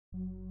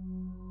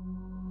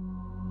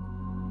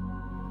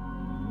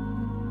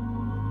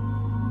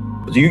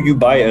You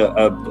buy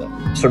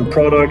a certain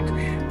product,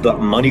 the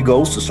money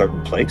goes to a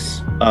certain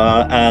place,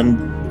 and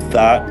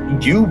that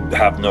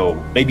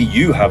maybe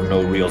you have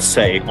no real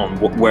say on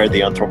where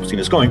the Anthropocene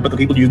is going, but the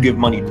people you give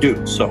money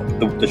do. So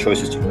the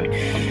choices you make.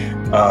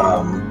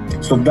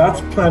 So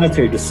that's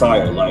planetary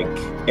desire. Like,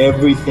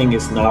 everything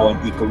is now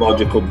an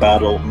ecological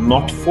battle,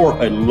 not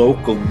for a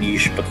local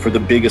niche, but for the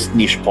biggest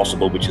niche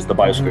possible, which is the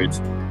biosphere.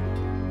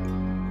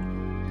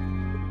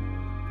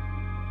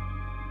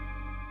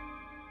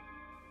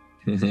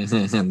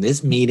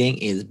 This meeting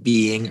is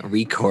being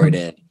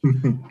recorded.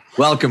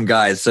 Welcome,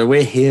 guys. So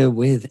we're here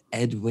with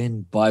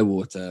Edwin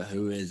Bywater,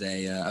 who is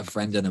a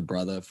friend and a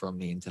brother from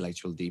the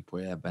intellectual deep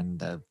web and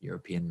the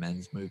European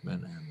men's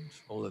movement and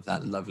all of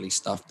that lovely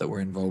stuff that we're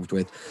involved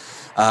with.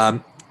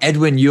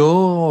 Edwin,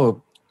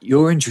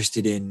 you're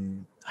interested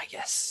in, I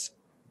guess,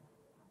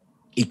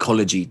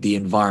 ecology, the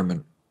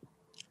environment,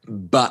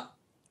 but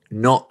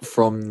not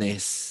from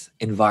this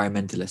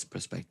environmentalist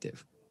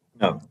perspective.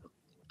 No.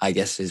 I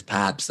guess is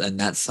perhaps, and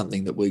that's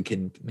something that we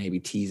can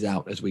maybe tease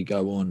out as we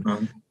go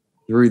on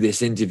through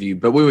this interview.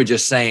 But we were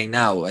just saying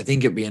now, I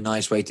think it'd be a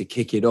nice way to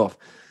kick it off,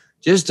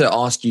 just to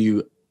ask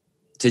you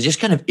to just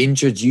kind of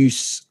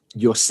introduce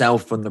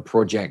yourself and the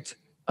project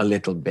a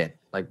little bit.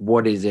 Like,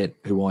 what is it?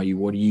 Who are you?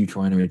 What are you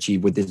trying to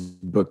achieve with this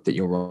book that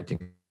you're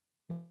writing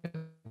at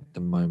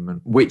the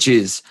moment? Which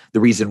is the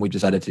reason we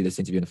decided to do this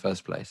interview in the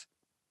first place.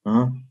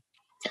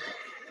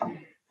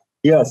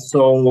 Yeah,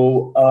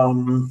 so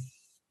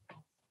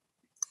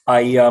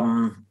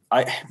I'm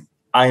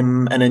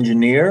an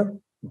engineer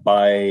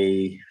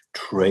by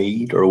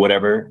trade, or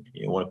whatever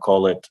you want to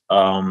call it.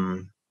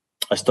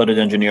 I studied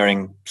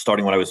engineering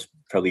starting when I was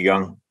fairly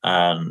young,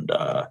 and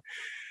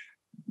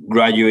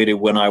graduated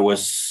when I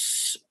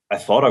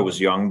thought I was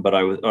young, but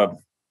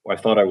I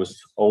thought I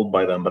was old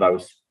by then, but I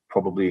was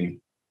probably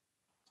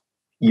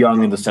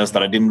young in the sense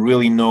that I didn't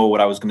really know what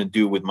I was going to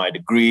do with my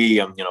degree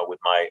and, with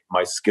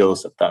my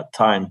skills at that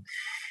time.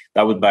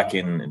 That was back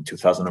in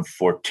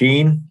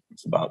 2014.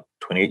 It's about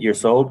 28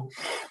 years old.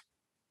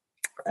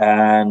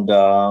 And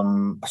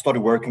I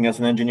started working as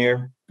an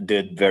engineer,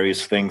 did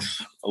various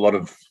things, a lot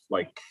of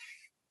like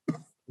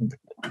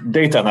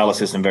data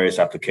analysis in various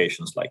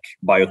applications like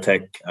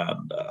biotech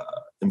and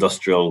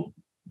industrial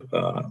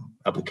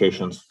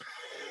applications.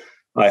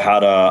 I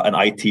had an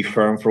IT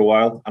firm for a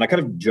while, and I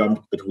kind of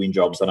jumped between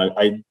jobs, and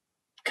I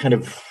kind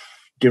of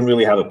didn't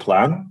really have a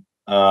plan.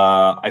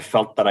 I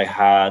felt that I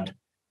had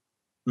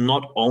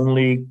not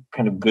only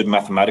kind of good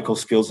mathematical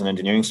skills and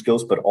engineering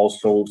skills, but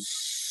also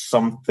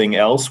something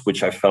else,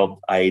 which I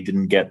felt I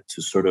didn't get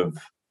to sort of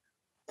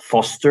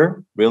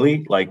foster,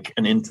 really, like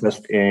an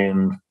interest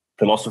in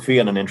philosophy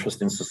and an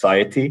interest in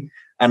society.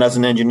 And as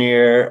an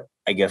engineer,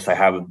 I guess I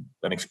have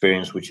an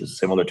experience which is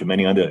similar to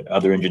many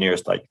other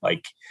engineers,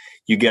 like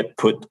you get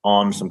put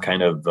on some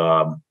kind of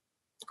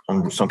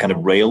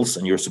rails,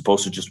 and you're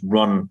supposed to just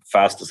run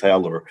fast as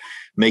hell or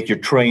make your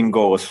train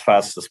go as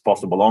fast as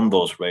possible on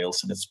those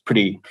rails. And it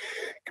can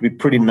be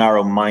pretty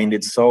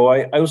narrow-minded. So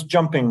I was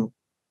jumping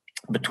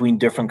between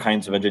different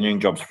kinds of engineering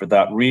jobs for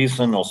that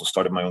reason, also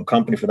started my own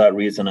company for that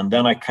reason. And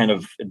then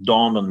it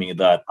dawned on me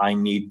that I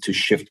need to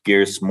shift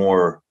gears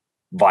more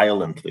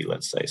violently,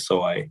 let's say.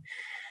 So I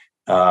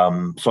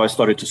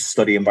started to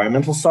study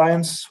environmental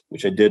science,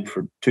 which I did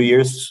for 2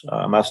 years,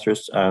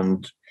 master's,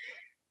 and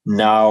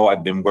now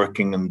I've been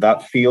working in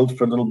that field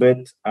for a little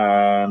bit,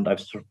 and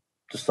I've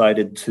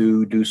decided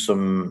to do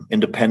some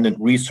independent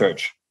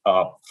research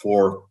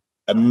for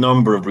a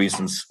number of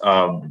reasons.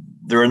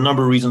 There are a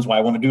number of reasons why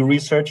I want to do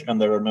research,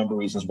 and there are a number of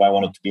reasons why I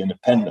want it to be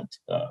independent.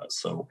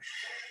 So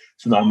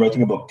now I'm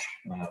writing a book,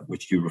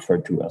 which you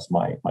referred to as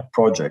my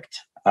project.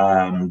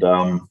 And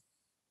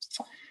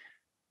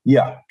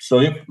yeah,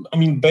 so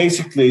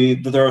basically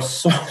there are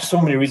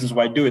so many reasons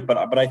why I do it,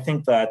 but I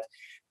think that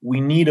we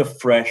need a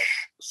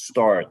fresh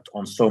start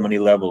on so many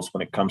levels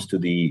when it comes to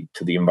the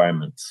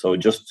environment. So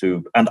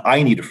and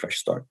I need a fresh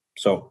start.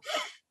 So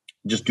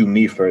just do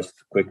me first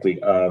quickly.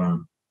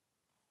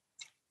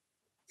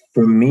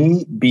 For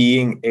me,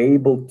 being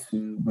able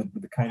to, with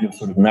the kind of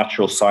sort of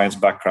natural science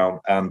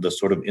background and the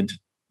sort of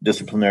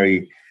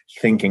interdisciplinary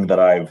thinking that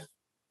I've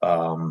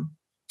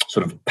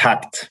sort of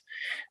packed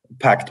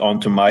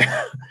onto my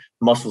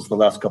muscles the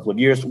last couple of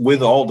years,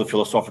 with all the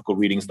philosophical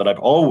readings that I've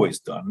always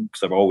done,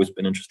 because I've always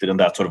been interested in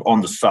that sort of on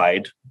the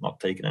side,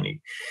 not taking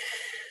any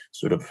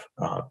sort of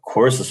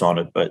courses on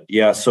it. But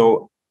yeah,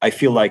 so I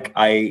feel like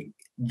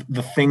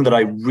the thing that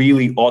I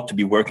really ought to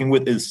be working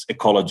with is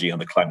ecology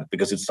and the climate,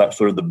 because it's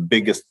sort of the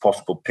biggest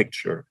possible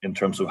picture in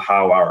terms of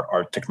how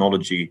our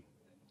technology,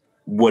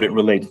 what it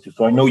relates to.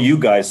 So I know you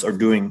guys are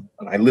doing,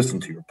 and I listen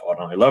to your pod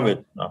and I love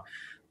it.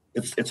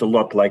 It's a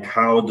lot like,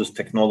 how does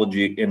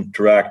technology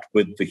interact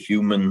with the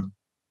human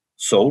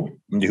soul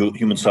and the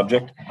human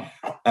subject?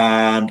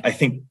 And I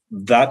think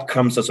that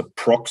comes as a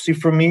proxy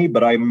for me,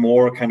 but I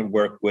more kind of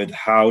work with,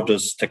 how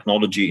does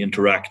technology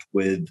interact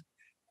with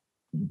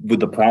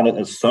the planet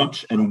as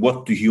such, and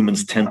what do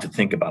humans tend to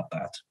think about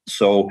that?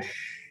 So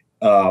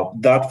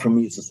that for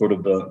me is sort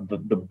of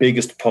the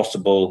biggest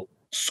possible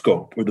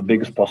scope or the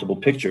biggest possible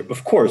picture.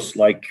 Of course,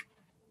 like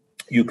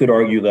you could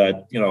argue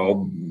that,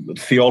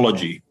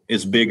 theology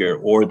is bigger,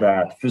 or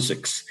that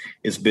physics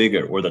is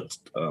bigger, or that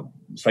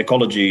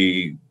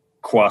psychology,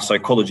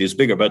 qua-psychology is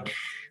bigger. But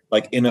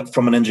like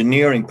from an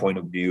engineering point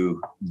of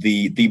view,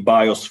 the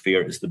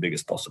biosphere is the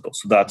biggest possible.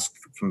 So that's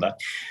from that.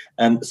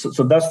 And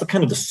so that's the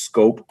kind of the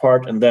scope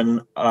part. And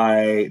then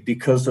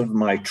because of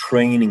my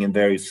training in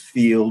various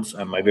fields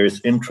and my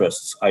various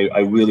interests, I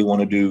really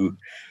want to do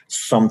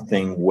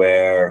something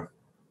where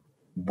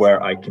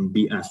I can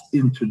be as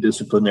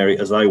interdisciplinary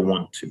as I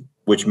want to,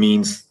 which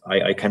means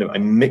I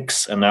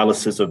mix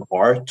analysis of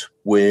art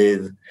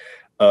with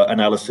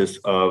analysis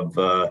of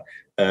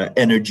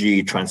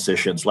energy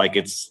transitions, like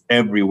it's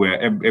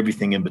everywhere,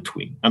 everything in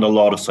between, and a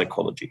lot of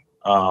psychology,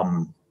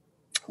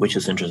 which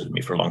has interested me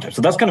for a long time.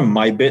 So that's kind of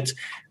my bit,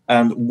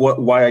 and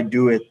why I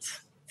do it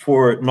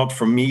not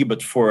for me,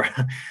 but for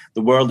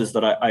the world, is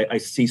that I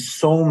see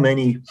so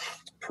many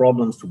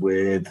problems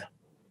with.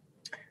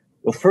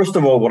 Well, first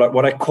of all,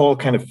 what I call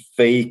kind of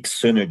fake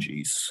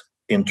synergies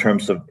in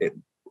terms of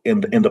in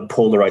the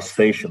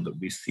polarization that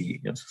we see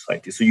in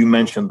society. So you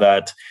mentioned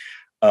that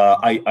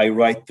I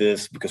write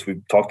this because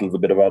we've talked a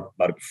little bit about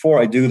it before.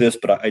 I do this,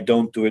 but I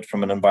don't do it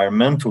from an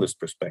environmentalist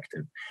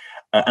perspective,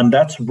 and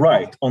that's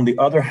right. On the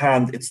other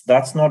hand,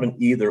 that's not an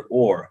either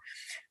or,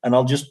 and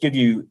I'll just give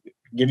you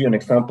an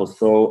example.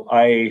 So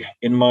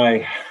in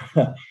my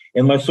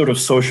in my sort of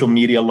social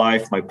media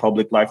life, my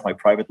public life, my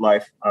private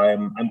life,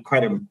 I'm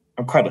quite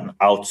an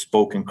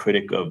outspoken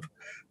critic of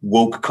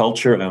woke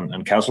culture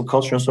and cancel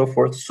culture and so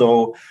forth.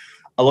 So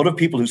a lot of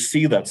people who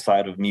see that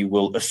side of me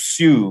will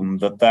assume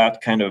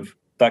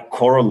that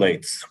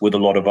correlates with a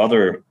lot of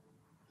other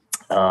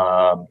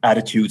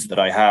attitudes that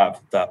I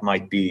have that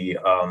might be,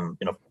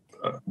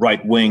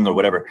 right wing or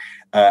whatever,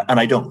 and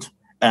I don't.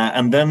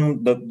 And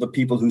then the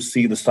people who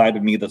see the side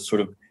of me that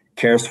sort of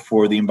cares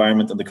for the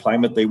environment and the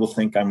climate, they will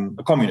think I'm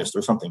a communist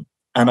or something,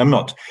 and I'm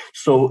not.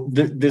 So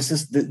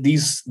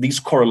these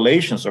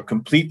correlations are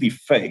completely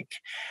fake,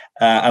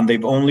 and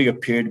they've only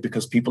appeared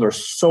because people are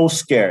so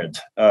scared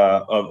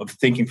of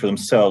thinking for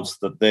themselves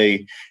that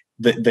they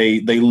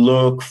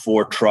look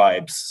for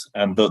tribes,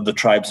 and the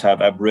tribes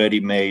have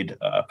ready-made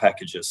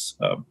packages.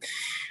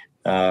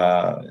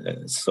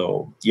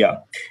 So yeah,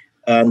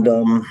 and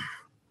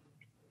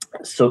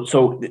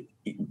so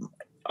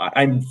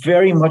I'm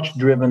very much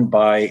driven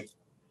by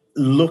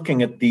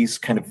looking at these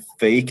kind of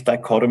fake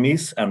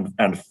dichotomies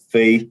and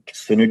fake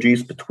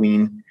synergies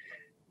between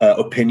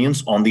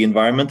opinions on the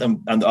environment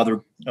and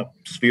other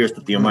spheres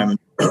that the environment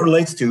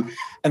relates to,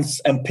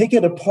 and pick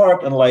it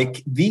apart. And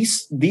like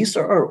these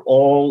are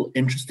all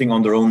interesting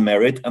on their own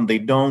merit, and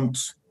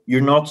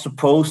you're not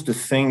supposed to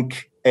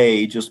think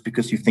A just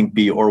because you think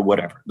B or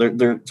whatever.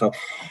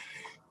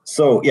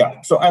 So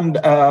yeah. So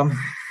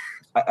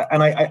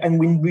and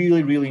we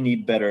really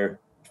need better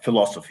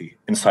philosophy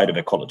inside of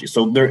ecology.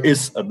 So there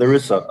is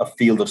a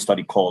field of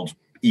study called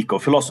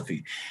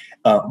eco-philosophy.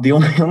 The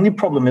only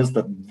problem is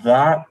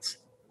that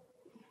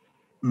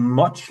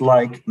much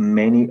like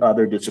many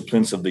other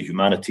disciplines of the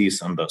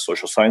humanities and the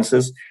social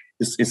sciences,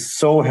 is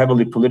so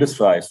heavily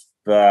politicized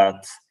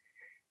that,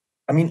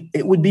 I mean,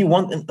 it would be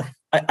one.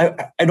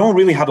 I don't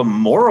really have a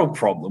moral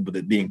problem with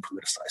it being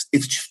politicized.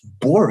 It's just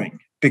boring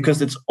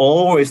because it's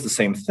always the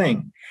same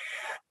thing.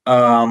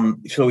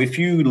 So if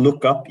you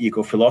look up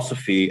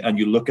eco-philosophy and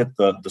you look at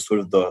the sort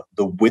of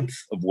the width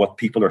of what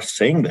people are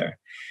saying there,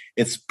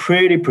 it's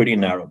pretty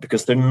narrow,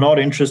 because they're not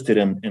interested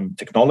in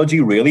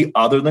technology really,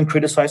 other than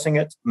criticizing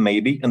it,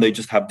 maybe, and they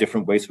just have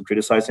different ways of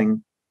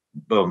criticizing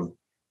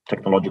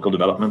technological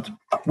development,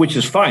 which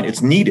is fine.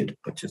 It's needed,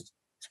 but it's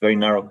very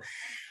narrow.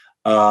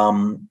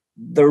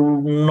 They're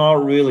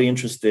not really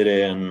interested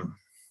in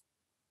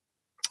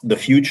the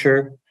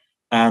future,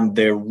 and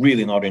they're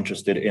really not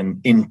interested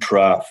in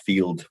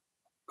intra-field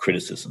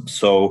criticism.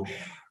 So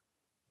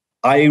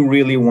I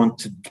really want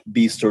to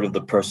be sort of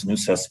the person who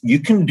says you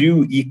can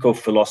do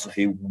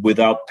eco-philosophy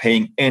without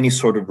paying any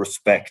sort of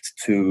respect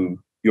to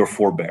your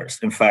forebears.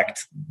 In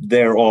fact,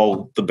 they're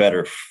all the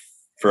better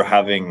for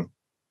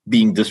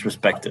being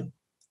disrespected,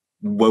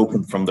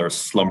 woken from their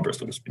slumber,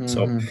 so to speak.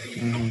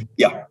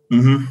 Yeah.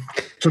 Mm-hmm.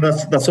 So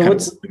that's so kind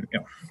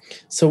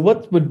So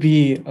what would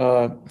be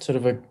sort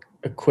of a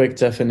quick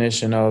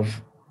definition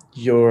of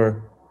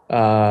your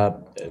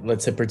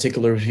let's say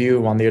particular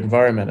view on the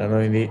environment? I know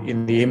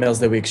in the emails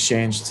that we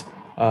exchanged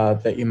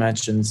that you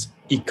mentioned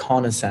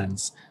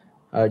Ecognizance.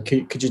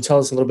 Could you tell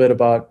us a little bit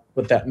about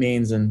what that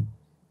means and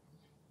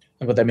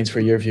what that means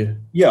for your view?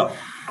 Yeah,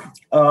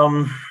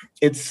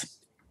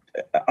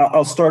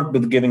 I'll start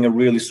with giving a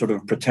really sort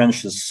of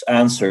pretentious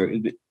answer.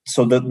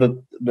 So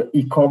the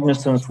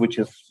Ecognizance,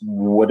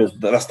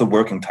 that's the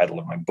working title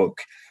of my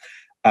book,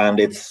 and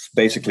it's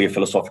basically a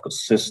philosophical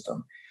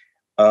system.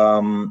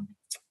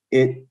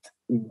 It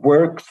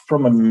works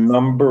from a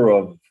number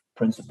of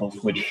principles,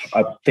 which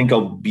I think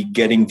I'll be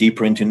getting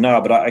deeper into now,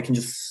 but I can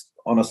just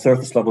on a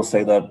surface level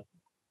say that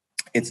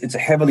it's a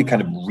heavily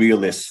kind of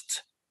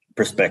realist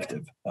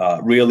perspective,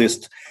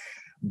 realist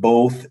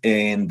both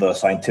in the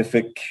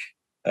scientific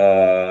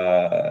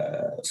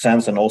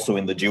sense, and also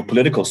in the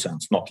geopolitical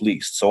sense, not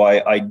least. So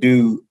I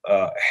do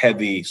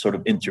heavy sort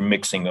of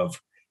intermixing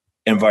of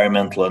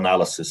environmental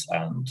analysis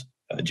and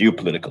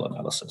geopolitical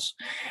analysis,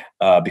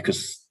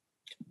 because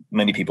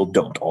many people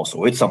don't.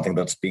 Also, it's something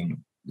that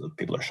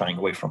people are shying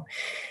away from.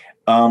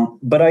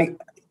 But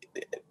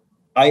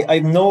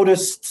I've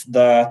noticed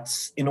that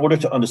in order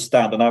to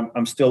understand, and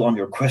I'm still on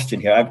your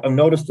question here, I've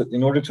noticed that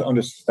in order to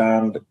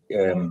understand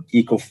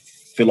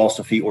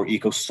eco-philosophy or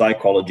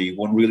eco-psychology,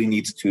 one really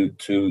needs to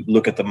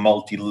look at the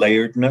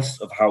multi-layeredness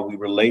of how we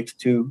relate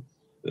to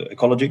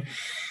ecology.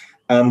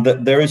 And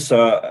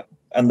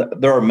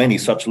there are many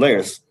such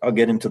layers. I'll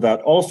get into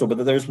that also,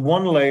 but there's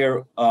one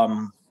layer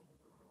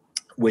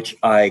which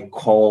I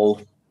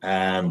call,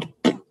 and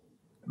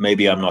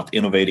maybe I'm not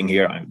innovating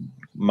here,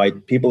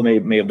 people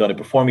may have done it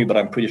before me, but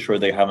I'm pretty sure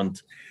they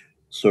haven't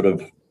sort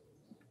of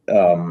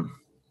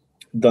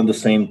done the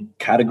same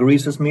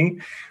categories as me.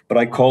 But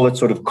I call it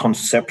sort of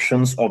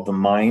conceptions of the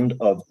mind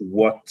of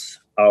what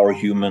our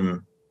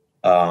human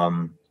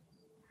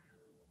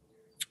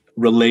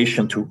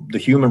relation to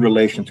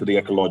the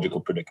ecological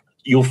predicament.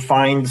 You'll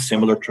find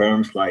similar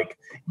terms like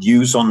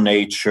views on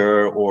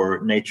nature or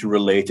nature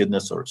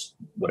relatedness or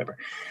whatever.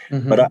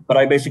 Mm-hmm. But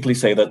I basically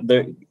say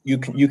that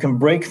you can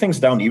break things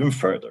down even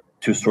further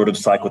to sort of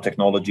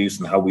psychotechnologies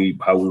and how we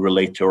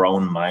relate to our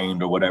own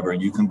mind or whatever,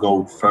 and you can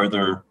go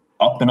further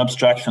up in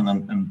abstraction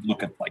and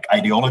look at like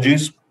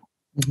ideologies.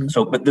 Mm-hmm.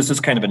 So, but this is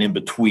kind of an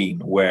in-between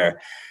where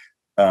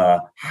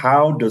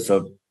how does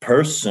a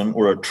person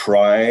or a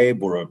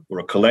tribe or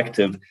a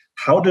collective,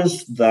 how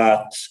does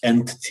that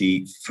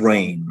entity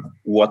frame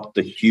what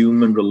the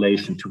human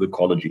relation to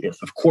ecology is?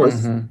 Of course,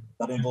 mm-hmm.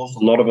 that involves a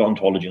lot of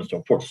ontology and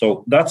so forth.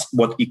 So that's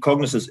what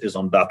Ecognizance is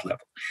on that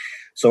level.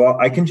 So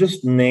I can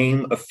just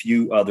name a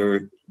few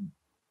other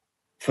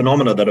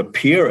phenomena that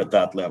appear at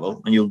that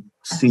level, and you'll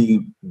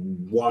see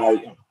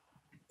why.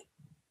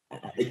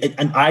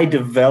 And I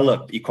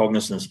develop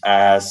Ecognizance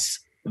as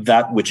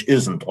that which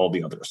isn't all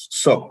the others.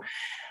 So,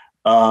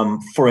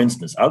 for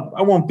instance,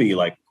 I won't be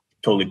like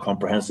totally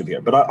comprehensive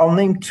here, but I'll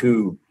name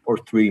 2 or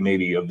 3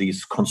 maybe of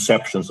these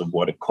conceptions of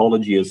what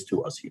ecology is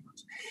to us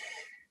humans.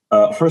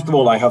 First of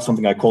all, I have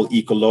something I call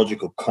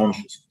ecological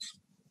consciousness,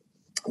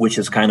 which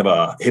is kind of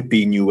a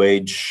hippie new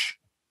age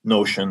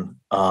notion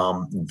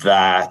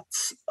that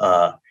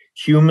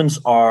humans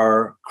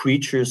are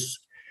creatures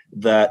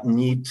that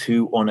need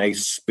to, on a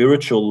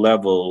spiritual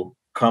level,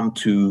 come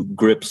to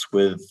grips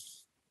with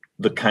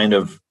the kind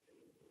of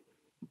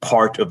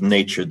part of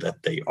nature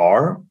that they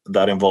are.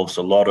 That involves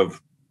a lot of,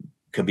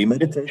 could be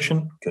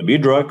meditation, could be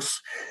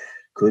drugs,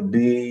 could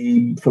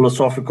be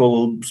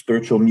philosophical,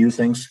 spiritual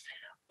musings.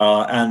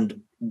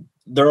 And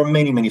there are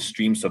many, many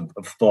streams of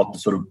thought that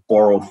sort of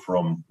borrow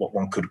from what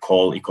one could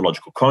call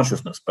ecological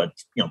consciousness. But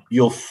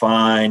you'll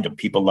find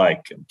people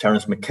like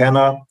Terence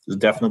McKenna is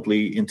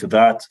definitely into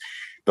that.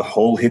 The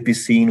whole hippie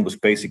scene was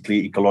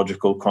basically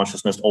ecological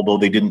consciousness, although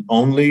they didn't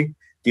only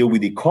deal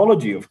with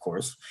ecology, of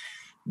course,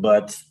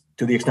 but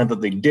to the extent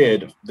that they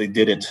did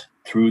it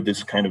through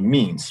this kind of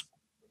means.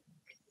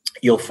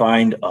 You'll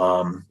find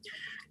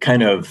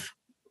kind of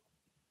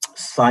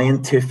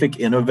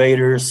scientific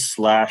innovators /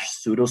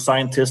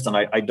 pseudoscientists, and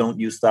I don't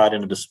use that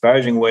in a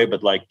disparaging way,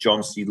 but like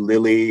John C.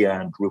 Lilly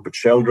and Rupert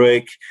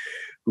Sheldrake,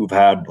 who've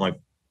had like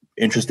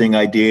interesting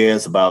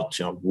ideas about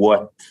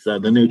what the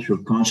nature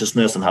of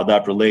consciousness and how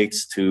that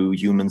relates to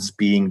humans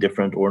being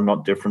different or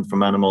not different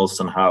from animals,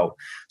 and how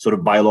sort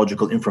of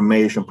biological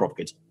information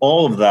propagates.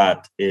 All of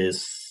that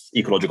is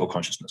ecological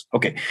consciousness.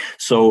 Okay,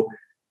 so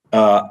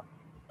now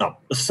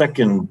a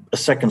second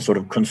sort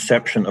of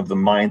conception of the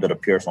mind that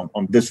appears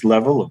on this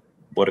level of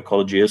what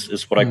ecology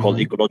is what I call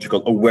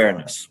ecological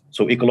awareness.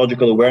 So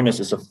ecological awareness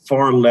is a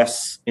far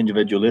less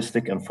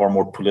individualistic and far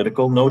more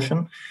political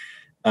notion,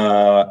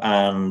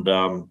 and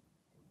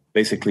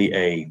basically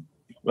a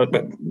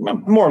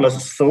more or less a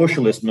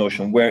socialist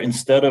notion, where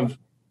instead of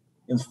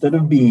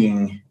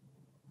being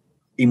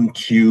in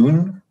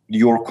tune,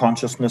 your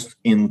consciousness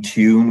in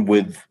tune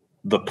with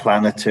the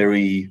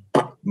planetary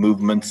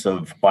movements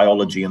of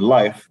biology and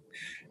life,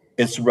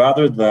 it's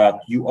rather that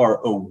you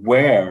are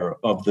aware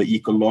of the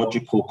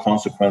ecological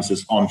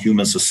consequences on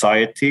human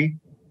society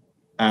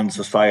and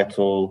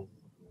societal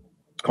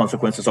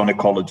consequences on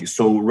ecology.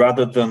 So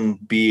rather than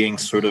being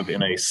sort of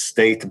in a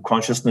state of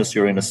consciousness,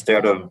 you're in a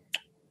state of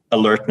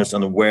alertness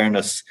and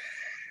awareness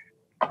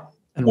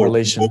and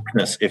relation,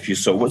 wokeness, if you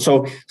so.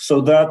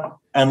 So that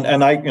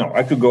and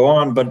I could go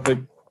on, but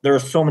there are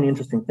so many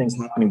interesting things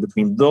happening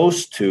between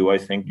those two. I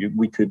think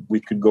we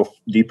could go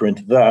deeper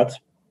into that,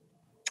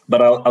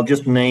 but I'll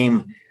just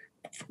name,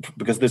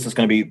 because this is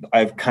going to be,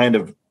 I've kind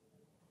of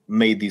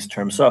made these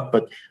terms up,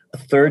 but a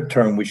third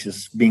term which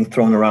is being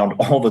thrown around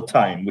all the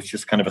time, which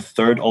is kind of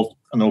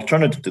an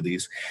alternative to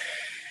these,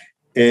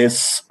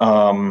 is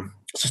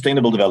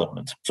sustainable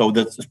development. So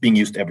that's being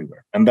used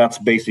everywhere, and that's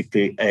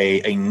basically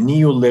a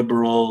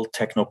neoliberal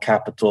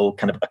techno-capital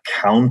kind of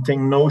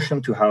accounting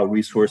notion to how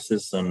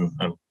resources and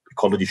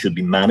ecology should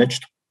be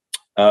managed.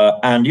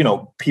 And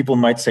people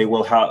might say,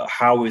 well,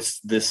 how is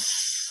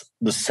this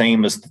the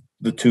same as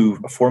the two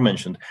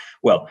aforementioned,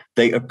 well,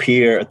 they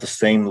appear at the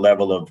same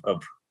level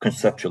of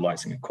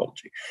conceptualizing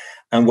ecology.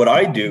 And what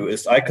I do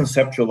is I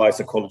conceptualize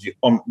ecology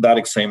on that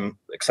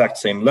exact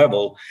same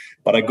level,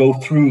 but I go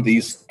through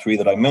these three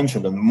that I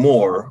mentioned and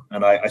more,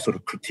 and I sort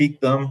of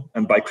critique them.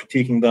 And by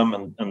critiquing them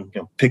and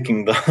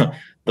picking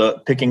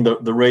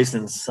the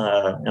raisins,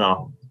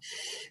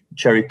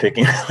 cherry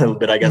picking a little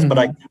bit, I guess.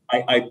 Mm-hmm.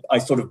 But I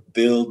sort of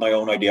build my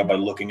own idea by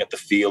looking at the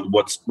field,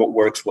 what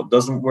works, what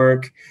doesn't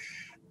work,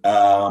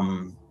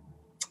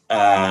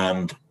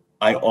 and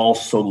I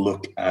also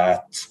look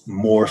at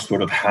more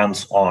sort of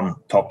hands-on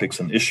topics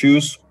and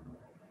issues,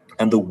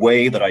 and the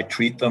way that I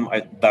treat them,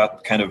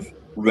 that kind of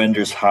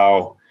renders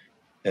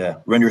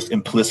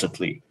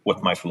implicitly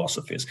what my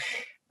philosophy is.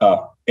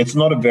 It's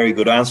not a very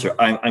good answer.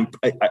 I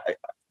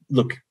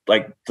look,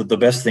 like the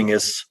best thing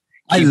is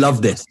I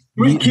love this.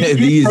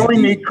 Keep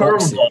telling me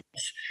curveballs,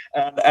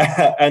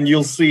 and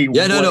you'll see.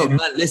 Yeah, no,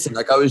 man. Listen,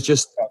 like I was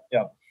just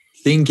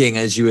thinking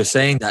as you were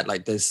saying that,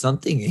 like there's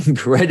something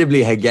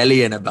incredibly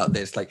Hegelian about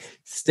this, like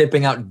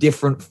stepping out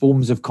different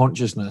forms of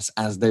consciousness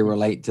as they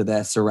relate to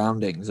their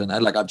surroundings. And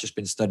I've just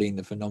been studying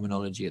the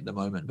phenomenology at the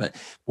moment, but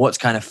what's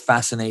kind of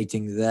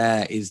fascinating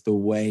there is the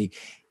way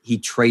he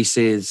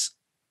traces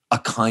a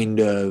kind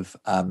of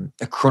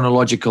a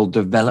chronological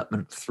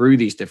development through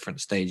these different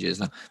stages.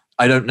 Now,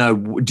 I don't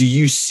know, do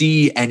you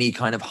see any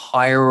kind of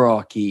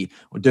hierarchy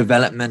or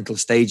developmental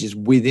stages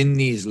within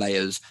these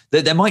layers?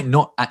 There might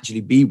not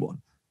actually be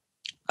one.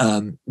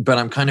 But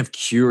I'm kind of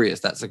curious.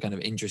 That's a kind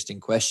of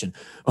interesting question.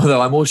 Although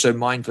I'm also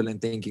mindful in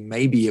thinking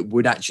maybe it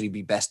would actually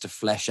be best to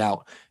flesh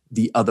out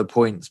the other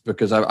points,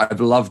 because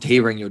I've loved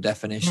hearing your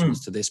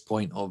definitions to this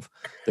point of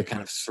the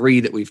kind of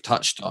three that we've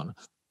touched on.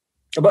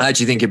 I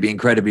actually think it'd be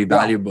incredibly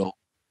valuable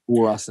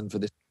for us and for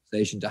this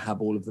conversation to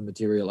have all of the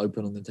material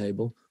open on the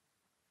table.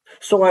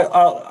 So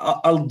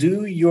I'll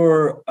do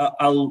your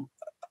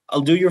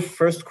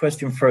first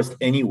question first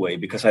anyway,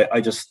 because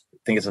I just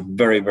think it's a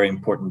very, very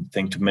important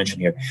thing to mention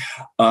here.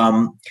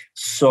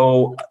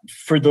 So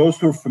for those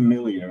who are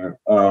familiar,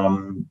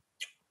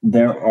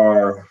 there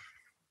are,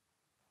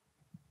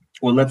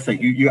 well, let's say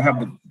you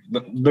have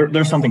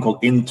there's something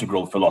called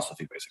integral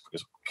philosophy, basically.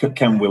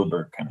 Ken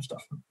Wilber kind of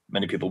stuff.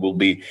 Many people will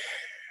be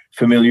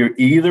familiar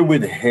either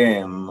with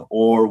him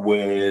or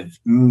with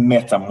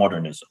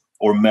metamodernism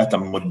or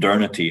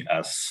metamodernity,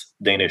 as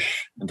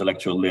Danish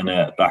intellectual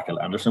Lene Bakel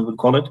Andersen would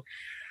call it.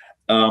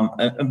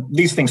 And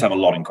these things have a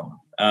lot in common.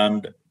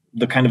 And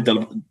the kind of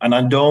and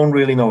I don't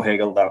really know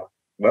Hegel that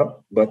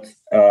well, but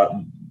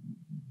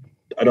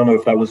I don't know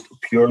if that was a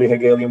purely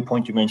Hegelian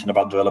point you mentioned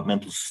about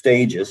developmental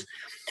stages.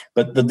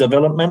 But the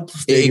developmental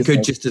stages, it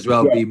could just as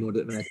well be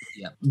modern.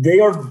 Yeah, they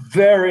are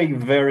very,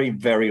 very,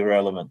 very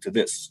relevant to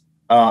this.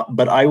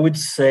 But I would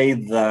say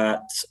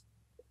that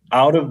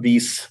out of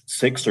these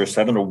 6 or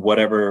 7 or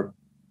whatever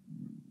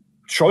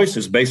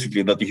choices,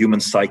 basically, that the human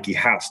psyche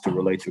has to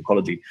relate to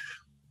ecology,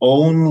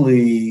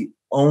 only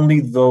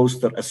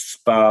those that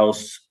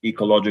espouse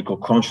ecological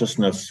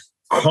consciousness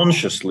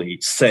consciously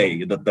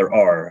say that there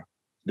are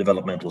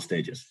developmental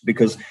stages,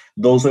 because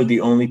those are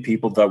the only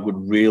people that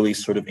would really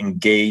sort of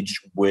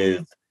engage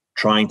with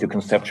trying to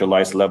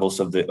conceptualize levels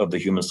of the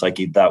human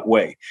psyche that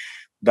way.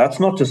 That's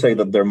not to say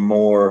that they're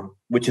more,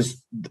 which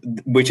is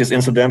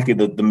incidentally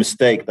the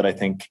mistake that I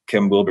think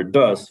Ken Wilber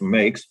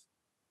makes,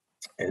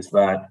 is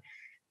that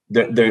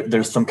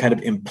there's some kind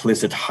of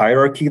implicit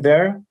hierarchy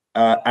there.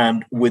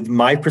 And with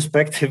my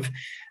perspective,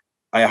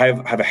 I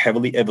have a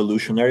heavily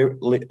evolutionary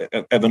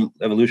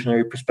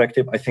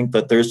perspective. I think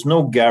that there's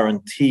no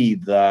guarantee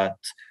that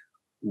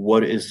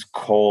what is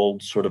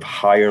called sort of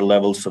higher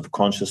levels of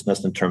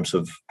consciousness in terms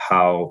of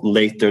how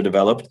late they're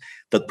developed,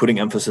 that putting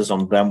emphasis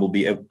on them will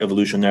be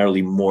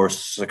evolutionarily more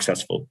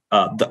successful.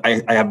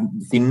 I have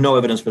seen no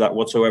evidence for that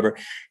whatsoever.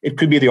 It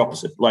could be the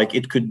opposite. Like,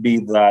 it could be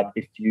that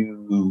if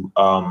you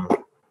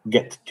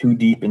get too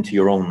deep into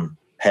your own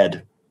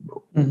head,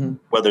 mm-hmm.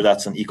 whether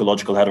that's an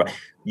ecological head,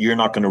 you're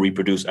not going to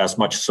reproduce as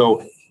much.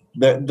 So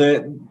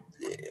it's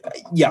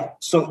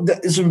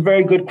a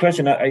very good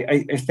question.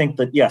 I think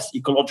that, yes,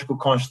 ecological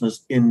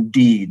consciousness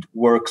indeed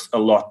works a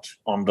lot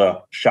on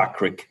the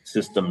chakric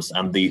systems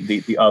and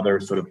the other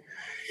sort of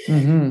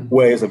mm-hmm.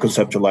 ways of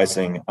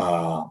conceptualizing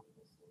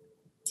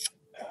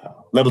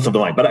levels of the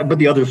mind, but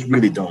the others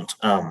really don't,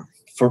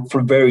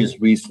 for various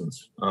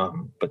reasons.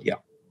 But yeah.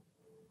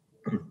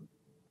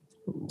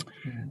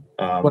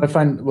 What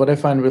I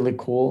find really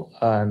cool,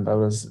 and I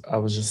was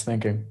just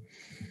thinking,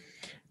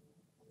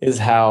 is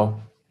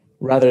how,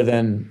 rather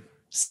than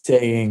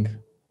saying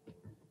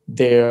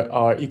there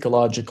are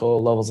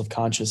ecological levels of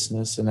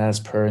consciousness, and as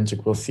per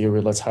integral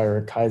theory, let's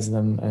hierarchize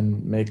them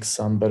and make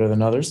some better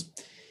than others,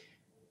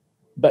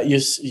 but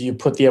you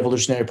put the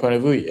evolutionary point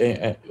of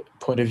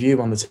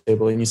view on the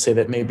table, and you say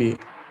that maybe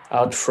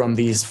out from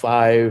these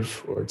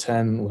 5 or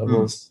 10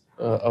 levels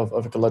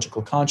of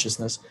ecological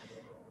consciousness,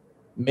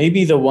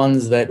 maybe the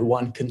ones that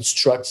one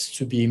constructs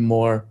to be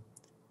more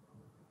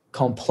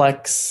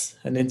complex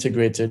and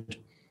integrated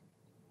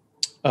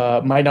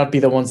might not be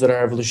the ones that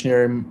are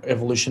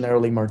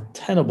evolutionarily more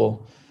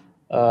tenable,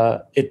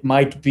 it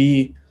might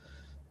be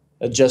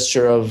a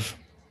gesture of,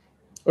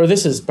 or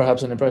this is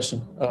perhaps an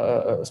impression,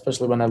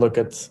 especially when I look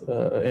at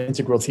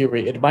integral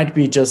theory, it might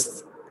be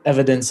just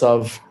evidence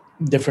of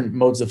different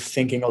modes of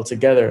thinking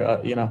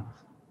altogether.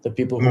 The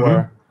people who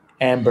are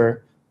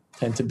amber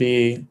tend to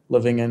be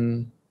living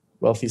in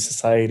wealthy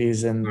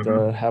societies and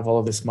have all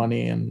of this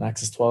money and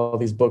access to all of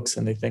these books,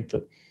 and they think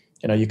that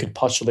you could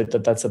postulate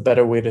that that's a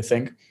better way to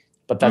think,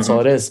 but that's all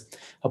it is,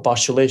 a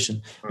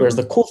postulation. Whereas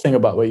the cool thing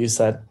about what you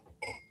said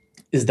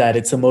is that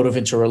it's a mode of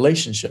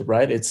interrelationship,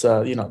 right? It's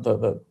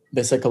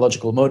this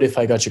ecological mode, if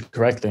I got you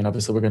correctly, and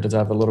obviously we're going to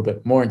dive a little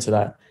bit more into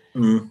that,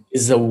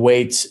 is a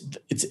way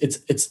to,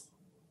 it's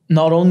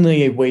not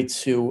only a way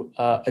to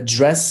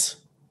address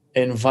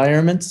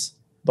environments,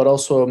 but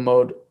also a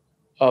mode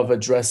of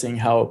addressing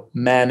how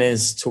man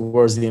is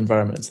towards the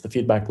environment. It's the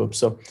feedback loop.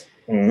 So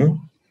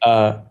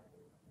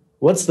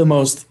what's the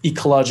most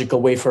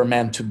ecological way for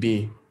man to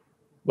be?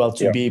 Well,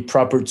 to be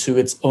proper to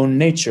its own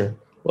nature.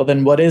 Well,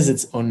 then what is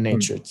its own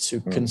nature?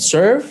 To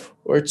conserve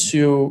or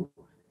to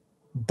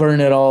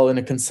burn it all in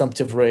a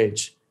consumptive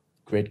rage?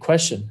 Great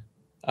question.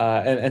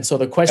 And so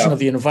the question of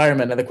the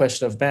environment and the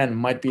question of man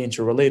might be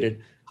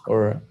interrelated,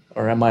 or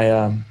am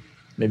I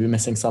maybe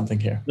missing something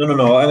here?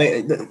 No. I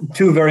mean,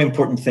 two very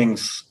important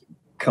things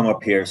come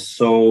up here.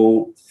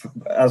 So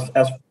as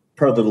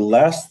per the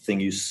last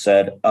thing you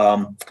said,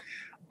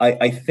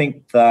 I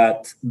think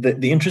that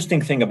the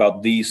interesting thing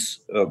about these,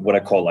 what I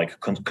call like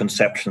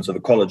conceptions of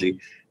ecology,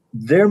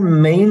 they're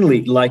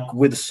mainly, like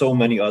with so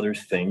many other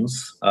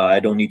things, I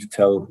don't need to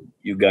tell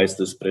you guys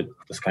this, but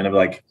it's kind of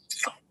like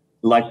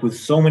with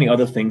so many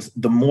other things,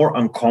 the more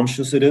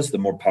unconscious it is, the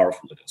more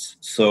powerful it is.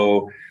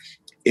 So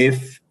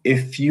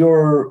if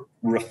you're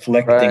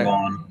reflecting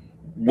on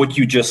what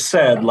you just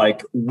said,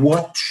 like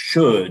what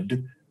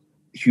should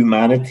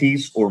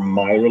humanity's or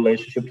my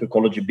relationship to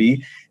ecology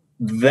be,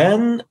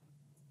 then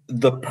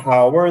the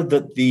power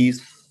that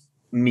these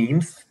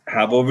memes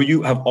have over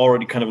you have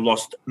already kind of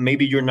lost.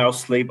 Maybe you're now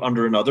slave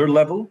under another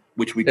level,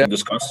 which we can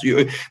discuss.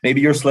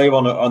 Maybe you're slave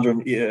under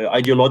an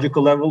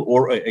ideological level,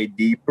 or a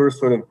deeper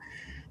sort of,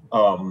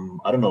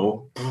 I don't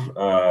know,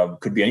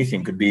 could be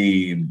anything, could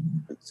be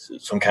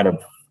some kind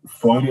of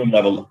Freudian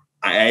level.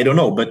 I don't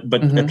know, but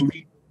at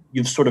least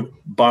you've sort of,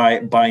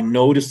 by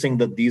noticing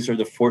that these are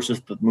the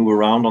forces that move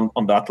around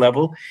on that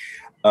level,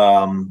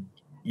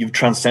 you've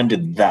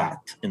transcended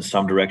that in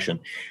some direction.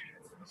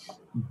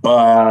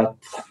 But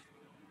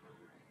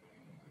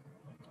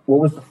what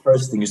was the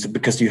first thing you said?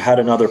 Because you had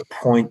another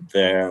point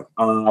there.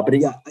 But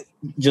yeah,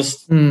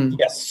 yes.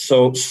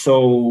 So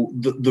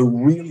the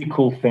really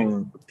cool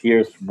thing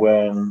appears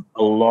when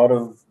a lot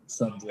of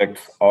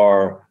subjects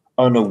are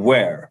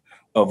unaware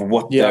of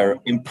what their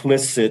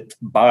implicit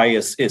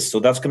bias is. So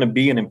that's going to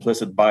be an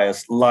implicit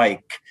bias,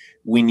 like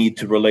we need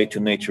to relate to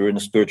nature in a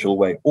spiritual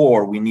way,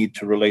 or we need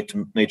to relate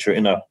to nature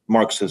in a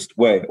Marxist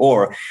way,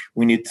 or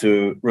we need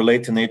to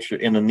relate to nature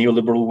in a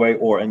neoliberal way,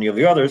 or any of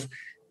the others,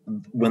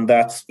 when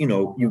that's,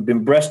 you've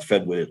been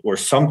breastfed with it or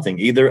something,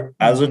 either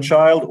as a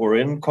child or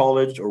in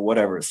college or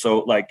whatever.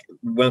 So like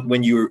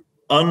when you're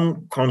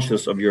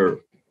unconscious of your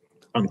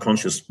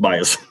unconscious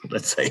bias,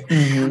 let's say,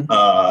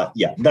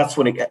 that's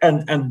when it,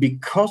 and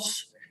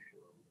because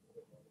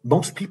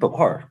most people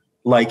are,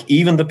 like,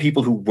 even the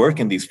people who work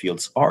in these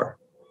fields are,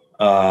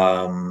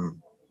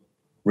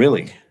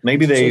 really,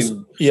 maybe they,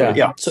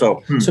 that's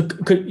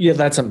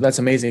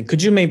amazing.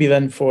 Could you maybe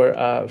then,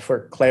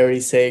 for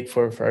clarity's sake,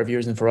 for our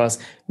viewers and for us,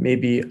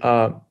 maybe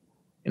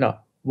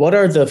what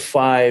are the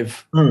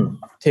 5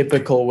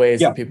 typical ways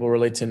that people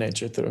relate to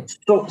nature through?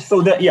 So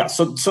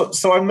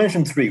I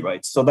mentioned 3,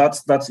 right? So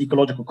that's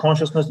ecological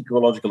consciousness,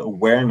 ecological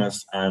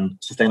awareness, and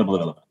sustainable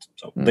development.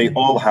 So they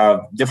all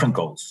have different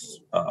goals,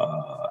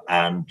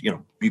 and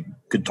we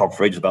could talk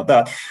for ages about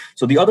that.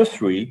 So the other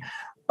 3,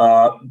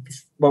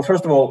 well,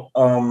 first of all,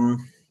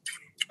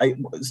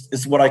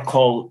 it's what I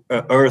call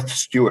Earth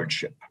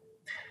stewardship.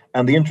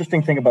 And the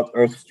interesting thing about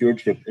Earth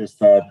stewardship is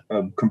that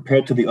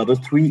compared to the other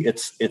 3,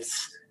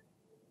 it's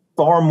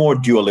far more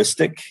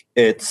dualistic.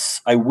 It's,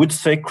 I would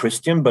say,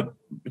 Christian, but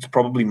it's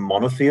probably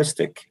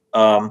monotheistic.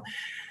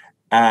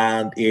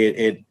 And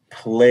it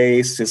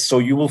places, so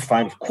you will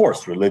find, of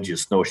course,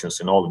 religious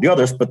notions in all of the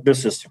others, but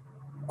this is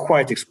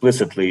quite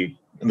explicitly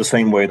in the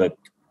same way that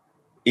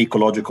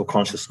ecological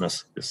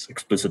consciousness is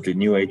explicitly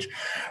New Age.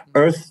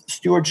 Earth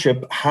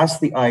stewardship has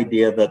the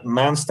idea that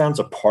man stands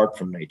apart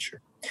from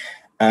nature,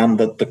 and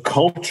that the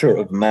culture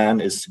of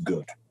man is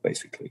good,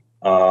 basically,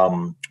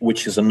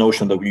 which is a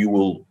notion that you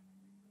will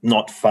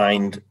not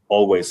find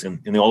always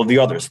in all of the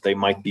others. They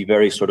might be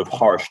very sort of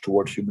harsh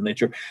towards human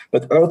nature.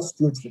 But Earth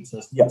stewardship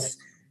says, yes,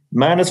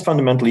 man is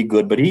fundamentally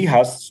good, but he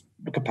has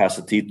the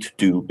capacity to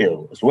do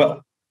ill as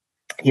well.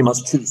 He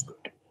must choose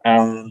good.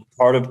 And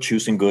part of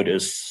choosing good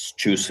is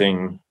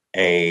choosing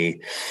a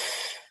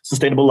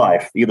sustainable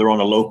life, either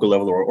on a local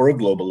level or a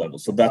global level.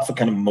 So that's the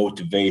kind of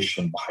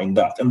motivation behind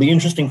that. And the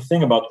interesting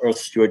thing about Earth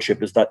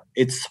stewardship is that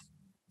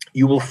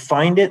you will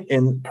find it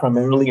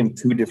primarily in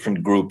 2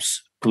 different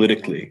groups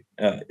politically.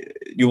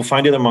 You will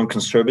find it among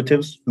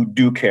conservatives who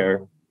do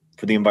care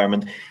for the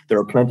environment. There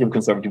are plenty of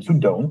conservatives who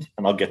don't,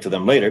 and I'll get to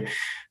them later.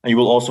 And you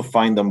will also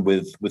find them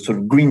with sort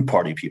of Green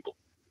Party people.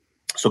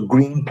 So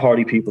Green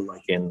Party people,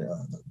 like in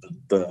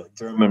the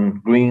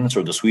German Greens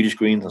or the Swedish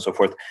Greens and so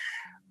forth,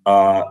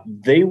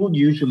 they will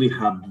usually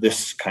have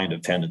this kind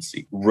of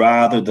tendency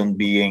rather than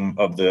being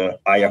of the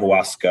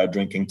ayahuasca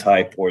drinking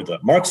type or the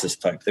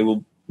Marxist type. They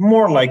will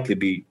more likely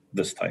be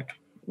this type.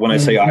 When I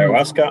say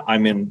ayahuasca,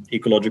 I'm in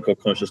ecological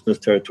consciousness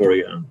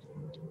territory and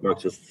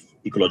Marxist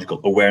ecological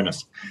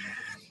awareness.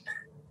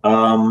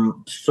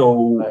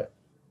 So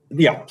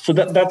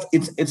that's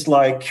it's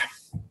like,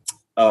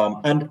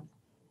 and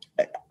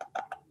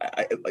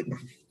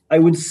I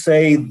would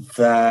say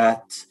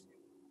that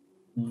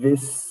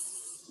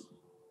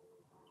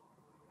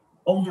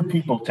older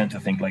people tend to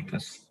think like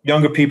this.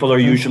 Younger people are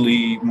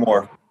usually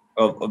more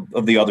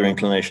of the other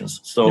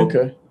inclinations. So,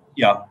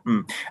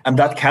 and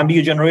that can be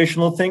a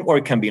generational thing, or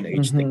it can be an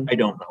age thing. I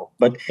don't know,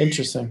 but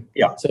interesting.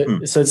 Yeah. So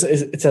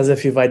it's as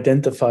if you've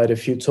identified a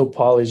few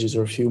topologies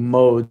or a few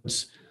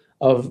modes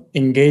of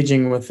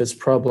engaging with this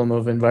problem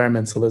of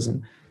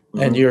environmentalism,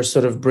 and you're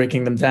sort of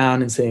breaking them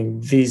down and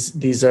saying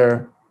these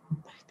are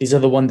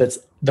the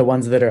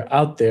ones that are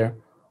out there.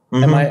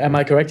 Am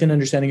I correct in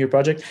understanding your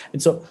project?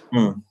 And so.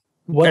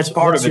 What's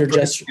your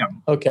gesture? Yeah.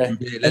 Okay.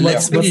 Yeah,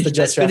 let's finish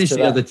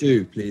the other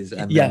two, please.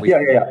 And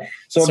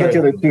So I'll get the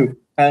other two.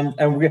 And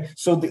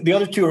so the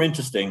other two are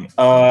interesting.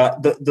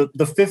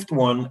 The fifth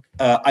one,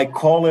 I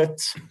call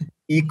it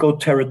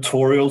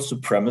eco-territorial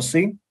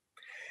supremacy.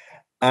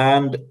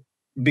 And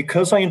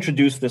because I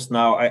introduced this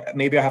now,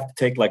 maybe I have to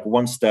take like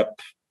one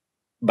step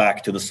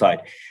back to the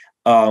side.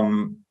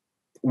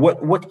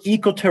 What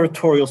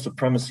eco-territorial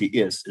supremacy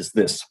is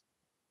this.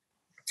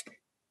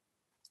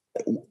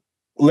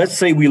 Let's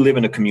say we live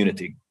in a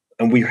community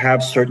and we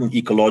have certain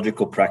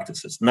ecological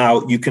practices.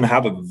 Now, you can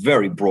have a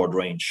very broad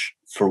range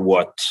for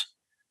what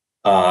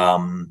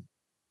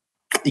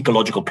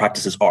ecological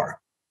practices are.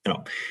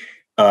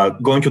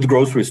 Going to the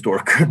grocery store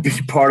could be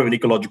part of an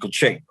ecological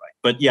chain,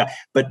 right?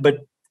 But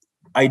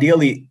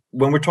ideally,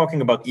 when we're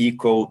talking about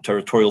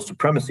eco-territorial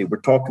supremacy,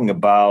 we're talking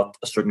about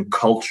a certain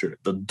culture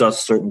that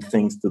does certain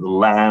things to the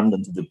land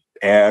and to the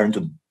air and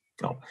to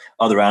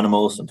other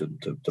animals and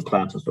to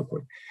plants and so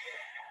forth.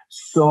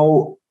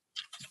 So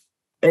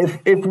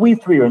if we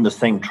three are in the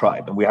same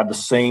tribe and we have the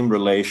same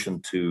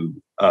relation to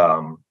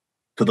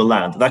the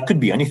land, that could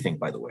be anything,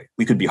 by the way.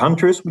 We could be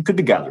hunters, we could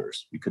be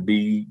gatherers, we could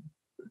be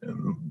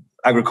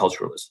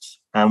agriculturalists,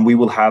 and we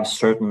will have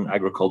certain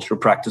agricultural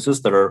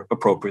practices that are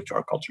appropriate to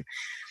our culture.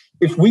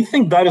 If we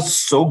think that is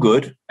so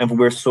good and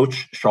we're so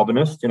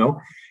chauvinist,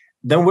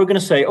 then we're going to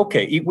say,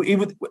 okay,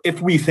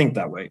 if we think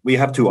that way, we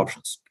have two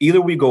options.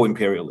 Either we go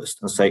imperialist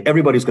and say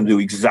everybody's going to do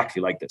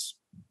exactly like this,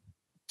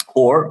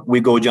 or we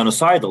go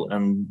genocidal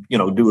and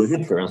do a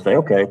Hitler and say,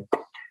 okay,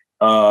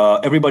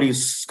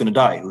 everybody's going to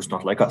die who's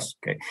not like us.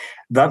 Okay,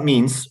 that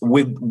means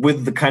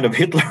with the kind of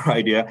Hitler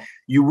idea,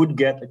 you would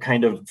get a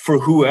kind of, for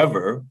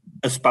whoever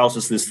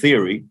espouses this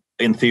theory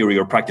in theory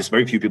or practice.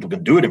 Very few people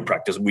can do it in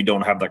practice. We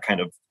don't have that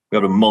kind of. We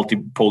have a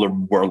multipolar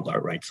world,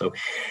 right? So,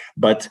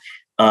 but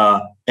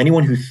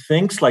anyone who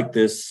thinks like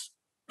this,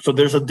 so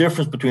there's a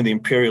difference between the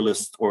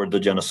imperialist or the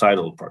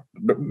genocidal part.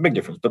 Big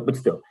difference, but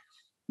still.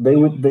 They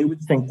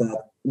would think that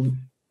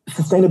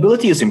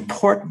sustainability is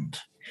important,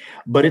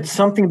 but it's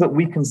something that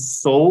we can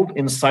solve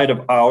inside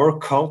of our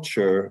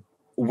culture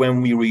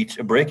when we reach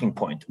a breaking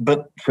point.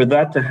 But for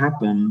that to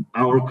happen,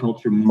 our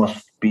culture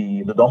must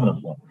be the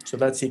dominant one. So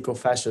that's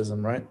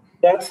eco-fascism, right?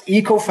 That's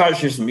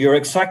eco-fascism. You're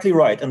exactly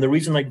right. And the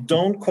reason I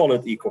don't call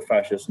it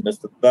eco-fascism is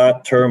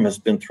that term has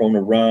been thrown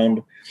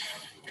around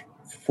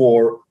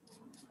for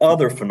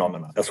other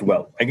phenomena as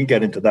well. I can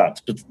get into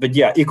that. But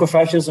yeah,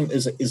 eco-fascism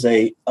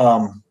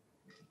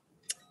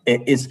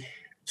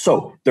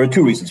so there are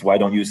two reasons why I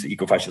don't use the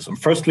eco-fascism.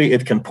 Firstly,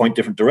 it can point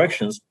different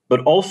directions,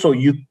 but also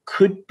you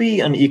could be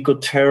an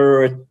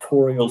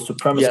eco-territorial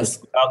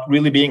supremacist without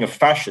really being a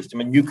fascist. I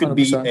mean, you could 100%.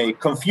 Be a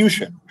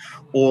Confucian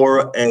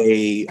or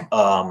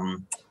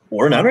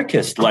or an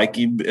anarchist, like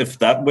if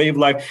that way of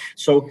life.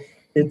 So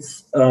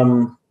it's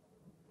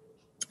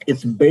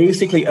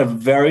basically a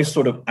very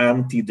sort of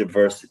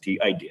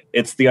anti-diversity idea.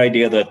 It's the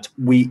idea that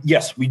we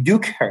do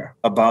care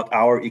about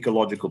our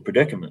ecological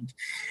predicament.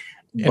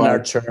 In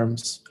our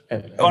terms.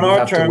 On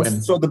our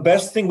terms. So the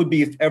best thing would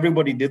be if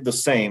everybody did the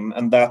same,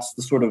 and that's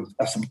the sort of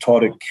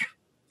asymptotic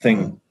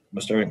thing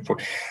we're starting for.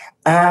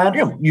 And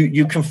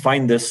you can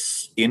find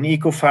this in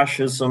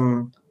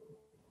ecofascism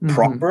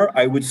proper.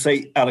 I would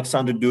say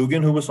Alexander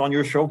Dugin, who was on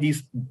your show,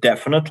 he's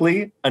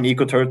definitely an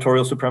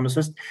eco-territorial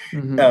supremacist.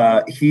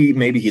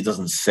 He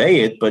doesn't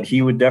say it, but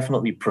he would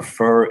definitely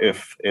prefer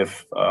if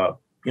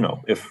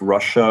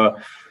Russia,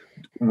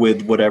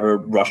 with whatever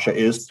Russia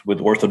is,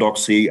 with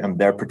orthodoxy and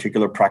their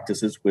particular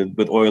practices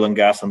with oil and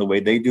gas and the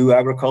way they do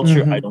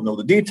agriculture. I don't know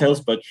the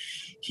details, but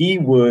he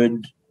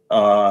would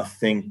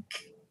think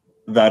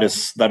that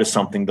is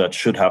something that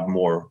should have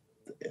more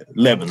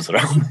levels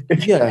around.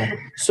 Yeah.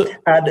 So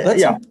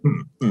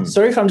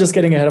sorry if I'm just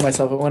getting ahead of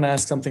myself. I want to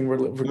ask something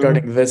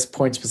regarding this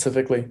point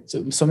specifically.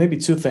 So maybe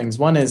two things.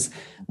 One is,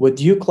 would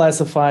you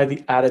classify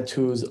the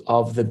attitudes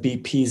of the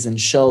BPs and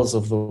Shells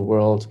of the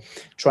world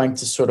trying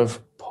to sort of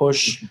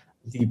push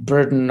the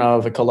burden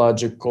of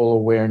ecological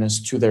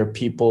awareness to their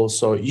people?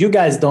 So you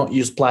guys don't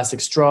use plastic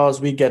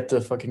straws. We get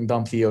to fucking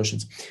dump the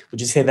oceans.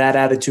 Would you say that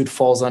attitude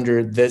falls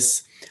under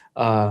this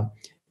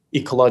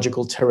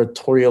ecological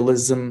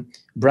territorialism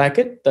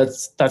bracket?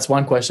 That's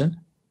one question.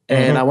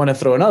 And I want to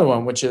throw another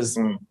one, which is,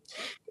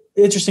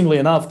 interestingly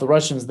enough, the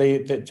Russians,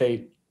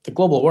 the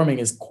global warming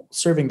is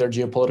serving their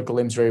geopolitical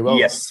aims very well.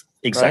 Yes,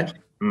 exactly.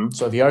 Right?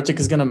 So the Arctic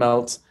is going to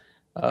melt.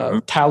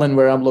 Tallinn,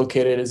 where I'm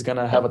located, is going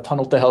to have a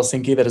tunnel to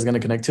Helsinki that is going to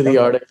connect to the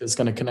Arctic. That's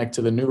going to connect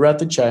to the new route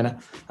to China.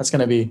 That's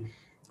going to be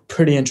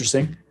pretty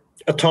interesting.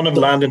 A ton of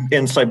land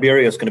in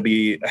Siberia is going to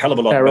be a hell of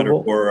a lot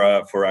better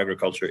for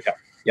agriculture.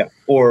 Yeah,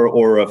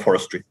 or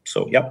forestry.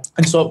 So yeah.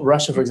 And so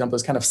Russia, for example,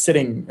 is kind of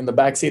sitting in the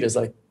backseat, is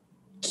like,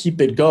 keep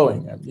it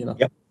going, and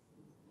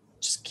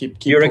just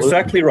keep. You're polluting.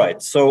 Exactly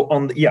right. So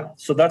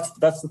so that's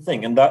the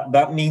thing, and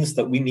that means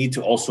that we need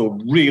to also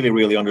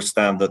really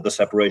understand that the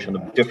separation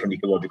of different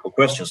ecological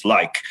questions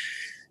like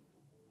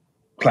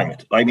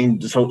climate. I mean,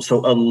 so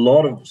a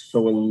lot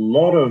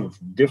of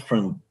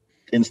different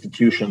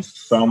institutions,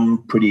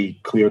 some pretty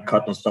clear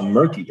cut and some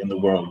murky in the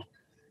world,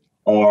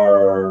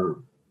 are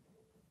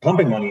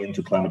pumping money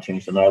into climate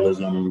change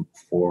denialism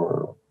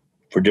for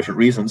different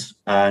reasons.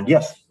 And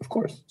yes, of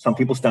course, some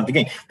people stand to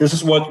gain.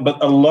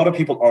 But a lot of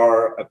people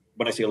are,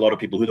 when I say a lot of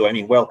people, who do I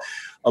mean? Well,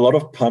 a lot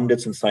of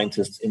pundits and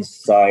scientists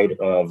inside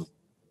of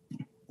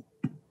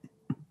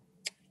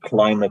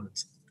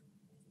climate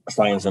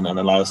science and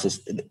analysis,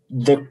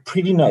 they're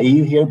pretty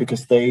naive here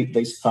because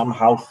they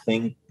somehow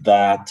think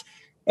that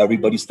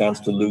everybody stands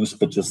to lose,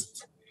 but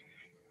just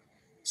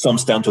some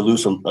stand to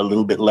lose a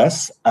little bit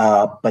less.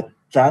 But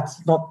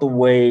that's not the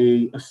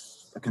way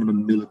a kind of a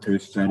military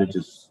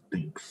strategist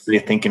thinks. They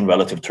think in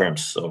relative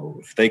terms. So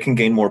if they can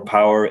gain more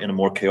power in a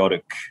more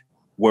chaotic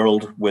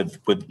world with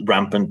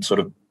rampant sort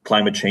of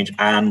climate change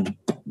and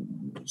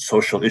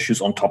social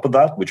issues on top of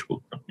that, which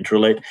will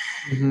interrelate,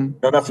 then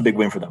that's a big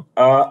win for them.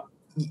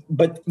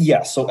 But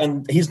yeah,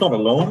 and he's not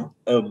alone.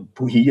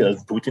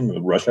 Putin,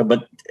 Russia,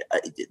 but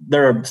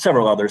there are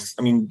several others.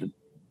 I mean,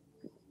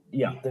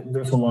 yeah,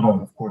 there's a lot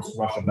of course,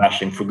 Russia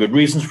bashing for good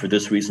reasons, for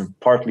this reason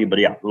partly, but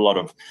yeah, a lot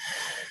of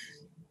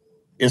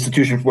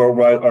institutions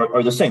worldwide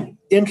are the same.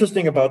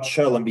 Interesting about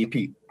Shell and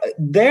BP.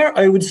 There,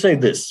 I would say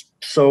this.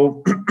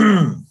 So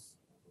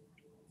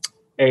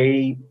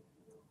a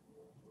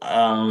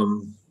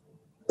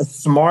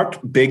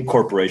smart big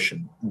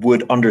corporation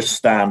would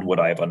understand what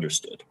I've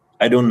understood.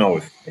 I don't know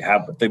if they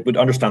have, but they would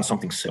understand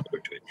something similar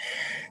to it.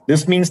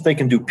 This means they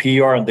can do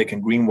PR and they can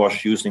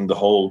greenwash using the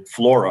whole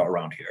flora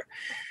around here.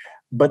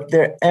 But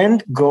their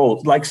end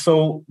goal,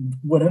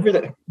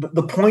 whatever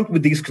the point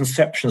with these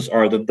conceptions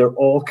are that they're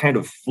all kind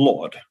of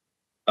flawed,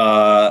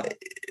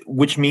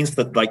 which means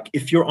that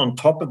if you're on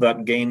top of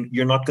that game,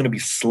 you're not going to be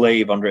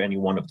slave under any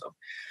one of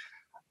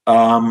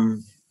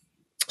them.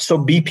 So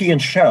BP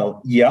and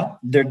Shell, yeah,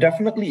 they're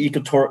definitely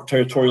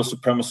eco-territorial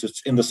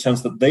supremacists in the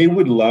sense that they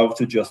would love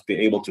to just be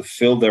able to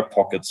fill their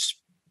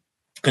pockets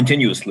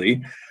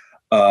continuously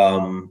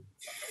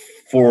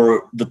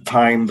for the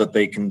time that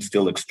they can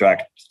still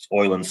extract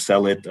oil and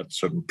sell it at a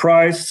certain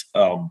price.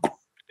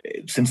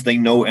 Since they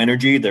know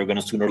energy, they're going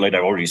to sooner or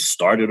later, already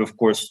started, of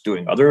course,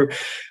 doing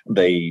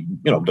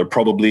they're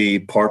probably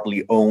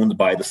partly owned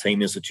by the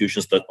same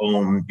institutions that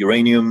own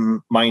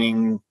uranium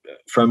mining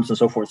firms and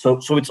so forth. So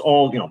it's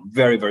all,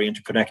 very, very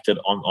interconnected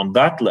on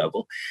that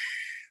level.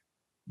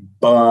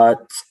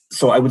 But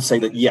so I would say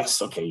that,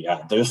 yes, okay,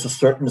 yeah, there's a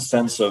certain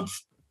sense of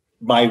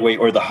my way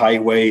or the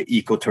highway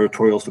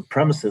eco-territorial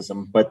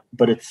supremacism, but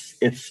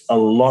it's a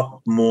lot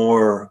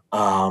more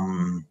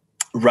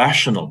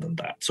rational than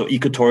that. So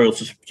eco-territorial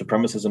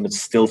supremacism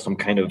is still some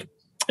kind of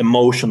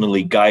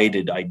emotionally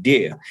guided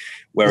idea,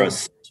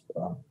 whereas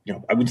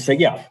I would say,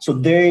 yeah. So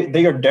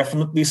they are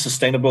definitely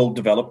sustainable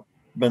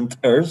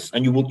developmenters,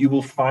 and you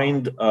will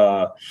find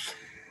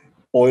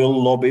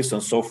oil lobbies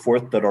and so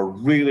forth that are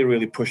really,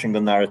 really pushing the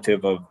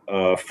narrative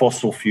of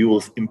fossil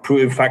fuels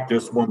improve. In fact,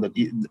 there's one that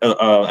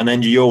an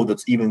NGO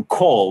that's even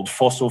called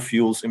 "Fossil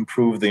Fuels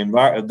Improve the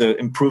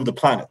Improve the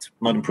Planet,"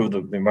 not improve the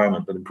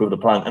environment, but improve the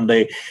planet. And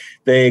they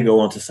go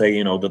on to say,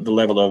 that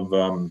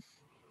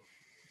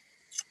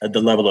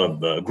the level of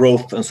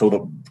growth and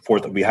so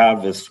forth that we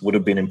have would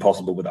have been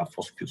impossible without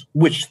fossil fuels,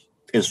 which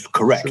is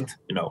correct,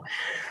 Sure.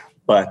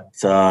 But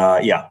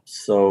a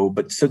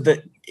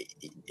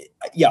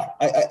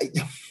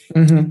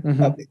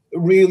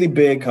really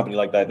big company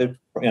like that,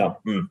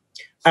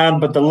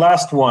 but the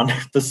last one,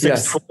 the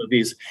sixth one of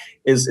these,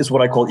 is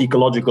what I call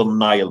ecological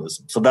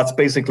nihilism. So that's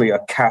basically a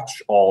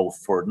catch-all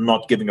for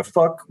not giving a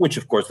fuck, which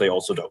of course they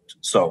also don't.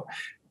 So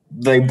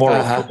they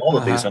borrow from all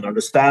of these and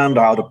understand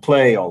how to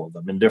play all of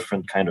them in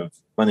different kind of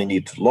when they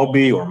need to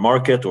lobby or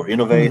market or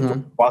innovate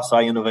or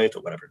quasi-innovate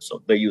or whatever.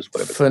 So they use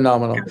whatever.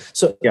 Phenomenal.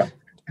 So yeah.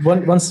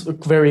 One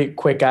very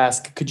quick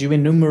ask: could you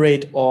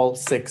enumerate all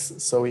six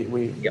so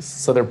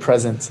so they're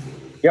present?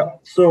 Yeah.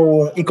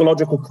 So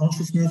ecological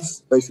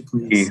consciousness,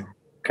 basically,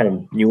 kind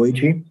of new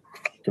agey,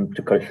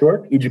 to cut it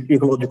short.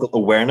 Ecological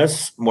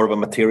awareness, more of a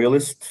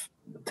materialist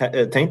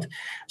taint.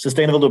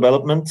 Sustainable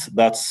development,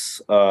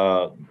 that's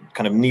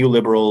kind of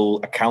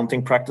neoliberal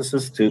accounting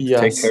practices to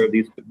take care of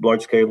these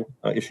large-scale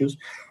issues.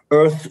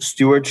 Earth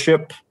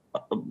stewardship.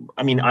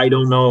 I mean, I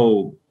don't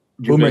know.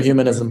 Boomer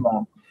humanism.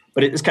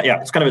 But it's kind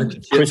of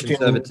a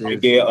Christian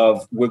idea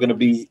of we're going to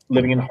be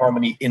living in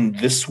harmony in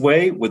this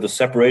way with the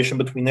separation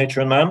between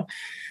nature and man.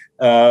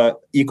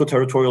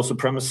 Eco-territorial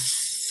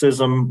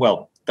supremacism,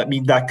 well,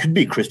 that could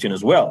be Christian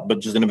as well, but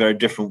just in a very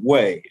different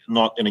way,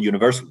 not in a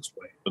universalist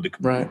way. But it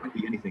could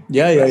be anything.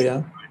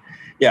 Yeah,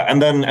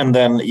 and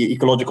then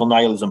ecological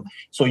nihilism.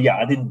 So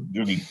I didn't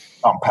really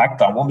unpack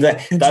that one.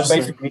 That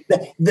basically,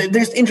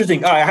 there's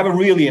interesting. I have a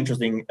really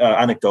interesting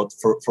anecdote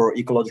for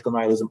ecological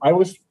nihilism. I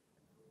live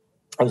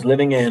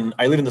in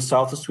the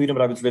south of Sweden,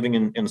 but I was living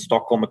in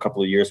Stockholm a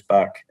couple of years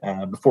back,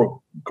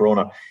 before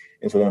Corona,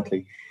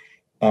 incidentally.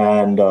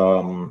 And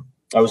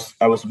I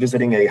was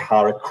visiting a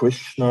Hare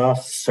Krishna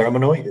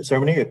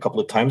ceremony a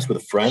couple of times with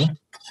a friend.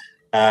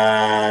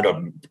 And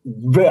a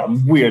very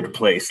weird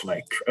place,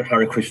 like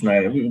Hare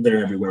Krishna,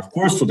 they're everywhere, of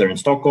course. So they're in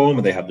Stockholm,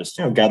 and they have this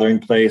gathering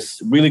place,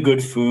 really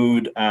good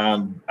food.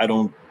 And I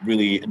don't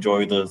really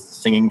enjoy the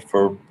singing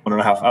for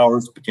 1.5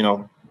 hours, but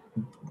you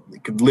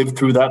could live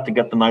through that to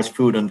get the nice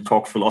food and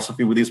talk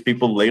philosophy with these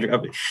people later.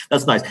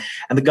 That's nice.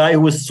 And the guy who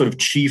was sort of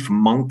chief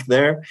monk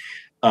there,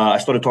 I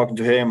started talking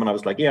to him, and I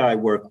was like, I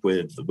work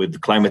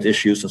with climate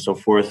issues and so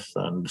forth,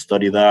 and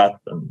study that,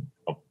 and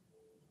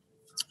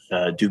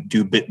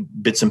do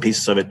bits and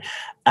pieces of it.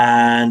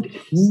 And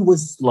he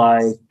was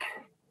like,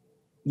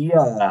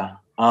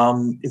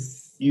 if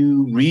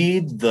you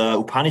read the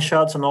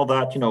Upanishads and all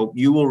that,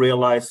 you will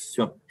realize,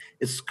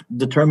 it's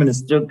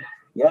determinist.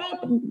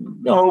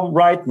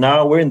 Right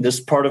now we're in this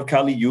part of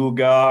Kali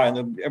Yuga,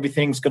 and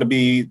everything's going to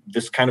be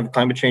this kind of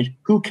climate change.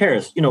 Who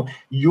cares?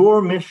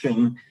 Your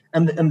mission,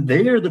 and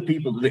they are the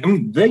people. They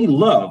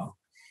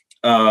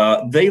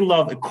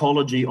love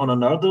ecology on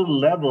another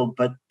level,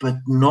 but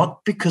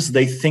not because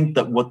they think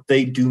that what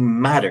they do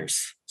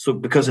matters. So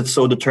because it's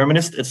so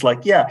determinist, it's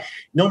like,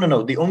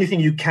 no. The only thing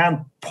you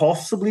can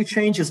possibly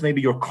change is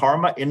maybe your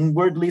karma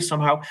inwardly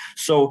somehow.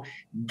 So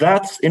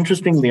that's,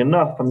 interestingly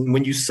enough,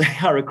 when you say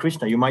Hare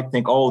Krishna, you might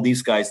think,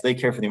 these guys, they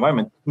care for the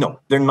environment. No,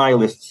 they're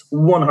nihilists,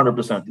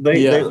 100%.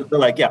 They're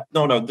like,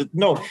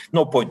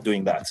 no point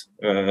doing that.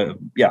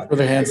 Put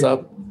their hands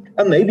up.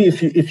 And maybe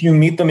if you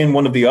meet them in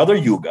one of the other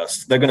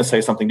yugas, they're going to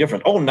say something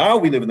different. Now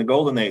we live in the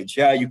golden age.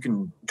 Yeah, you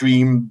can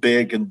dream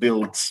big and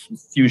build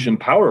fusion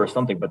power or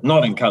something, but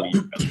not in Kali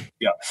Yuga.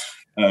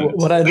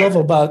 What I love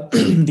about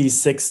these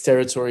 6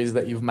 territories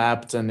that you've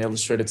mapped and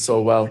illustrated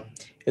so well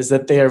is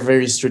that they are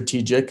very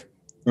strategic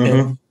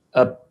and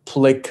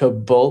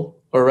applicable,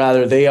 or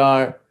rather they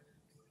are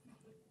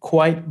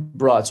quite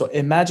broad. So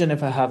imagine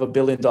if I have $1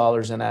 billion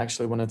and I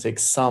actually want to take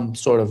some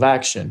sort of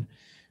action.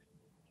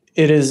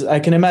 I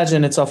can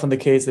imagine it's often the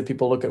case that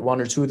people look at one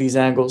or two of these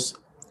angles,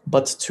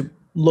 but to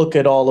look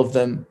at all of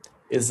them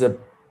is a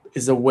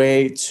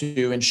way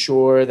to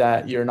ensure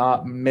that you're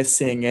not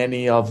missing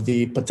any of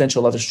the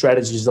potential other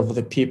strategies of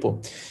the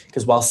people.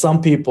 Because while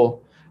some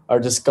people are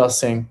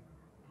discussing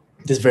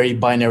this very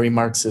binary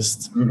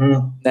Marxist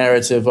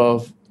narrative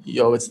of,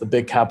 it's the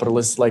big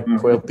capitalists like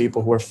coil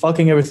people who are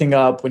fucking everything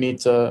up, we need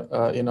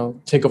to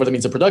take over the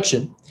means of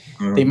production,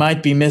 they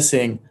might be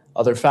missing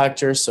other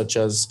factors such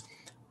as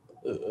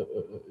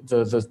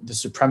the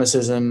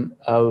supremacism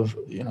of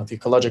the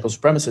ecological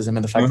supremacism,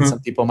 and the fact that some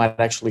people might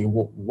actually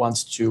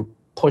want to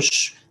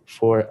push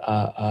for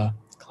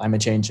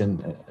climate change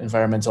and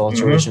environmental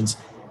alterations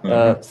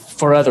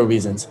for other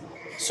reasons.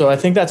 So I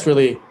think that's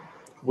really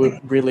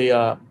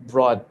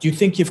broad. Do you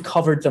think you've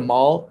covered them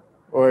all,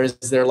 or is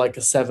there like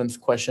a 7th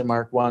question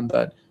mark one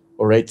that,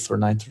 or 8th or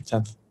 9th or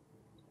 10th?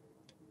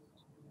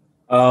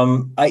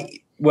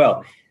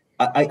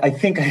 I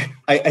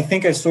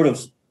think I sort of.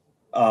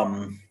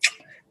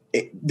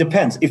 It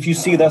depends. If you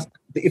see this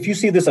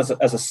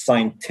as a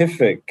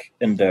scientific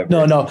endeavor.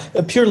 No,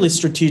 a purely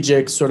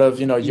strategic sort of.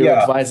 You're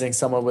advising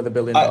someone with $1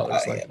 billion. I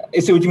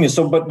see what you mean.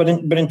 So, but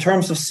in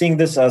terms of seeing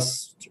this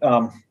as,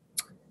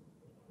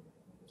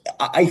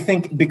 I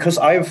think because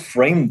I've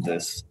framed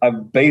this,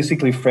 I've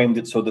basically framed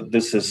it so that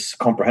this is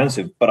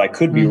comprehensive. But I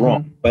could be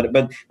wrong. But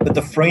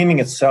the framing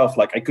itself,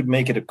 like I could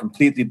make it a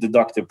completely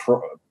deductive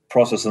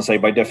process and say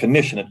by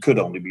definition it could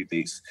only be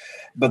these,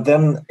 but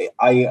then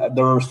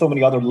there are so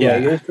many other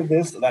layers to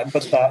this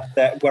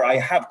that where I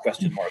have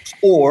question marks,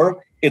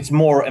 or it's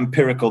more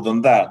empirical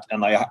than that,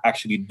 and I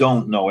actually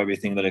don't know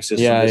everything that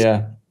exists on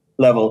this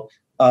level.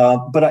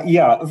 But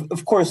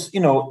of course,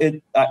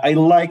 I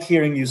like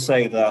hearing you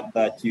say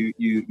that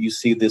you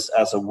see this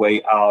as a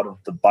way out of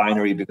the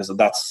binary, because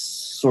that's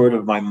sort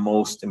of my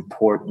most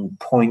important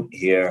point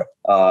here.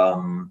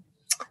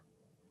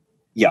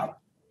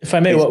 If I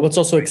may, what's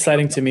also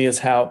exciting to me is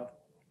how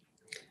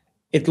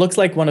it looks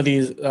like one of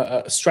these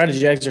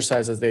strategy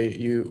exercises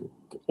you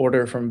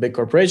order from big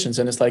corporations,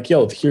 and it's like,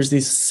 yo, here's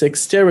these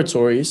 6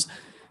 territories.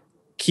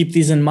 Keep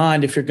these in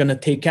mind if you're going to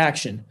take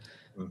action.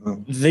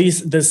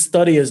 This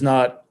study is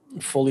not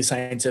fully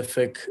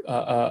scientific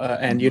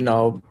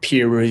and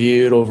peer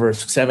reviewed over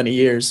 70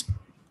 years,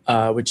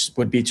 which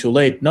would be too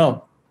late.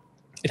 No,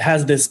 it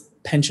has this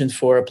penchant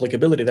for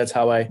applicability. That's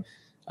how I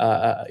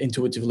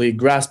intuitively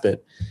grasp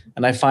it,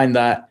 and I find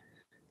that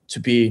to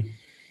be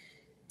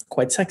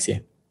quite sexy,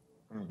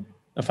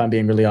 if I'm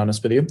being really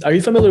honest with you. Are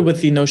you familiar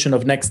with the notion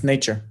of next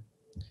nature?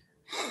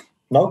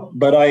 No,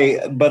 but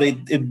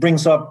it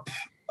brings up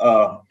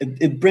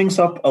it brings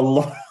up a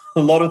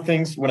lot of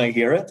things when I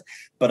hear it,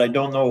 but I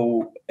don't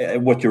know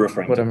what you're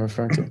referring to. What I'm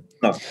referring to.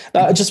 No.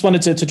 I just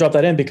wanted to drop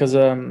that in because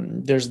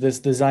there's this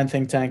design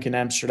think tank in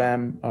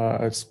Amsterdam.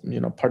 It's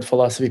part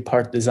philosophy,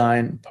 part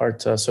design,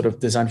 part sort of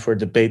design for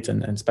debate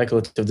and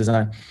speculative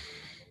design.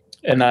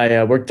 And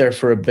I worked there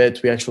for a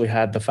bit. We actually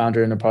had the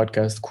founder in a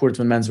podcast, Kurt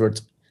van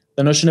Menswert.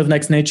 The notion of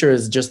next nature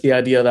is just the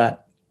idea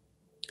that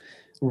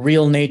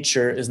real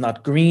nature is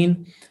not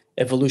green.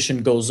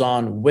 Evolution goes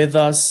on with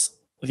us.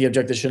 The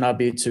objective should not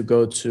be to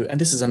go to, and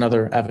this is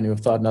another avenue of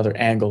thought, another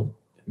angle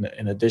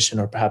in addition,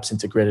 or perhaps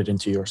integrated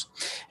into yours.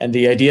 And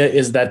the idea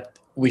is that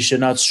we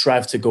should not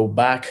strive to go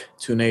back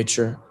to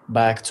nature,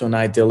 back to an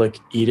idyllic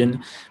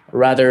Eden,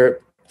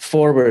 rather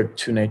forward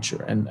to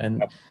nature.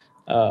 And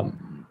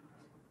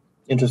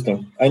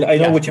interesting. I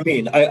know what you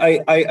mean.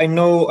 I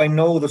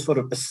know the sort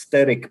of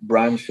aesthetic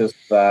branches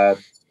that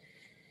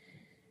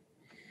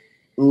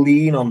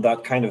lean on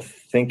that kind of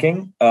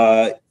thinking.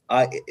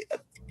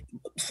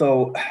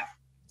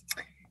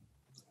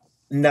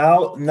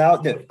 Now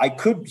that I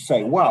could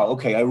say, wow,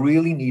 okay, I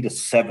really need a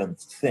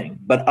 7th thing.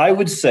 But I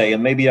would say,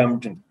 and maybe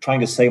I'm trying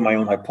to say my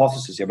own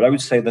hypothesis here, but I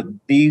would say that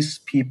these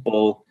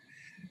people,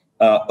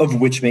 of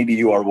which maybe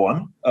you are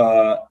one,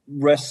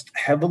 rest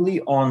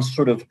heavily on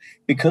sort of,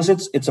 because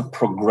it's a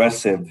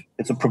progressive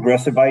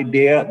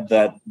idea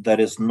that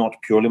is not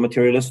purely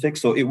materialistic.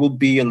 So it will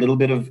be a little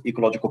bit of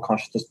ecological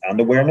consciousness and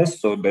awareness.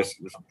 So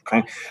basically some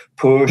kind of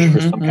push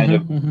for some kind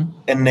of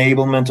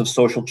enablement of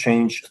social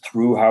change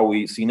through how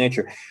we see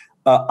nature.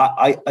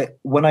 I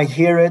when I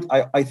hear it,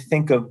 I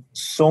think of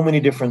so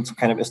many different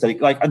kind of aesthetic.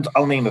 Like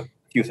I'll name a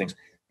few things.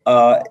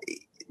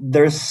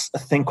 There's a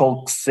thing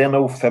called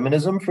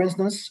xenofeminism, for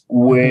instance,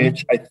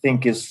 which I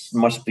think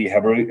must be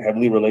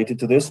heavily related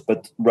to this,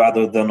 but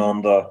rather than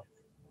on the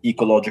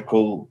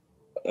ecological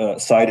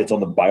side, it's on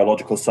the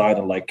biological side,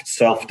 and like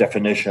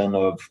self-definition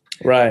of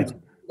right.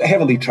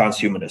 Heavily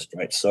transhumanist,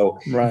 right? So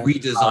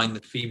redesign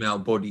the female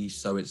body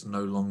so it's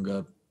no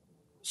longer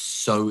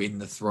so in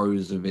the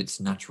throes of its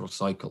natural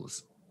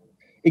cycles.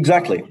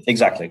 Exactly.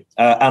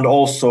 And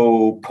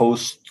also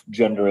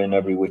post-gender in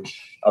every which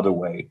other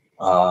way.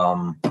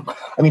 I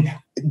mean,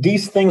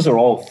 these things are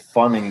all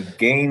fun and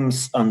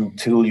games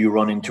until you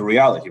run into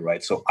reality,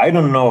 right? So I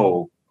don't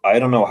know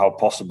how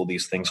possible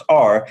these things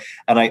are.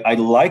 And I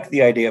like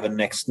the idea of a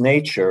next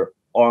nature.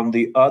 On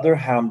the other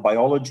hand,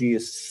 biology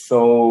is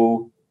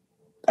so,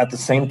 at the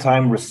same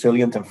time,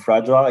 resilient and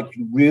fragile. Like,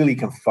 you really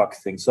can fuck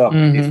things up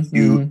if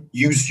you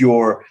use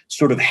your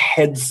sort of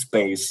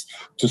headspace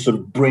to sort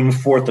of bring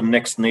forth the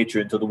next nature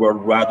into the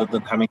world rather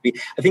than having to be.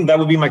 I think that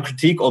would be my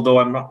critique, although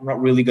I'm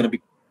not really going to be.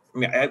 I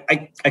mean,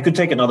 I could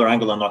take another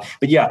angle on that,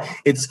 but yeah,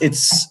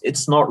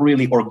 it's not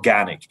really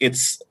organic.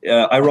 It's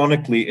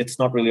ironically, it's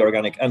not really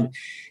organic, and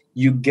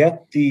you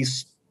get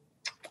these.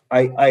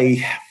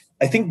 I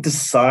think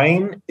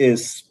design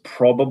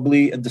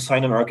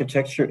and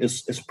architecture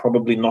is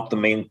probably not the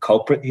main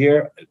culprit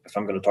here, if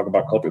I'm going to talk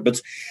about culprit,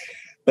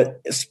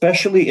 but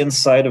especially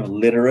inside of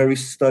literary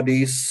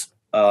studies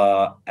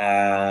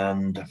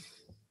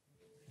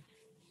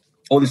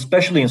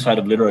especially inside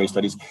of literary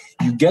studies,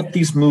 you get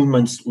these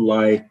movements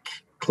like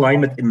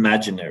climate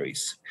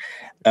imaginaries.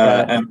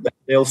 And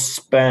they'll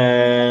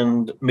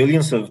spend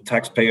millions of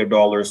taxpayer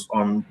dollars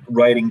on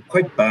writing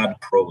quite bad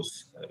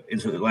prose.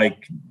 It's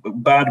like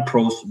bad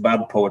prose,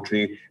 bad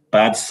poetry,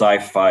 bad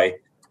sci-fi,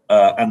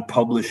 and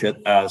publish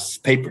it as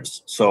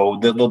papers. So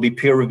there'll be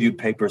peer-reviewed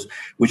papers,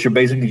 which are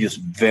basically just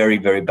very,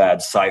 very bad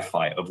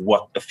sci-fi of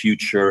what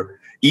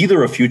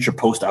either a future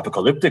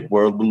post-apocalyptic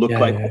world will look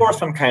like, or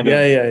some kind of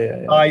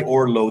high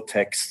or low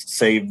tech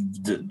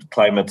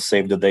climate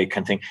save the day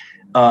kind of thing.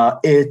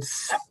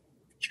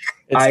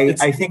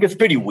 I think it's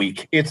pretty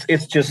weak.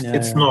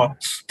 It's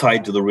not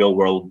tied to the real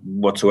world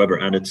whatsoever,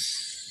 and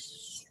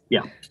it's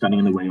standing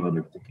in the way of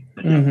other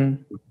things.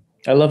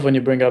 I love when you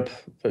bring up.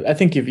 I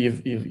think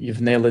you've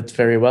nailed it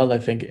very well. I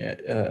think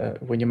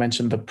when you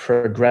mentioned the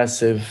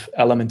progressive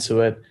element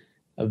to it,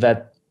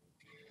 that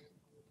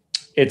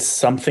it's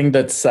something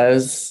that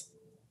says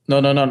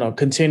no,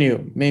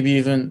 continue, maybe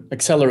even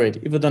accelerate.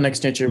 Even though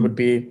next nature would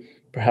be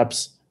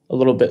perhaps a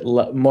little bit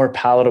more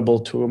palatable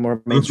to a more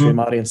mainstream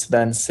audience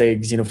than, say,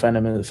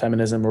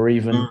 xenofeminism or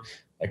even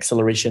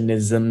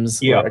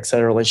accelerationisms or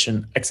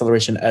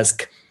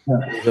acceleration-esque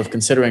ways of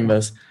considering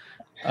this.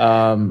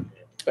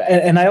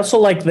 And I also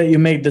like that you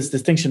made this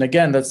distinction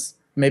again. That's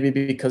maybe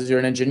because you're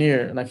an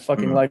engineer, and I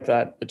fucking like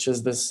that, which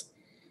is this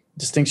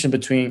distinction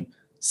between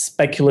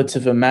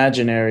speculative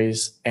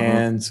imaginaries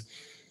and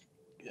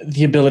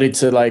the ability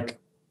to like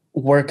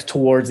work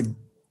towards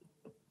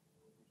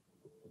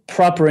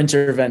proper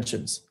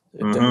interventions.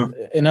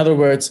 In other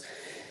words,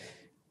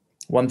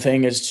 one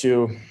thing is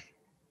to,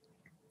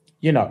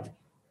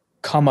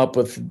 come up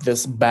with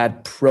this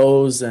bad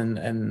prose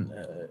and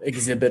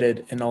exhibit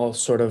it in all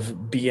sort of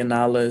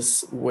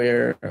biennales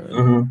where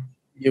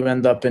you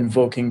end up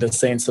invoking the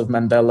saints of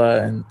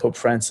Mandela and Pope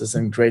Francis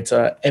and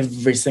Greta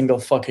every single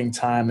fucking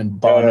time, and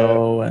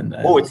Bono and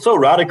it's so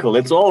radical.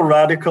 It's all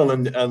radical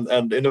and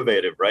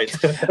innovative, right?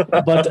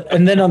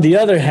 and then on the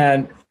other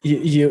hand,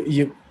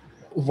 you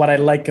what I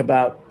like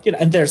about,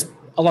 and there's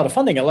a lot of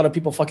funding, a lot of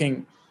people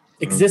fucking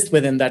exist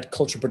within that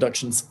culture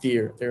production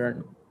sphere. There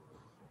are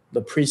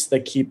the priests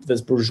that keep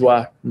this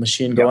bourgeois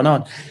machine going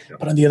on.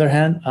 But on the other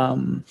hand,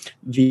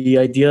 the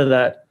idea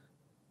that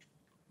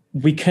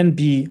we can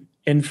be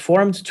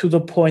informed to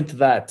the point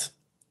that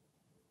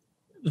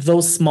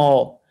those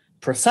small,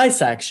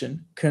 precise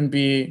action can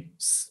be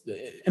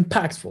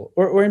impactful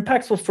or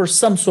impactful for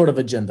some sort of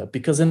agenda.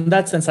 Because in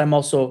that sense, I'm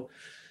also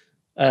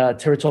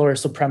territorial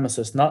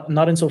supremacist,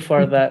 not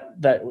insofar that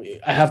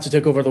I have to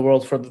take over the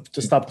world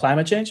to stop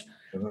climate change,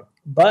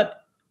 but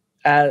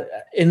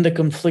in the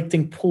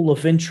conflicting pool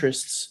of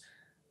interests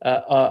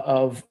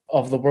of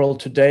the world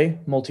today,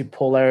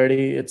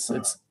 multipolarity. It's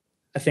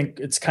I think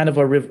it's kind of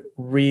a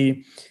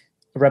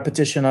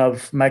repetition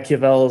of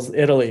Machiavelli's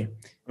Italy.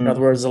 In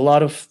other words, a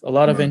lot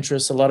of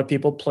interests, a lot of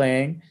people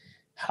playing.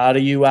 How do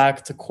you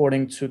act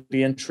according to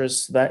the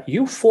interests that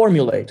you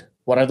formulate?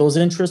 What are those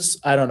interests?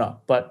 I don't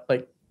know, but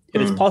like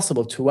it is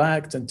possible to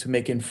act and to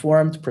make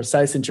informed,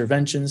 precise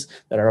interventions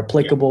that are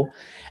applicable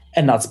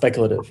and not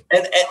speculative.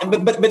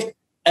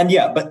 And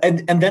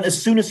then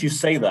as soon as you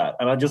say that,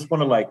 and I just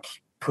want to like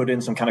put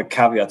in some kind of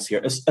caveats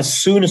here, as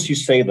soon as you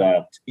say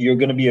that, you're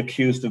going to be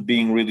accused of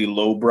being really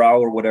lowbrow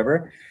or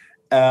whatever.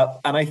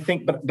 And I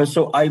think, but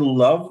so I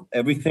love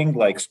everything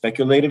like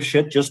speculative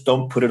shit. Just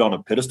don't put it on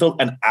a pedestal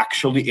and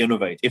actually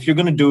innovate. If you're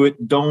going to do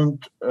it,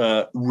 don't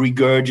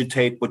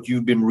regurgitate what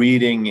you've been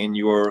reading in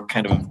your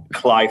kind of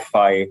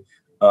cli-fi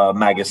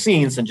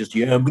magazines and just,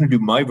 I'm going to do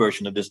my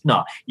version of this.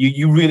 No,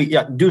 you really,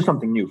 do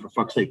something new, for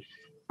fuck's sake.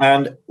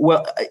 And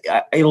well,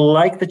 I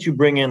like that you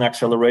bring in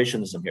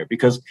accelerationism here,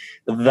 because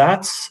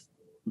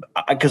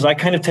I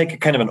kind of take a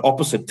kind of an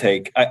opposite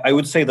take. I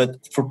would say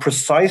that for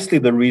precisely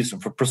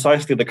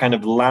the kind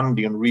of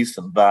Landian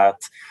reason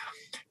that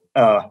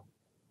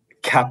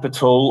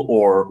capital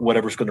or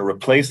whatever's going to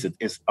replace it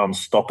is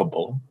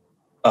unstoppable.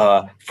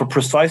 For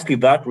precisely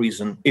that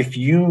reason, if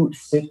you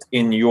sit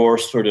in your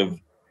sort of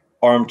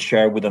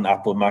armchair with an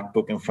Apple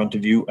MacBook in front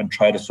of you and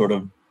try to sort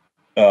of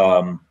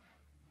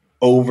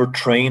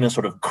overtrain and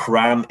sort of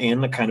cram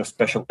in a kind of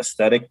special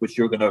aesthetic which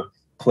you're going to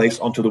place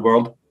onto the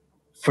world,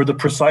 for the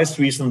precise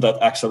reason that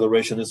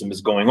accelerationism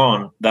is going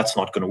on, that's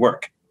not going to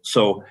work.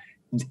 So,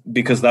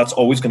 because that's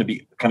always going to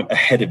be kind of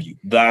ahead of you.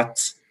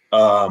 That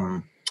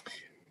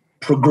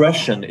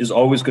progression is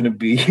always going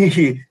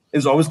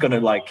to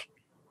like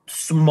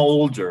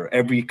smolder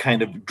every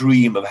kind of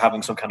dream of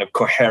having some kind of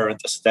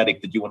coherent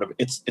aesthetic that you want to.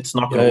 It's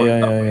not going to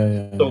work that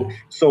way.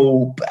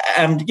 So,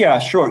 and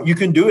sure, you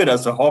can do it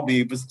as a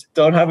hobby, but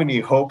don't have any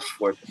hopes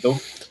for it. Don't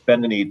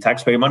spend any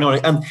taxpayer money on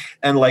it,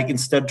 and like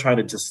instead try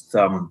to just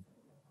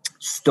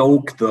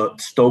stoke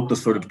the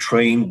sort of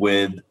train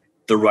with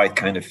the right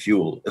kind of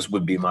fuel. This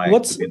would be my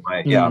What's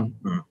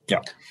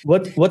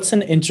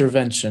an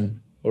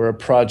intervention or a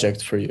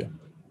project for you?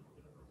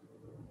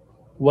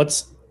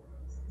 What's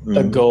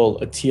a goal,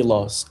 a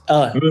telos?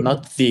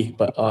 Not the,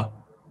 but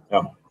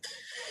Yeah.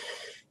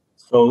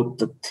 So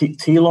the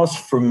telos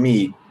for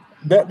me,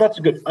 that's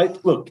good.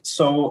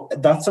 So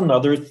that's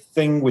another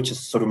thing which is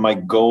sort of my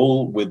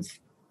goal with.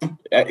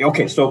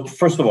 Okay, so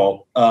first of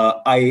all,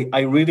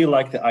 I really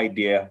like the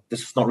idea.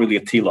 This is not really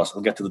a telos.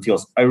 I'll get to the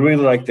telos. I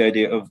really like the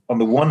idea of, on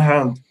the one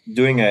hand,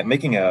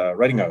 writing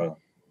a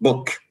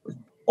book,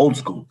 old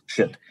school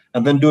shit,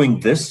 and then doing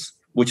this,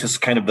 which is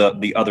kind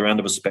of the other end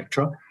of a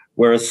spectrum.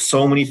 Whereas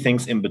so many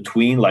things in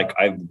between, like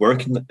I've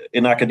worked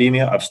in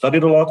academia, I've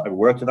studied a lot, I've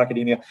worked in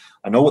academia,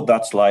 I know what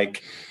that's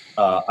like.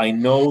 I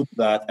know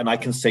that, and I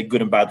can say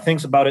good and bad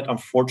things about it.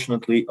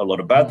 Unfortunately, a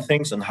lot of bad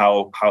things, and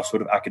how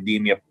sort of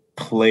academia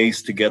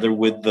plays together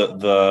with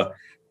the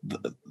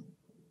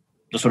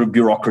sort of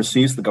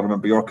bureaucracies, the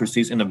government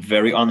bureaucracies, in a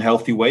very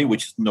unhealthy way,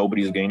 which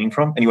nobody's gaining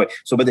from. Anyway,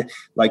 so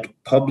like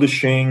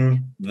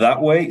publishing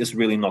that way is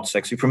really not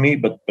sexy for me.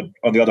 But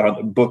on the other hand,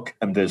 a book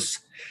and this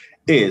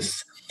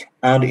is.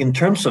 And in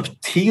terms of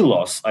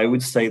telos, I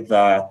would say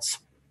that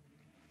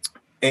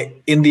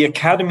in the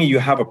academy, you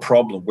have a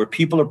problem where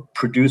people are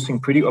producing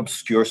pretty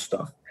obscure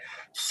stuff.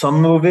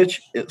 Some of it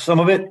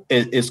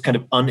is kind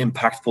of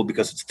unimpactful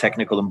because it's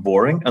technical and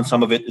boring, and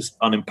some of it is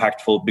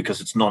unimpactful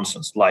because it's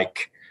nonsense,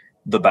 like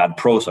the bad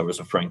prose I was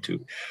referring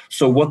to.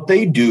 So what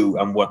they do,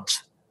 and what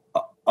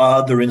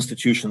other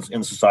institutions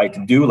in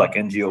society do, like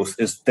NGOs,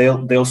 is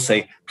they'll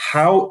say,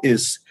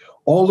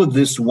 all of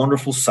this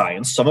wonderful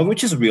science, some of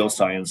which is real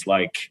science,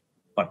 like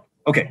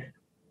okay,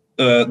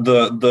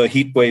 the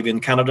heat wave in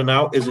Canada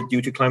now, is it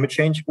due to climate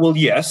change? Well,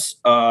 yes.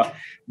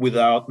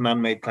 Without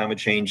man-made climate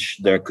change,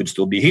 there could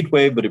still be a heat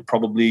wave, but it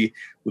probably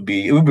would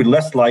be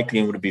less likely,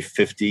 and would be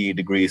 50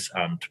 degrees,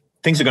 and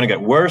things are going to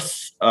get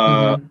worse.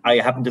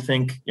 I happen to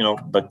think,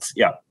 but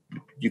yeah,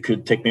 you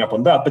could take me up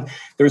on that. But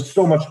there's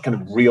so much kind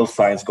of real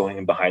science going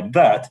in behind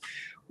that.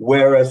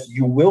 Whereas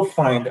you will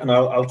find, and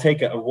I'll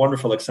take a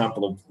wonderful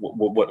example of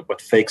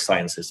what fake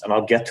science is, and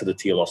I'll get to the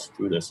telos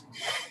through this.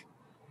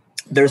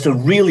 There's a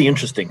really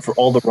interesting, for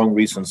all the wrong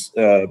reasons,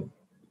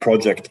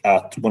 project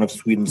at one of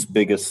Sweden's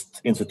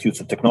biggest institutes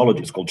of technology.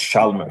 It's called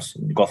Chalmers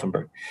in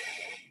Gothenburg,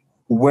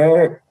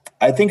 where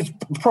I think it's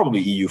probably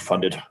EU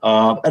funded.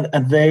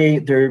 And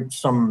there are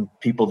some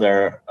people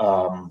there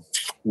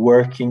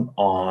working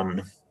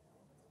on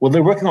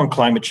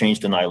climate change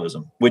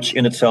denialism, which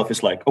in itself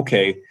is like,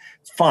 okay,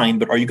 fine,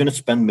 but are you going to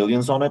spend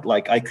millions on it?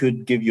 Like, I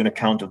could give you an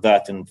account of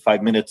that in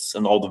 5 minutes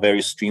and all the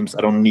various streams.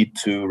 I don't need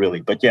to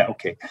really, but yeah,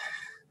 okay.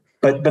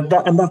 But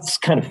that's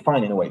kind of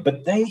fine in a way.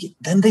 But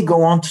they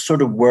go on to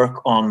sort of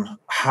work on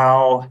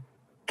how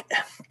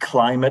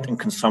climate and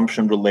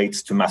consumption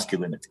relates to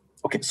masculinity.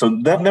 Okay, so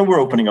then we're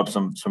opening up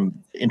some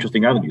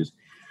interesting avenues.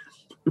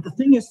 But the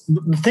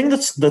thing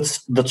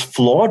that's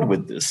flawed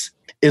with this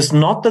is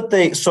not that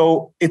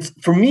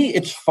for me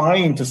it's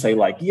fine to say,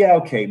 like, yeah,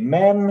 okay,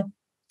 men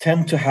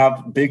tend to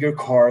have bigger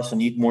cars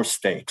and eat more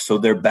steak, so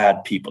they're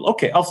bad people.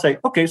 Okay, I'll say,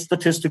 okay,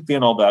 statistically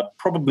and all that,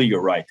 probably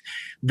you're right.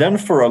 Then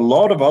for a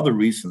lot of other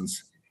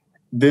reasons,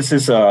 this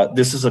is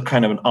a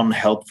kind of an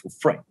unhelpful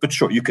frame. But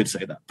sure, you could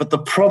say that. But the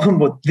problem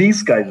what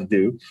these guys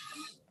do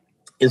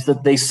is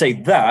that they say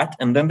that,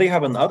 and then they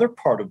have another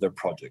part of their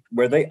project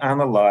where they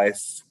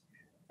analyze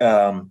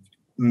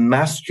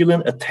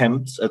masculine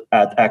attempts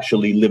at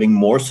actually living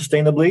more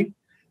sustainably.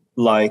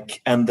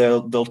 And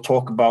they'll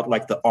talk about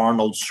like the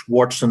Arnold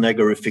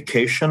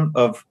Schwarzeneggerification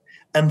of,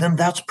 and then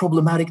that's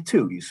problematic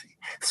too, you see.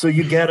 So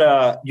you get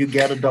a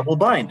double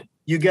bind.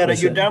 You're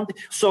down.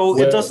 So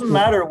it doesn't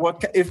matter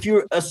if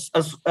you're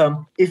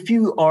if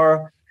you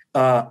are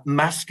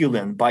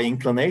masculine by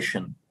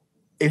inclination,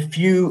 if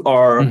you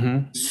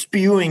are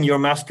spewing your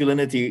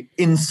masculinity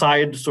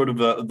inside sort of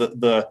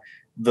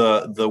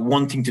the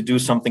wanting to do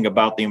something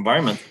about the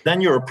environment,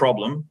 then you're a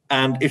problem.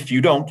 And if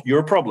you don't, you're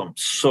a problem.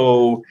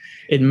 So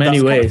in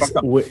many ways,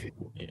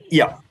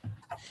 yeah.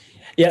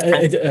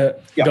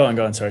 Go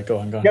on. Sorry, go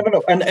on. Yeah,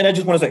 no. And I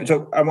just want to say,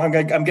 so I'm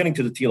getting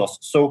to the telos.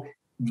 So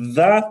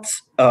that,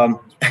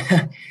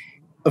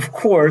 of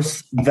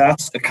course,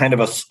 that's a kind of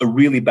a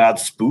really bad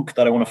spook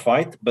that I want to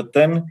fight. But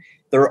then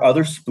there are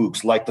other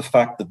spooks, like the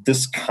fact that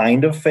this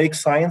kind of fake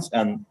science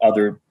and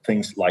other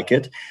things like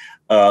it,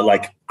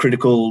 like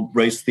critical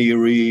race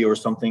theory or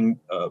something,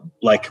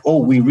 like, oh,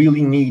 we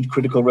really need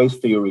critical race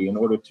theory in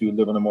order to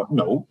live in a more...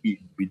 No, we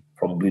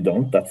probably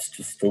don't. That's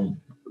just a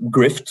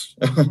grift.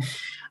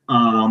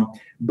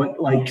 But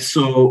like,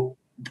 so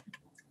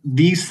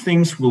these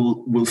things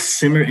will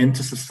simmer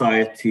into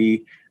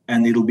society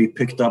and it'll be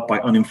picked up by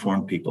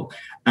uninformed people.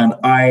 And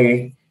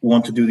I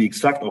want to do the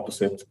exact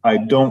opposite. I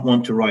don't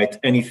want to write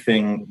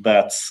anything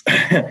that's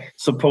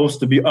supposed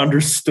to be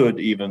understood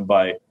even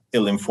by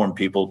ill-informed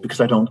people,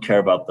 because I don't care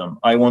about them.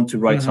 I want to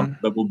write something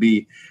that will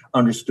be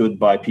understood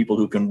by people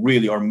who can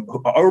really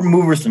are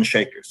movers and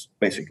shakers,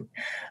 basically.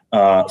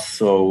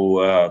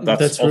 So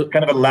that's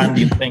kind of a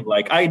Landian thing.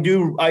 Like, I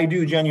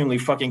do genuinely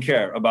fucking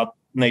care about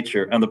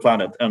nature and the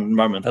planet and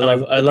environment.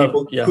 I love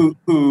people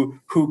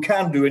who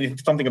can do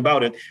something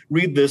about it.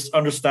 Read this,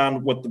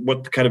 understand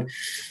what kind of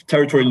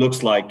territory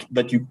looks like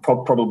that you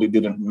probably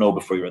didn't know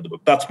before you read the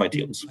book. That's my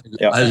deals.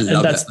 Yeah,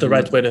 and that's the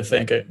right way to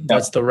think.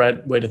 That's the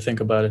right way to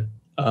think about it.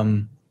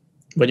 When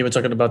you were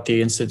talking about the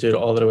institute,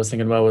 all that I was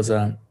thinking about was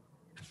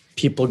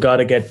people got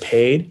to get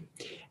paid,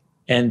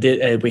 and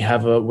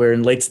we're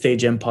in late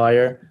stage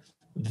empire.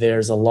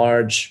 There's a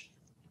large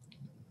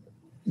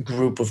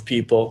group of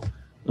people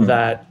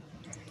that,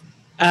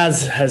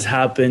 as has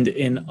happened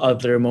in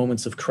other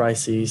moments of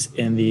crises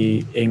in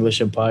the English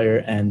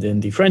Empire and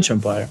in the French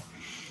Empire,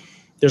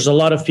 there's a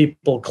lot of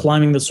people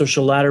climbing the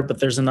social ladder,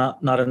 but there's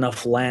not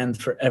enough land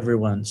for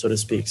everyone, so to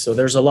speak. So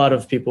there's a lot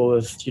of people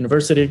with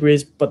university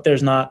degrees, but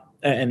there's not,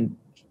 and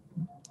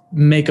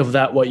make of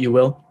that what you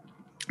will,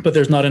 but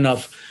there's not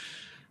enough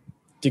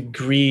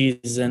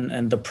degrees,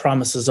 and the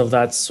promises of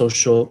that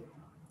social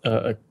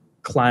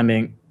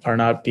climbing are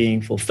not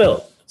being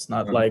fulfilled. It's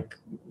not like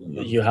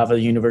you have a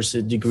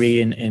university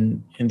degree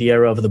in the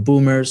era of the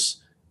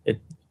boomers,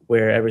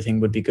 where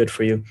everything would be good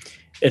for you.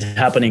 It's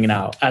happening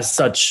now. As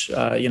such,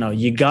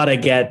 you gotta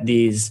get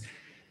these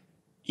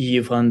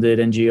EU-funded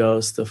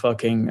NGOs to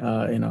fucking,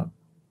 I'm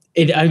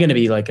gonna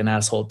be like an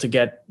asshole to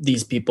get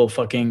these people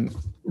fucking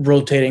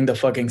rotating the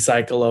fucking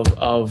cycle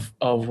of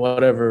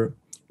whatever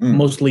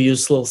mostly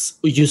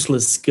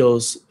useless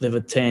skills they've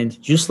attained.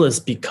 Useless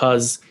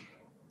because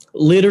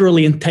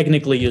literally and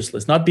technically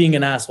useless. Not being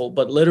an asshole,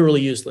 but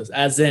literally useless.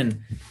 As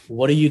in,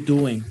 what are you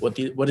doing? What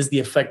is the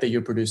effect that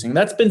you're producing?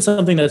 That's been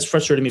something that's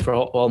frustrated me for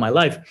all my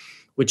life,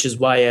 which is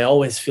why I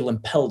always feel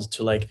impelled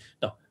to like,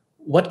 no,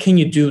 what can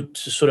you do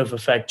to sort of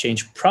affect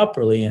change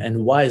properly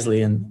and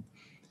wisely? And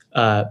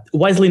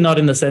wisely, not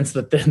in the sense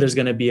that there's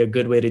going to be a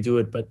good way to do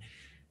it, but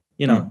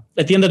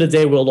at the end of the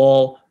day,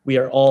 we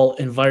are all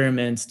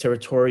environment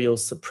territorial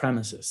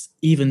supremacists.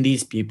 Even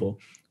these people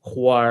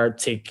who are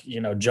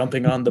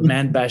jumping on the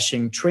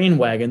man-bashing train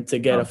wagon to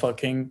get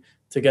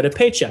a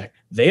paycheck.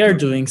 They are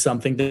doing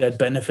something that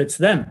benefits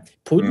them.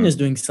 Putin is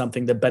doing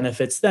something that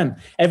benefits them.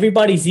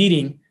 Everybody's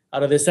eating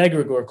out of this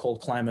egregore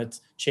called climate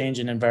change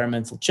and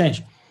environmental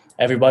change.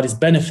 Everybody's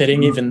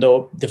benefiting, even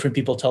though different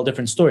people tell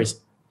different stories.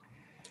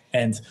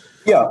 And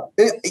yeah,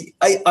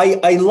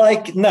 I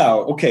like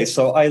now. Okay,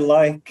 so I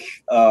like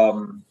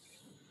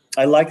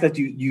that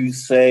you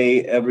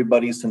say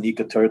everybody's an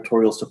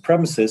eco-territorial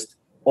supremacist,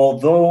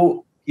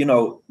 although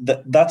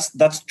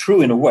that's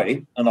true in a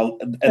way, and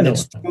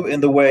it's true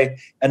in the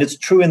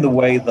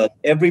way, that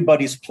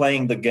everybody's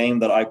playing the game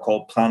that I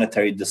call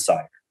planetary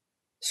desire.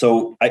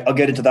 So I'll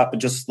get into that, but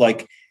just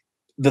like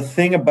the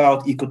thing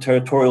about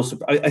eco-territorial,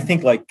 I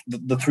think like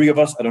the three of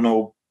us, I don't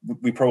know,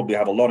 we probably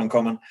have a lot in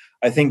common.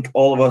 I think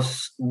all of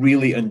us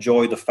really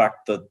enjoy the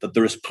fact that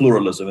there is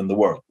pluralism in the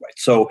world, right?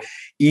 So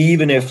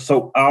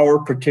our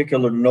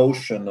particular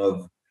notion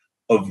of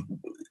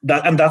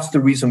that, and that's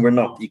the reason we're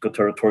not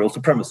eco-territorial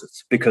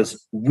supremacists,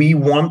 because we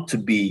want to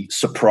be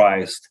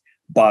surprised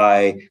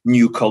by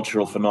new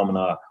cultural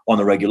phenomena on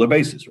a regular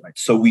basis, right?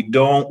 So we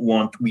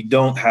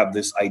don't have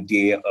this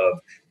idea of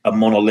a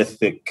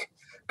monolithic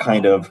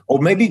kind of, or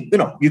maybe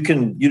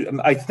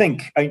I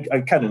think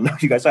I kind of know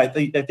you guys. I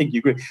think you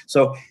agree.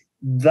 So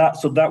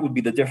that would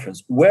be the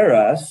difference.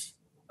 Whereas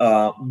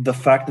the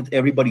fact that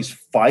everybody's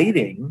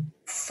fighting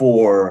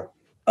for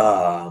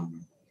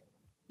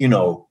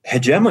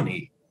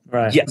hegemony.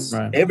 Right. Yes,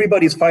 right.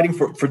 Everybody's fighting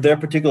for their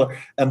particular,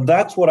 and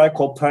that's what I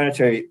call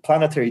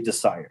planetary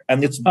desire.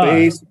 And it's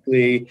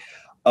basically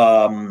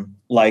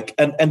like,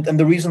 and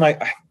the reason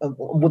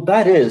what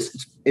that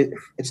is,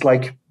 it's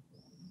like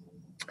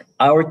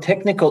our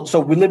technical. So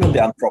we live in the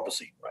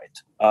Anthropocene, right?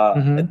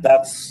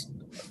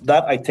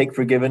 That I take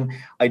for given.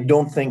 I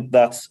don't think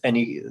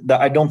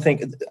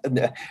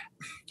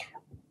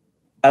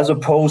as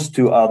opposed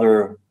to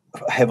other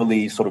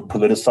heavily sort of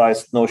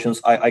politicized notions,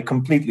 I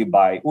completely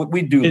buy.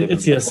 We do.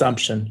 It's the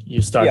assumption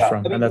you start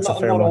from, and that's a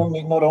fair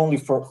one. Not only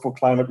for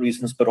climate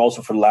reasons, but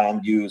also for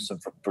land use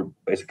and for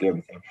basically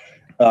everything.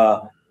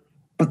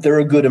 But there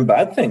are good and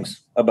bad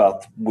things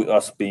about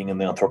us being in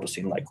the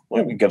Anthropocene. Like,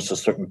 it gives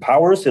us certain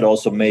powers. It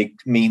also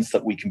means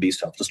that we can be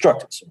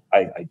self-destructive. So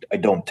I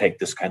don't take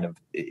this kind of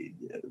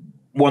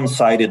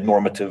one-sided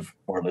normative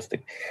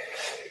moralistic.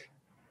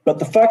 But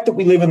the fact that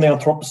we live in the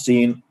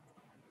Anthropocene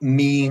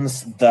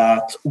means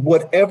that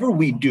whatever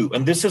we do,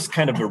 and this is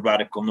kind of a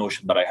radical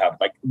notion that I have,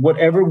 like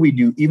whatever we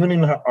do, even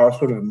in our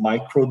sort of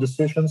micro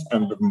decisions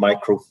and the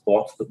micro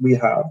thoughts that we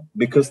have,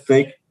 because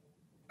they,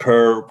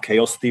 per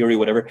chaos theory,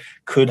 whatever,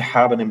 could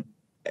have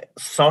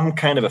some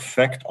kind of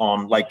effect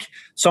on, like,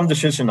 some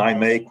decision I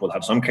make will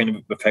have some kind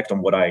of effect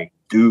on what I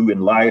do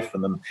in life,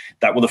 and then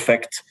that will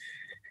affect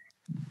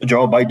the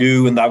job I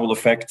do, and that will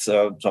affect.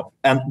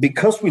 And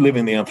because we live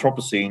in the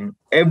Anthropocene,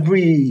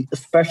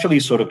 especially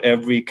sort of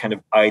every kind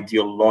of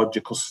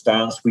ideological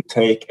stance we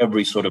take,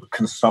 every sort of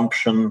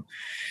consumption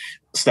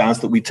stance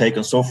that we take,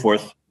 and so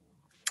forth,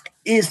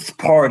 is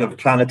part of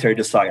planetary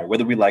desire,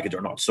 whether we like it or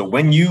not. So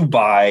when you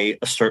buy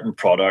a certain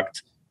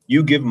product,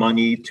 you give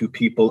money to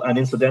people, and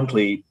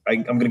incidentally,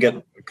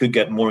 could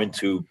get more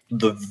into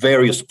the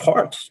various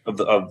parts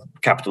of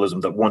capitalism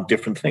that want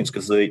different things,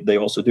 because they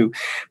also do.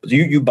 But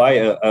you buy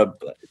a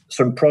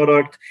certain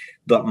product,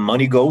 that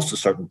money goes to a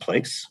certain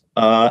place,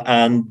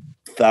 and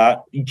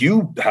that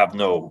you have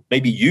no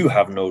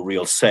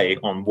real say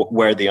on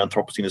where the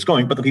Anthropocene is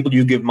going, but the people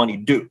you give money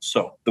do.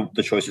 So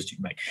the choices you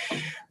make.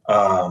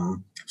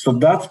 So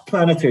that's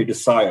planetary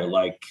desire.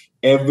 Like,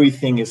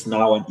 everything is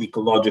now an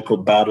ecological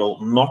battle,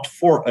 not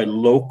for a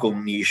local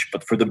niche,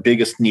 but for the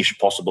biggest niche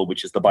possible,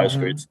 which is the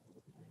biosphere.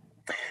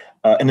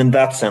 And in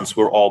that sense,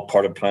 we're all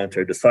part of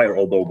planetary desire,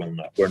 although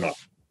we're not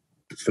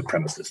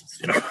supremacists.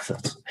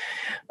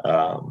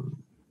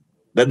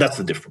 That's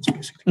the difference,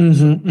 basically.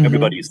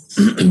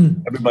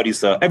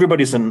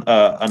 Everybody's an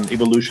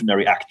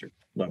evolutionary actor.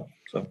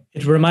 So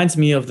it reminds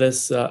me of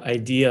this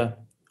idea,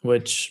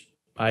 which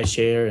I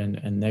share,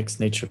 and Next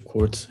Nature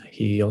Court,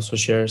 he also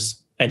shares,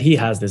 and he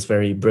has this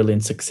very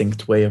brilliant,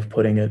 succinct way of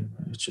putting it,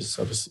 which is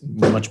obviously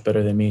much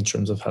better than me in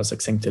terms of how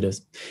succinct it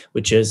is,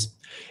 which is,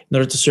 in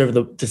order to save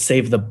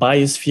the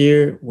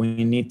biosphere,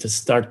 we need to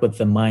start with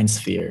the mind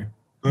sphere.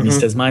 And he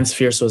says mind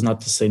sphere so as not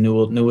to say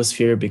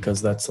noosphere,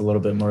 because that's a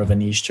little bit more of a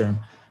niche term.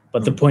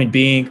 But the point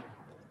being,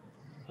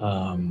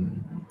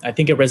 I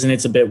think it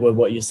resonates a bit with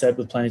what you said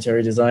with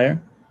planetary desire,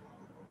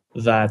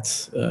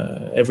 that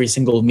every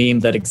single meme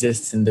that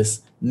exists in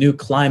this new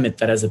climate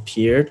that has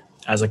appeared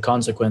as a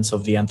consequence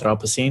of the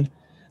Anthropocene,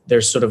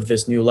 there's sort of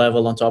this new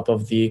level on top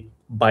of the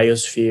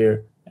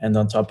biosphere and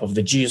on top of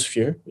the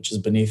geosphere, which is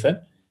beneath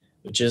it,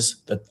 which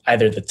is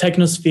either the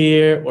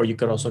technosphere, or you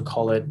could also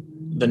call it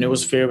the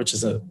noosphere, which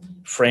is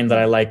frame that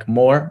I like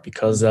more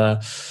because I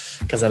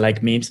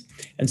like memes.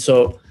 And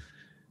so,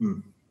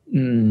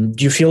 do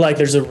you feel like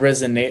there's a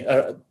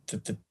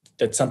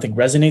that something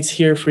resonates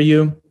here for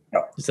you?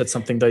 Yeah. Is that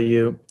something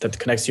that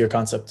connects to your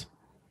concept?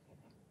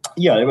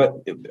 Yeah,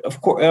 but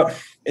of course,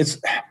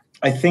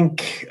 I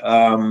think.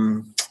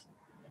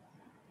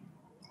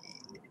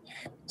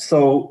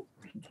 So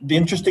the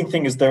interesting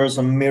thing is there is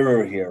a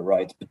mirror here,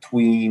 right,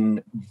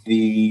 between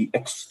the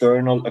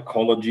external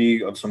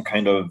ecology of some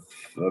kind of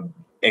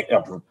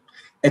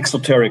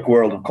exoteric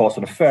world of cause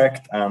and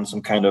effect, and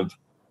some kind of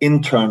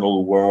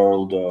internal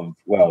world of,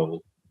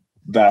 well,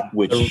 that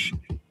which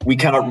we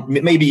cannot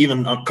maybe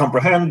even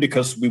comprehend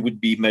because we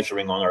would be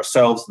measuring on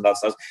ourselves, and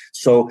that's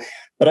so.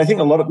 But I think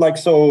a lot of, like,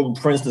 so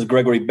for instance,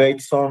 Gregory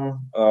Bateson,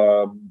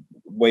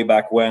 way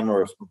back when,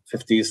 or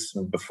 50s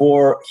and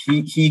before,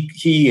 he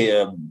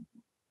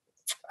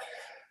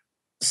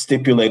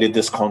stipulated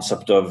this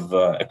concept of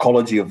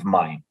ecology of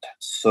mind.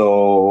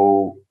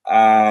 So,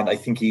 and I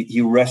think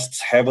he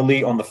rests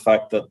heavily on the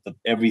fact that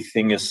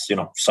everything is,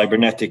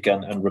 cybernetic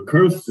and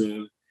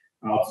recursive,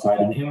 outside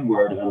and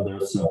inward, and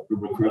there's a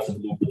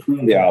recursive loop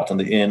between the out and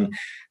the in.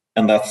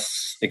 And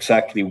that's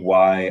exactly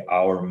why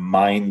our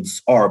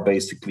minds are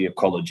basically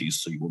ecologies.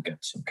 So you will get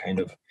some kind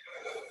of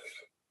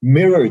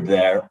mirror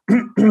there.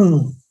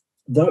 That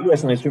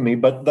resonates with me,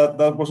 but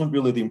that wasn't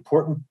really the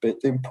important bit.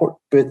 The important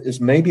bit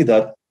is maybe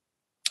that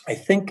I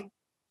think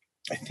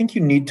you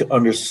need to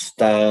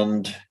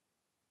understand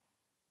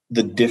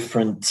the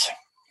different.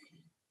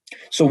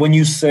 So when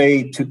you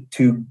say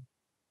to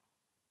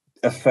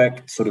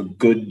affect sort of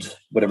good,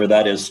 whatever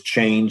that is,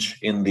 change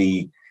in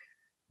the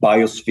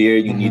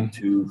biosphere, you need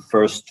to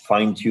first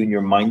fine-tune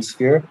your mind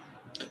sphere.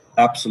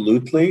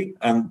 Absolutely.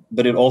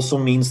 But it also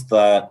means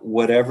that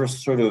whatever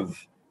sort of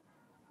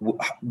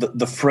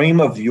the frame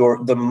of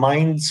the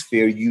mind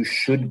sphere you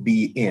should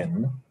be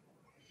in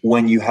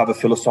when you have a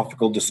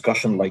philosophical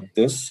discussion like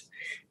this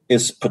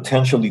is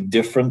potentially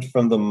different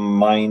from the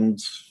mind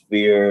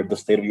sphere, the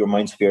state of your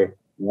mind sphere,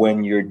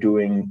 when you're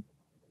doing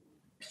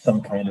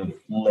some kind of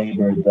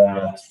labor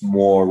that's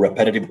more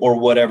repetitive or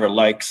whatever.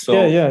 Like,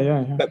 so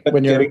yeah. But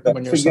when you're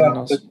someone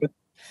else.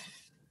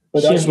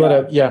 But here's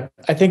what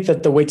I think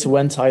that the way to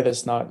untie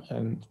this knot,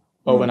 and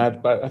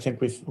I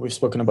think we've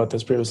spoken about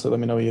this previously, let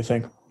me know what you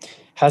think,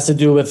 has to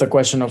do with the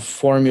question of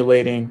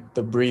formulating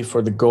the brief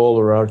or the goal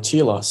or our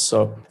telos.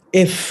 So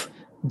if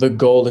the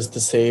goal is to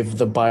save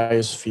the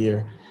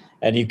biosphere,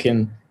 and you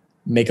can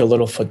make a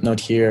little footnote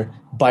here,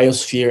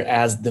 biosphere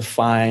as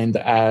defined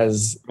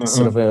as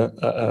sort of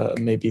a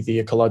maybe the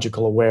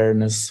ecological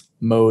awareness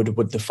mode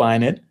would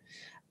define it,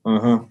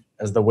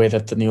 as the way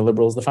that the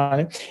neoliberals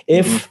define it.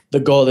 If the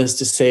goal is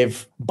to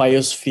save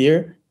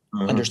biosphere,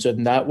 understood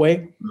in that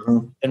way,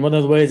 then one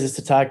of the ways is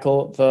to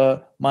tackle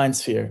the mind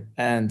sphere.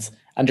 And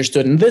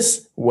understood in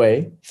this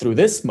way, through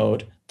this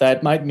mode,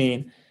 that might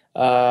mean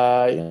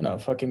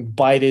fucking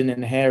Biden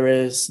and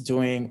Harris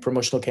doing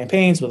promotional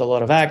campaigns with a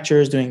lot of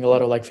actors, doing a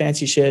lot of like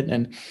fancy shit,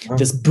 and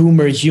just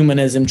boomer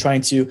humanism,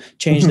 trying to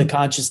change the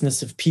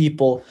consciousness of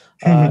people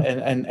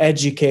and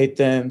educate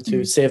them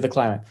to save the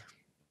climate.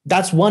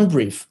 That's one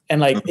brief.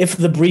 And like, if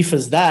the brief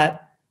is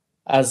that,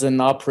 as an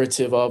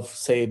operative of,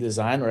 say,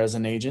 design, or as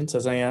an agent,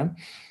 as I am,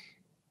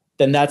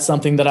 then that's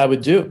something that I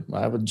would do.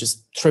 I would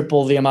just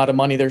triple the amount of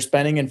money they're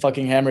spending and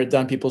fucking hammer it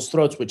down people's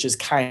throats, which is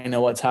kind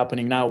of what's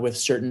happening now with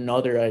certain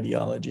other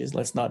ideologies.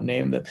 Let's not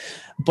name them.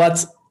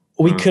 But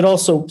we could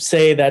also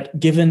say that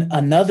given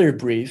another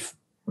brief,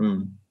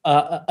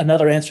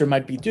 another answer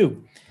might be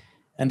due.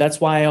 And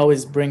that's why I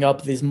always bring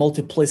up these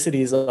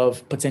multiplicities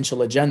of potential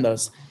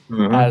agendas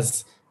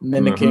as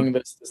mimicking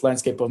this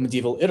landscape of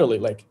medieval Italy.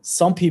 Like,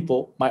 some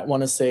people might want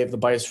to save the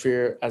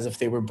biosphere as if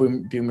they were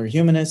boomer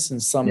humanists,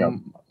 and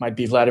some might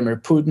be Vladimir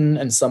Putin,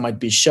 and some might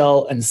be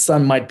Shell, and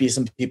some might be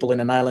some people in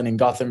an island in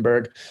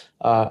Gothenburg,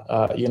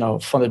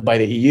 funded by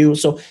the EU.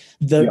 So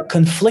the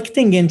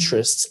conflicting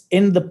interests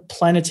in the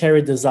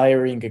planetary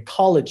desiring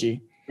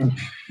ecology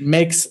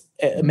makes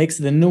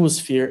the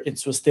noosphere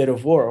into a state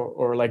of war,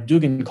 or like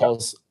Dugin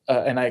calls,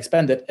 and I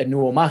expand it, a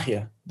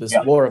noomachia, this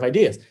war of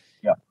ideas.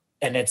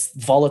 And it's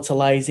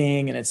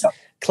volatilizing, and it's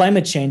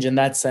climate change in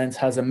that sense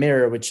has a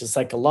mirror, which is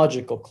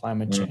psychological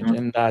climate change.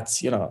 And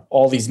that's,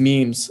 all these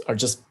memes are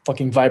just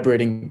fucking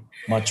vibrating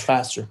much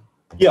faster.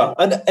 Yeah.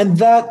 And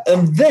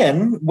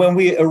then when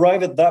we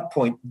arrive at that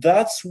point,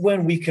 that's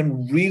when we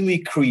can really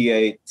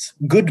create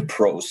good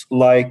prose,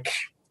 like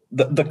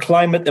the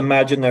climate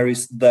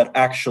imaginaries that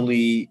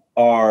actually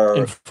are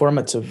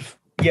informative.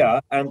 Yeah,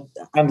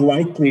 and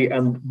likely,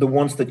 and the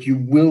ones that you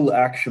will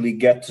actually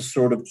get to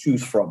sort of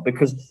choose from,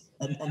 because,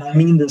 and I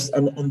mean this,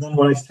 and then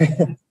when I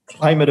say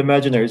climate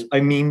imaginaries,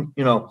 I mean,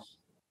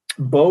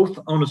 both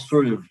on a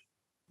sort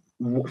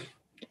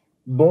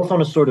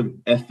of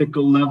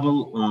ethical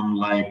level, on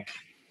like,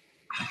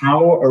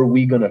 how are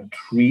we going to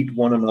treat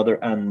one another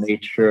and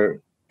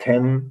nature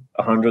 10,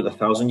 100,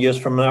 1,000 years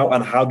from now,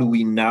 and how do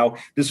we now?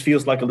 This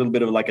feels like a little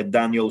bit of like a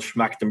Daniel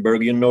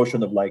Schmachtenbergian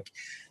notion of like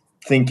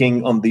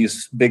thinking on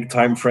these big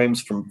time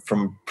frames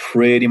from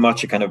pretty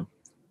much a kind of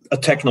a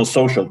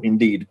technosocial,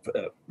 indeed,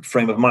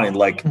 frame of mind.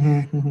 Like,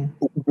 Mm-hmm.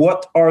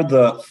 what are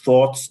the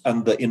thoughts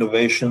and the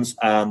innovations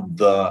and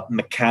the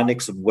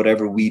mechanics of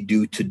whatever we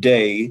do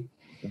today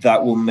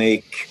that will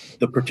make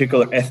the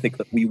particular ethic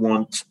that we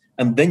want?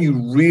 And then you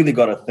really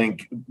got to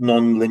think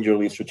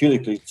non-linearly,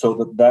 strategically,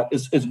 so that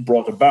is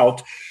brought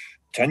about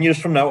 10 years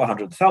from now,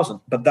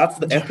 100,000. But that's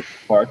the ethical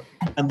part.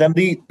 And then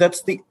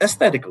that's the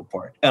aesthetical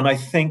part. And I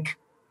think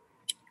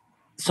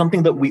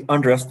something that we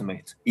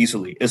underestimate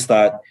easily is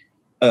that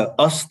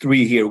us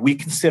three here, we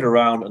can sit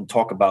around and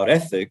talk about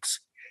ethics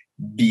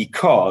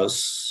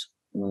because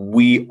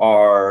we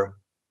are,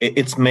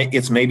 it's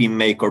maybe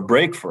make or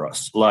break for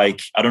us.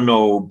 Like, I don't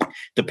know,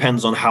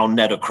 depends on how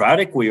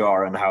netocratic we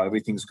are and how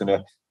everything's going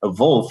to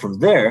evolve from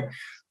there.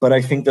 But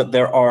I think that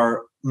there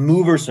are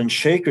movers and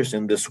shakers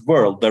in this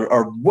world that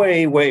are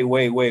way, way,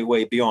 way, way,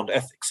 way beyond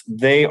ethics.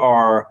 They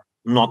are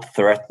not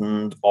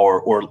threatened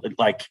or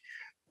like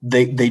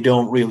they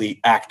don't really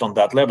act on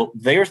that level.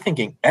 They're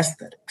thinking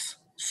aesthetics.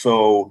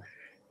 So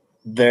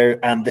there,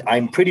 and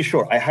I'm pretty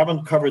sure, I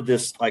haven't covered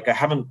this, like I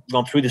haven't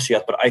gone through this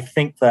yet, but I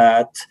think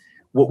that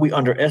what we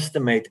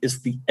underestimate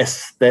is the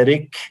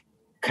aesthetic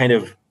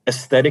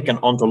and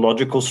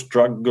ontological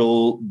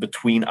struggle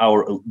between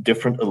our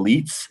different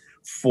elites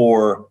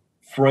for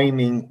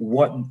framing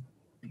what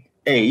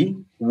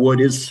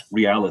is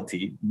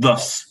reality.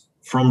 Thus,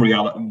 from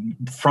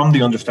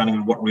the understanding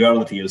of what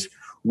reality is,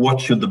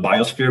 what should the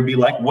biosphere be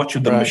like? What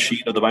should the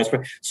machine of the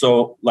biosphere?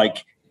 So,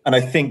 like, and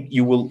I think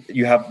you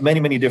have many,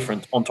 many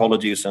different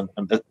ontologies and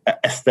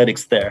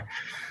aesthetics there.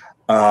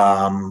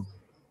 I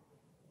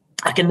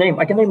can name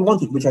one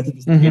thing which I think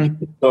is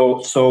interesting.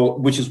 So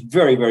which is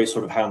very, very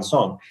sort of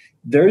hands-on.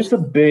 There is a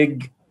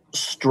big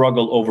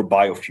struggle over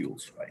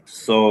biofuels, right?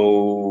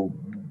 So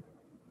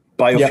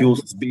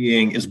biofuels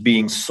is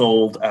being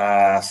sold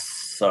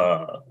as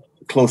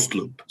closed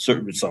loop,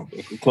 some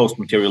closed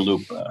material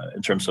loop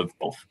in terms of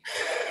both,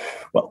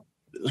 well,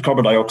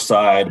 carbon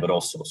dioxide, but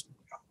also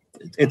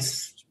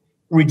it's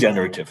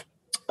regenerative.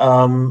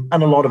 And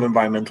a lot of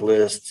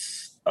environmentalists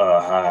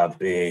have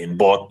been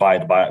bought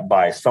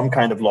by some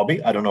kind of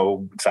lobby. I don't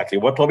know exactly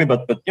what lobby,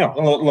 but you know,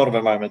 a lot of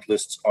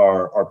environmentalists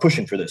are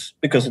pushing for this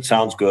because it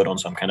sounds good on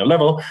some kind of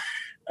level.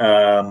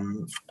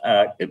 So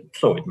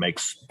it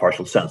makes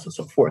partial sense and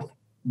so forth.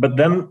 But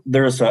then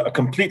there's a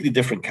completely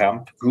different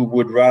camp who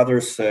would rather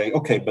say,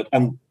 okay, but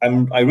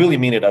I really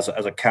mean it as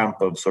a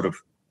camp of sort of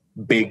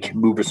big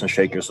movers and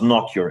shakers,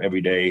 not your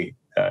everyday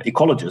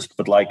ecologist,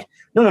 but like,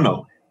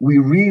 no. We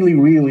really,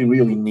 really,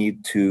 really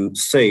need to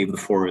save the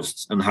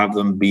forests and have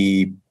them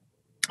be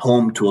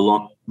home to a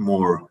lot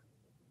more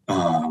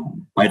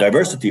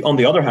biodiversity. On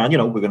the other hand, you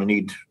know, we're going to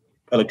need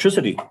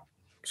electricity.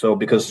 So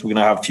because we're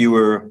going to have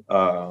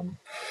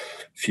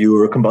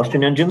fewer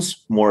combustion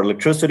engines, more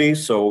electricity.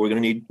 So we're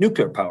going to need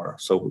nuclear power.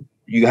 So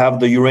you have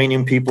the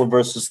uranium people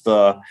versus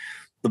the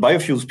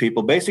biofuels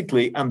people,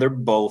 basically, and they're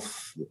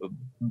both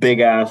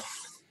big ass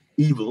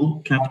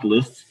evil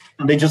capitalists,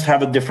 and they just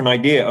have a different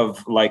idea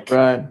of like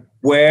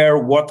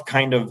what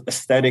kind of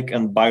aesthetic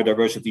and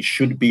biodiversity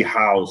should be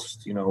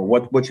housed. You know,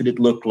 what should it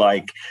look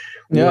like?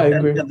 I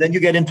agree. And then you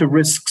get into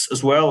risks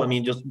as well. I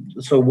mean, just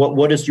so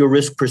what is your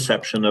risk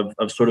perception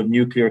of sort of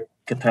nuclear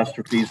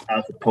catastrophes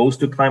as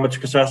opposed to climate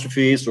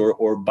catastrophes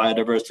or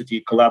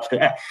biodiversity collapse?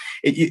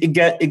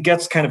 It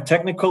gets kind of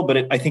technical,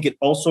 but I think it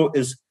also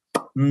is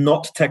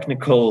not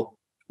technical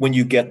when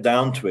you get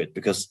down to it,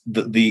 because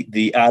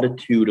the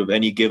attitude of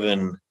any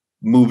given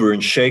mover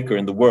and shaker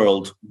in the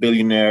world,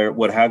 billionaire,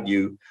 what have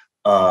you,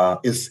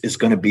 is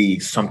going to be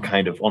some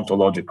kind of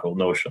ontological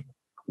notion.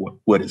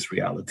 What is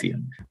reality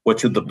and what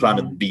should the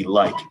planet be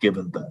like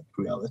given that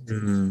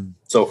reality,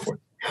 so forth.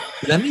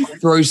 Let me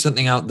throw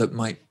something out that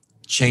might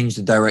change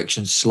the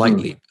direction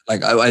slightly.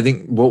 Like I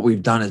think what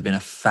we've done has been a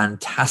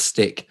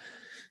fantastic,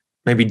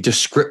 maybe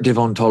descriptive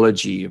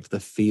ontology of the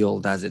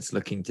field as it's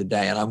looking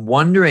today. And I'm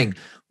wondering,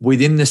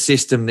 within the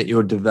system that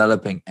you're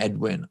developing,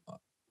 Edwin,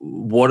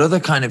 what are the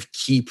kind of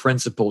key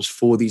principles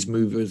for these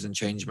movers and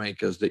change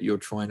makers that you're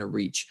trying to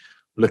reach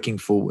looking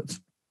forward?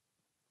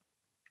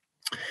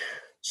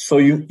 So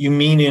you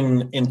mean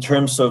in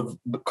terms of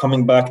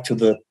coming back to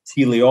the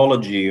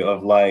teleology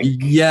of like...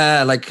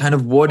 Yeah, like kind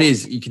of what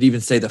is, you could even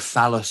say, the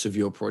phallus of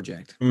your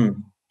project.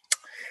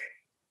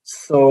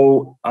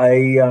 So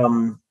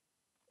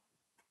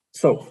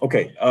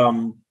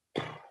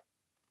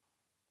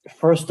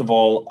first of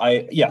all,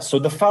 so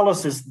the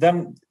phallus is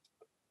then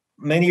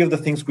many of the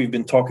things we've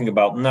been talking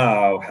about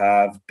now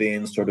have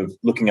been sort of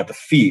looking at the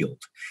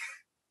field.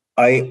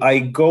 I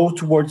go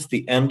towards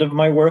the end of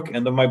my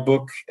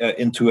book,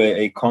 into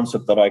a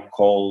concept that I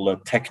call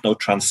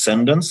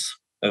techno-transcendence.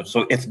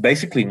 So it's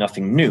basically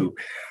nothing new,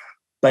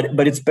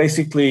 but it's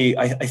basically,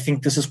 I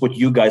think this is what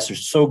you guys are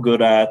so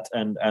good at,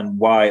 and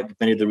why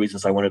many of the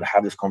reasons I wanted to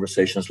have this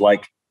conversation is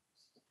like,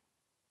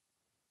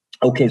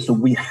 okay, so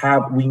we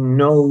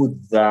know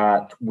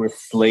that we're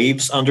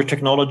slaves under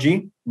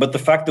technology, but the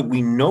fact that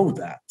we know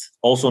that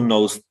also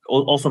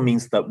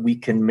means that we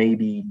can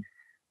maybe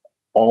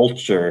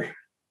alter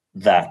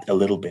that a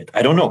little bit.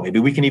 I don't know, maybe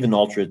we can even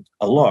alter it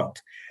a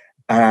lot.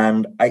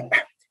 And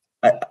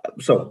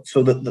so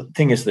the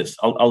thing is this.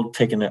 I'll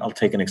take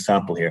an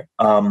example here.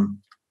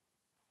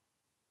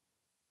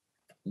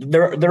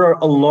 There are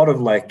a lot of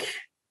like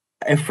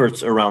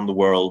efforts around the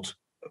world,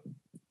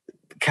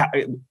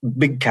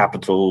 big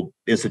capital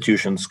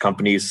institutions,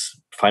 companies,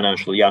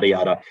 financial, yada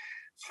yada,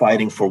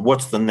 fighting for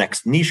what's the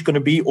next niche going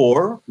to be,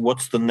 or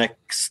what's the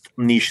next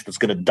niche that's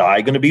going to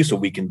die going to be, so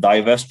we can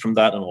divest from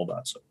that and all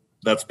that. So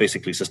that's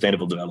basically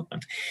sustainable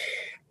development.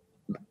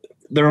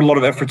 There are a lot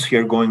of efforts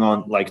here going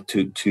on, like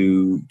to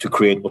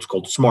create what's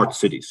called smart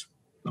cities.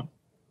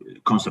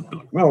 Concept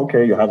like, well,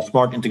 okay, you have a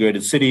smart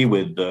integrated city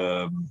with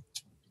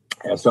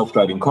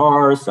self-driving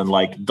cars and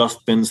like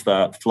dustbins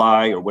that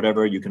fly or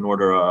whatever. You can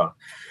order a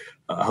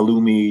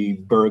halloumi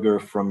burger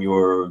from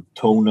your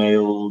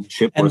toenail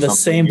chip, and or the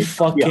something. same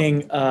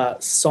fucking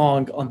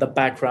song on the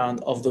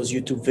background of those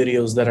YouTube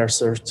videos that are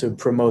served to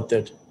promote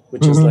it,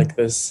 which is like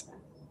this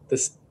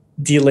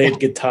delayed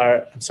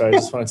guitar. I'm sorry, I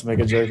just wanted to make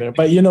a joke there,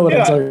 but you know what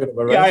I'm talking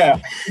about, right? Yeah.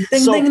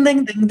 Ding, ding,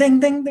 ding, ding, ding,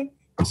 ding, ding.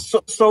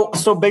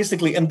 So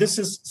basically, and this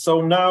is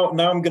now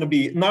I'm going to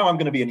be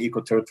an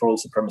eco-territorial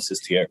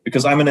supremacist here,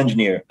 because I'm an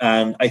engineer,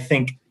 and I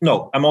think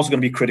I'm also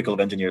going to be critical of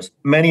engineers.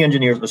 Many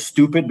engineers are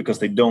stupid because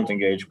they don't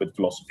engage with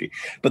philosophy,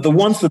 but the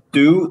ones that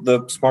do,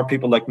 the smart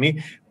people like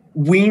me,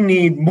 we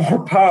need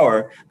more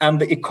power, and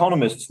the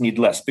economists need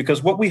less,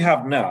 because what we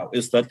have now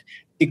is that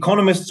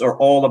economists are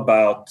all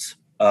about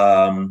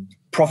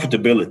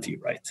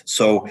profitability, right?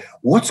 So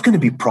what's going to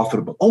be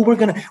profitable? Oh, we're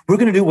going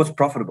to do what's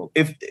profitable.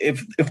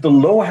 If the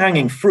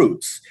low-hanging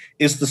fruits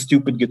is the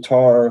stupid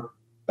guitar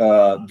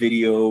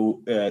video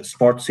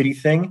smart city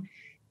thing,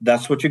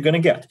 that's what you're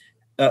going to get.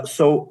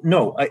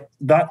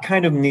 That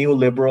kind of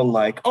neoliberal,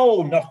 like,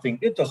 oh, nothing,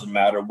 it doesn't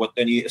matter what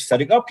any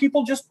aesthetic. Oh,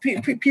 people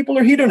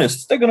are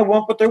hedonists. They're going to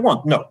want what they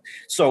want. No.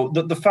 So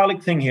the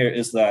phallic thing here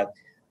is that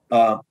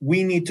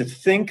we need to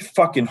think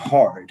fucking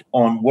hard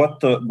on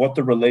what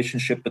the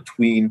relationship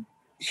between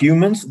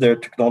humans, their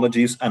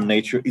technologies, and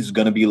nature is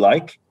going to be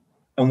like.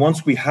 And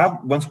once we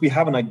have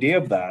an idea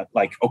of that,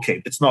 like,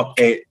 okay, it's not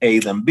A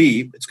then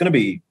B, it's going to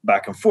be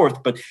back and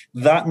forth, but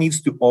that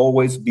needs to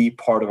always be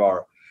part of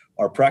our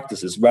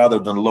practices, rather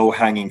than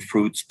low-hanging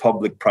fruits,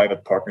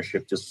 public-private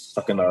partnership, just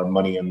sucking our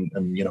money and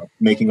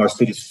making our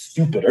cities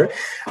stupider.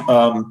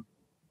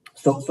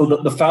 So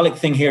the phallic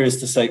thing here is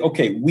to say,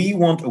 okay, we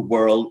want a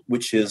world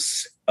which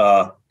is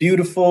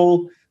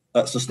beautiful,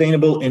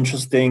 sustainable,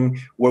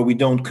 interesting, where we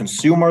don't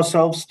consume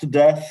ourselves to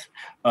death,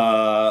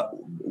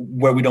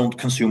 where we don't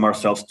consume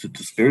ourselves to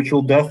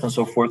spiritual death, and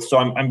so forth. So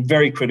I'm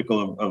very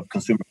critical of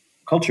consumer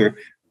culture,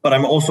 but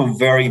I'm also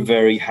very,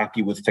 very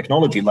happy with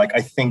technology. Like, I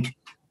think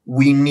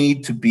we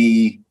need to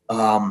be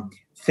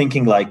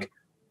thinking like,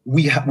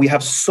 we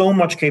have so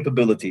much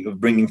capability of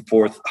bringing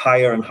forth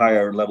higher and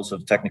higher levels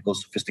of technical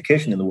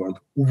sophistication in the world.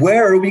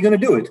 Where are we going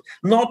to do it?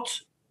 Not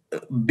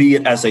be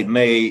it as it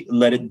may,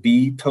 let it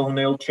be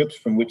toenail chips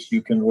from which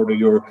you can order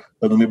your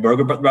halloumi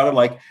burger, but rather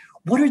like,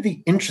 what are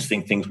the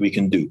interesting things we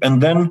can do?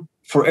 And then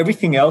for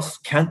everything else,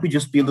 can't we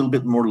just be a little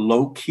bit more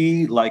low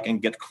key, like,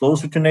 and get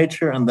closer to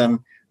nature, and then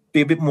be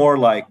a bit more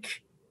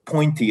like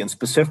pointy and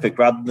specific,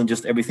 rather than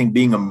just everything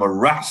being a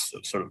morass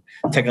of sort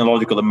of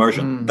technological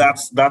immersion?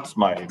 That's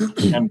my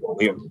end goal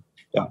here.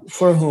 Yeah.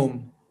 For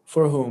whom?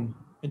 For whom?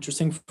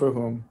 Interesting. For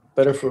whom?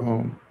 Better for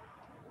whom?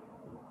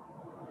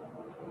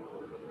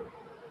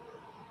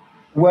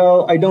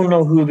 Well, I don't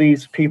know who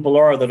these people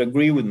are that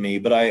agree with me,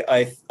 but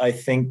I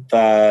think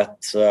that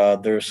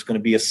there's going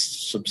to be a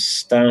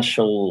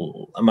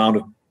substantial amount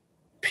of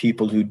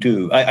people who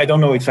do. I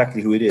don't know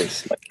exactly who it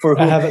is. Like, for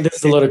whom, this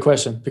is a loaded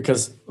question,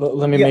 because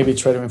let me maybe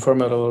try to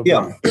inform it a little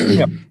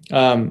bit.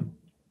 Yeah.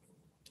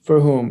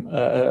 For whom?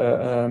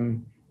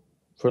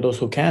 For those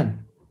who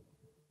can,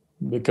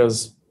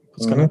 because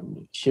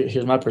it's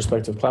here's my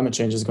perspective. Climate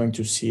change is going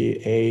to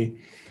see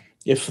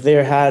if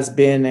there has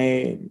been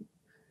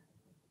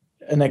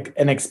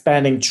an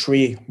expanding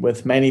tree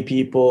with many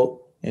people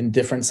in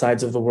different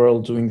sides of the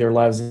world doing their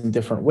lives in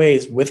different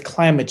ways. With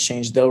climate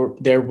change,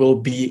 there will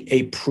be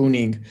a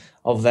pruning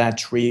of that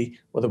tree,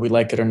 whether we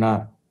like it or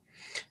not.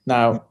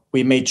 Now,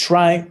 we may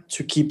try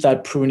to keep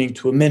that pruning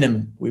to a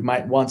minimum. We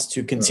might want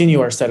to continue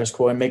our status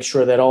quo and make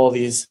sure that all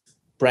these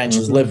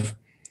branches live.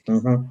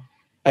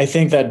 I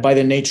think that by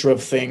the nature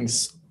of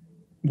things,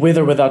 with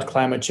or without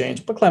climate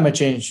change, but climate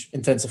change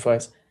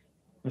intensifies,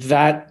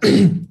 that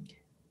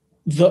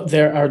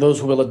there are those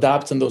who will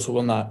adapt and those who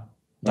will not.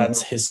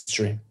 That's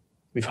history.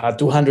 We've had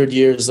 200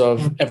 years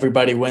of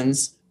everybody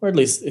wins, or at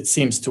least it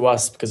seems to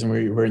us, because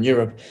we're in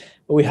Europe.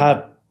 But we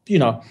have,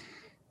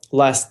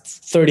 last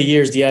 30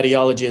 years, the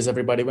ideology is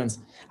everybody wins.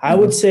 I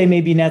would say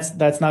maybe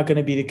that's not going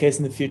to be the case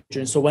in the future.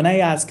 And so when I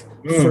ask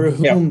for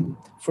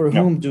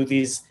whom do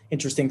these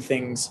interesting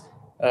things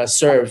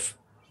serve,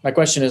 my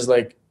question is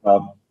like,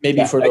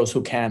 maybe for those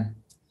who can.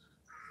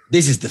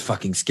 This is the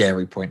fucking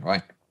scary point,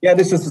 right? Yeah,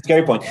 this is the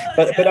scary point.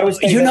 But I was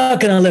saying you're not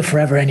going to live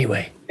forever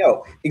anyway.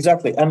 No,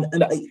 exactly. And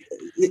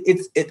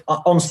it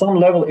on some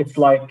level, it's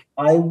like,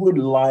 I would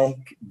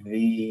like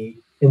the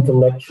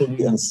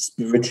intellectually and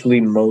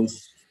spiritually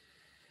most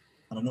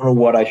I don't know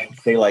what I should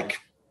say. Like,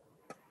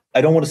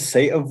 I don't want to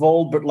say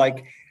evolved, but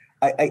like,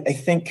 I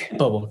think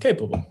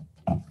capable.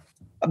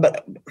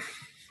 But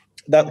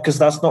that, because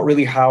that's not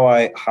really how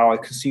I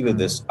conceive of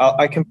this.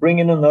 I can bring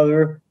in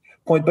another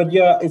point, but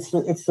yeah, it's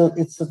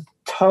a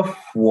tough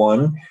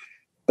one.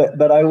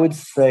 But I would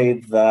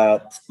say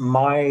that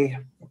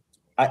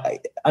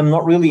I'm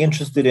not really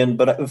interested in,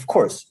 but of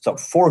course, so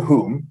for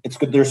whom it's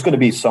good. There's going to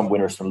be some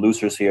winners and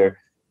losers here,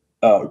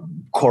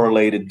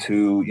 correlated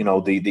to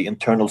the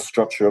internal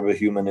structure of a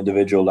human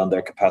individual and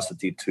their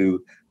capacity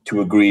to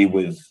agree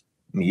with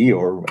me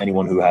or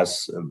anyone who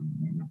has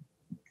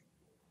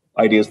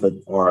ideas that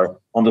are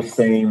on the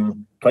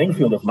same playing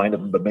field as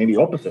mine, but maybe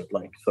opposite.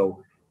 Like,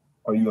 so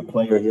are you a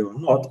player here or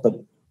not? But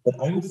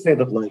I would say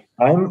that, like,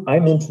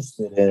 I'm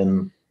interested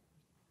in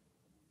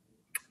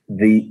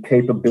the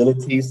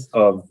capabilities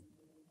for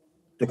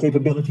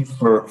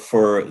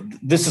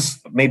this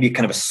is maybe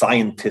kind of a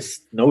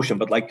scientist notion,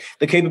 but like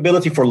the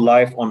capability for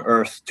life on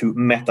Earth to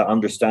meta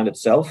understand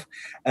itself.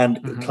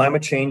 And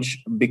climate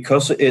change,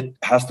 because it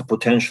has the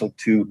potential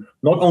to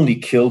not only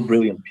kill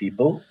brilliant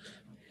people,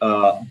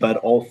 but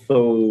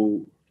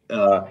also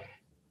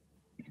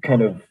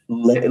kind of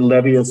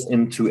levy us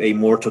into a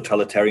more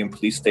totalitarian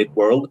police state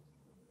world.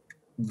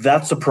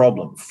 That's a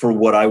problem for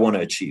what I want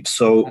to achieve.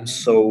 So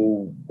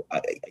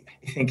I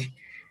think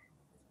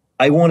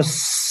I want to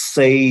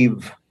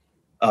save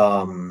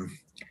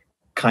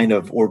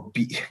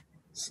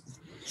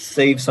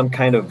save some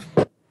kind of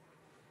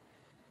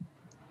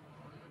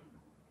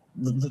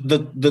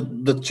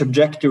the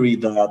trajectory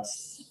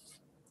that's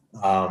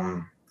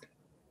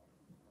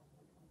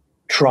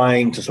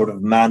trying to sort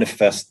of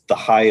manifest the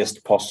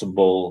highest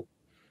possible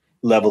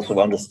levels of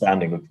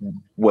understanding of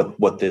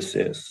what this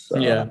is. I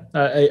and get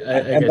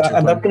your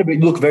that's point. going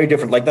to look very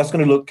different. Like, that's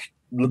going to look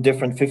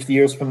different 50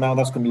 years from now.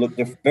 That's going to look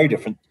very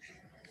different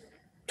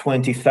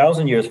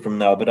 20,000 years from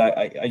now. But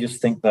I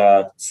just think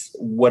that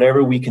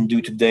whatever we can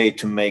do today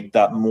to make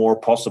that more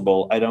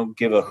possible, I don't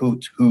give a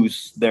hoot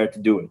who's there to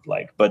do it.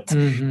 Like, but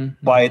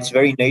by its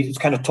very nature, it's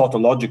kind of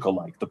tautological.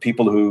 Like, the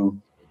people who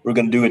we're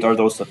going to do it are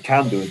those that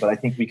can do it. But I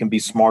think we can be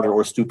smarter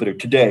or stupider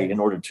today in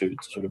order to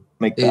sort of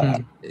make that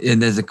happen.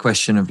 And there's a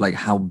question of like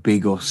how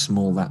big or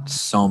small that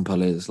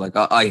sample is. Like,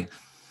 I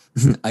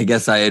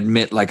guess I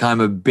admit, like, I'm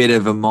a bit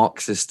of a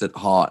Marxist at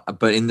heart,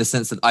 but in the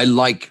sense that I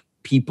like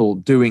people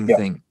doing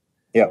things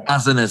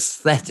as an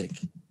aesthetic.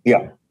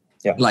 Yeah.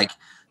 Like,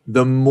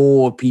 the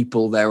more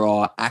people there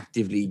are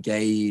actively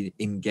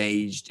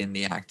engaged in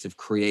the act of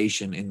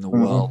creation in the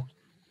world,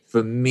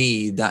 for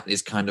me, that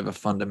is kind of a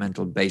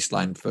fundamental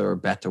baseline for a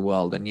better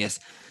world. And yes,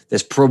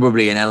 there's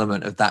probably an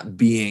element of that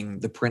being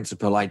the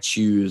principle I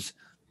choose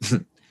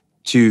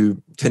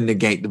to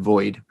negate the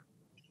void.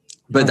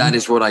 But that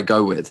is what I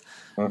go with.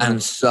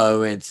 And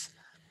so it's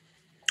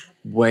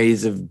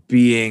ways of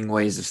being,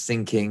 ways of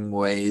thinking,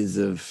 ways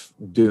of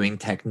doing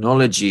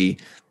technology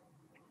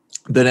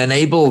that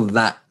enable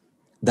that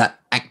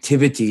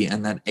activity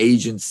and that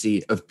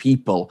agency of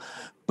people,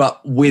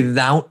 but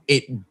without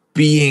it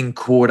being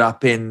caught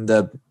up in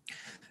the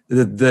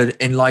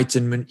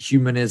Enlightenment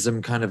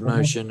humanism kind of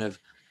notion of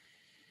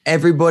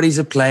everybody's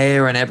a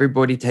player and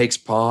everybody takes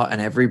part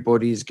and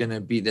everybody's going to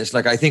be this.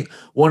 Like, I think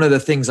one of the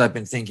things I've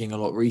been thinking a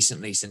lot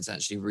recently, since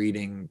actually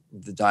reading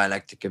The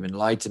Dialectic of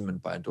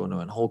Enlightenment by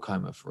Adorno and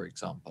Horkheimer, for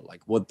example,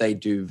 like, what they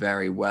do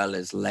very well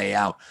is lay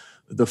out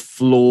the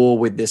flaw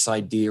with this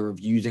idea of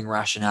using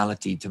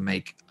rationality to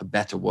make a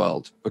better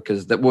world.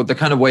 Because the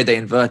kind of way they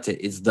invert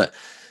it is that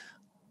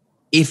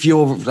if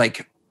your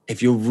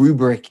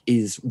rubric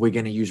is we're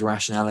going to use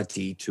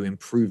rationality to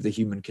improve the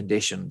human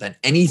condition, then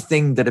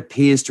anything that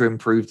appears to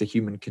improve the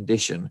human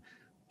condition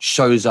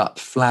shows up,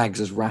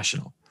 flags as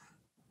rational.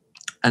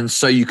 And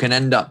so you can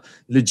end up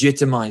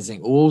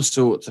legitimizing all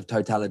sorts of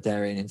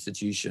totalitarian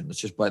institutions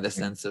just by the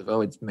sense of,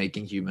 oh, it's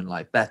making human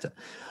life better.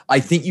 I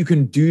think you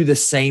can do the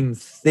same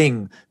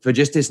thing for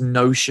just this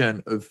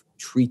notion of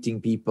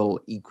treating people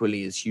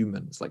equally as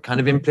humans. Like,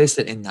 kind of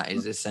implicit in that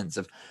is this sense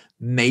of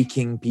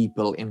making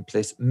people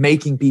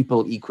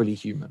equally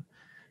human.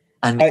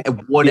 And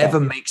whatever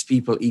makes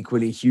people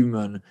equally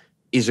human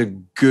is a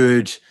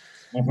good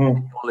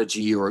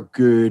ideology or a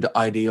good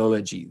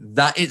ideology.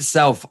 That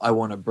itself I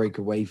want to break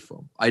away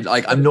from.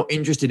 I'm not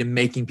interested in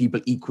making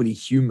people equally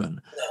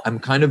human. I'm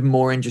kind of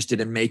more interested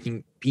in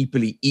making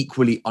people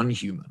equally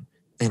unhuman.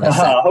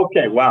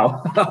 Okay,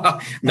 wow.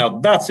 Now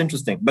that's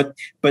interesting. But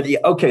yeah,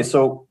 okay,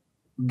 so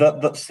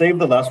that save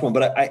the last one.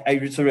 But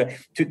I sort of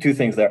two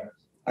things there.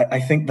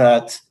 I think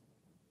that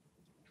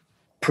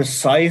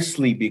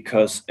precisely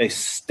because a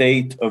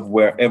state of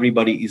where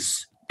everybody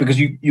is, because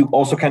you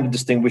also kind of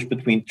distinguish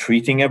between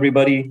treating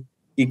everybody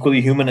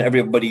equally human and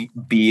everybody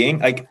being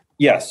like,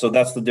 so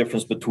that's the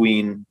difference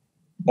between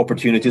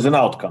opportunities and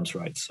outcomes,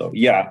 right? So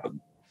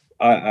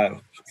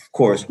of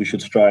course we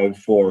should strive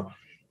for,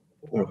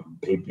 or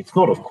it's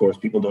not, of course,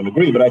 people don't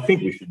agree, but I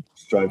think we should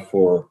strive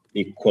for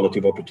equality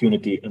of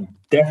opportunity and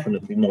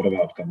definitely not of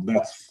outcome.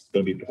 That's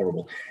going to be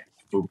horrible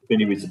for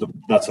many reasons.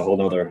 That's a whole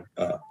other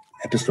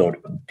episode.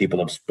 People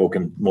have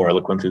spoken more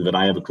eloquently than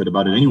I ever could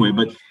about it anyway.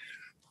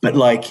 But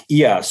like,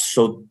 yeah,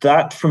 so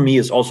that for me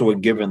is also a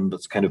given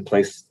that's kind of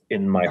placed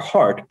in my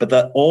heart, but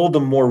that all the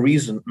more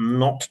reason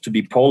not to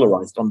be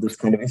polarized on this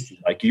kind of issue.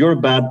 Like, you're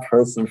a bad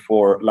person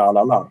for la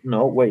la la.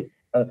 No, wait.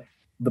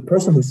 The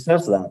person who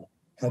says that,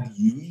 have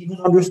you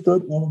even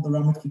understood all of the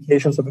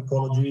ramifications of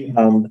ecology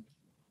and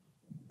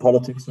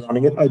politics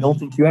surrounding it? I don't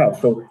think you have.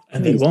 So,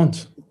 And they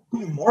won't.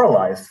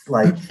 Moralize,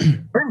 like,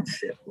 learn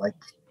shit. Like,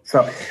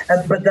 so,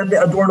 but then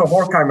the Adorno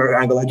Horkheimer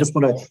angle, I just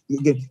want to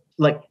give,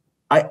 like,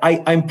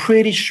 I'm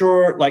pretty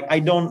sure, like, I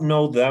don't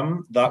know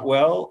them that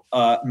well.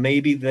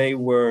 Maybe they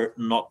were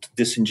not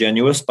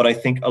disingenuous, but I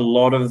think a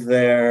lot of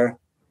their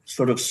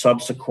sort of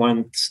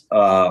subsequent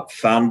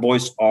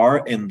fanboys are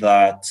in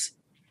that.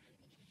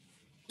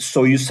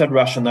 So you said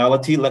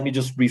rationality. Let me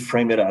just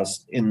reframe it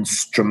as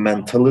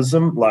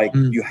instrumentalism. Like,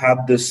 you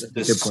have this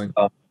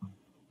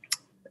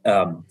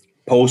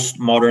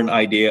postmodern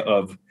idea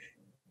of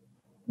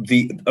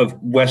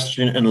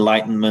Western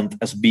Enlightenment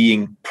as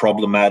being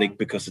problematic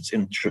because it's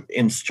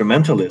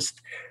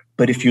instrumentalist.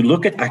 But if you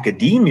look at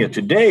academia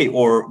today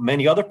or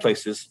many other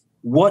places,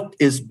 what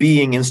is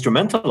being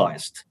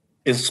instrumentalized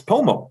is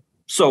POMO.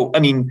 So, I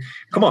mean,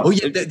 come on. Oh,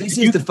 yeah, this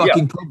is the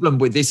fucking problem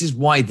with this. Is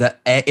why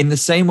that, in the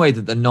same way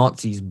that the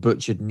Nazis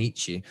butchered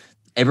Nietzsche,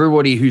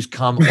 everybody who's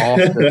come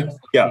after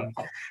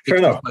fair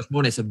enough.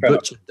 Postmodernists have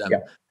butchered them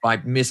by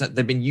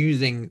they've been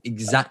using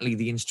exactly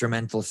the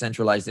instrumental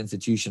centralized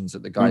institutions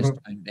that the guys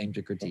aim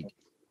to critique.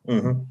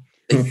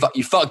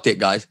 You fucked it,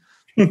 guys.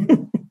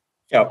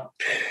 Yeah.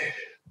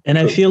 And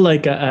I feel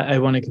like I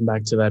want to come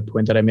back to that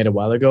point that I made a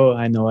while ago.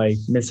 I know I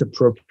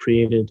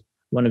misappropriated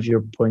one of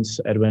your points,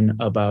 Edwin,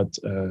 about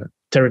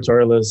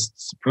territorialist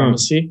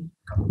supremacy,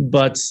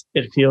 but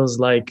it feels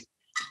like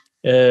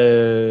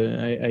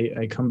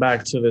I come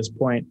back to this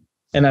point,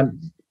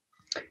 and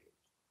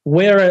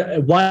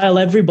while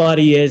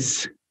everybody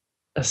is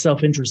a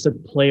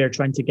self-interested player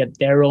trying to get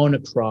their own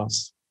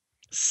across,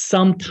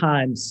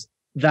 sometimes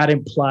that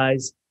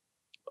implies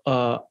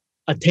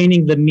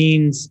attaining the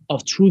means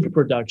of truth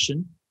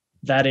production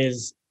that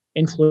is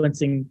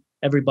influencing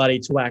everybody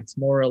to act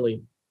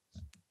morally.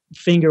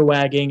 Finger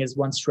wagging is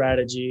one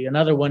strategy.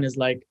 Another one is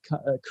like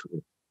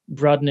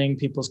broadening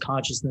people's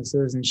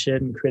consciousnesses and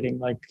shit, and creating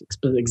like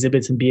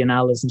exhibits and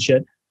biennales and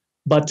shit.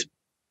 But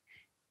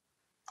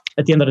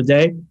at the end of the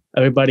day,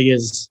 everybody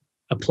is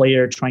a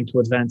player trying to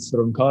advance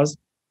their own cause.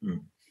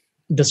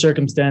 The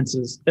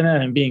circumstances, and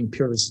I'm being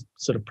purely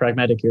sort of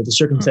pragmatic here, the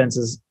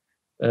circumstances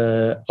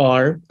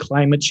are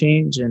climate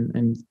change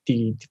and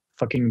the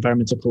fucking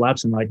environmental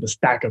collapse and like the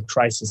stack of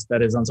crisis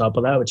that is on top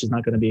of that, which is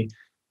not going to be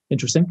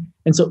interesting.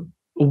 And so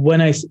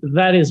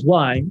that is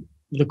why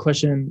the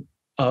question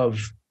of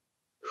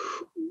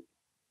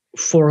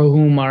for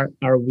whom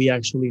are we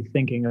actually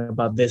thinking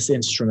about this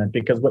instrument,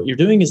 because what you're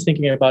doing is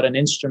thinking about an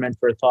instrument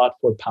for thought,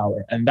 for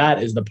power, and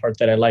that is the part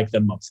that I like the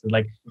most.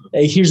 Like,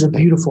 hey, here's a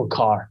beautiful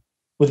car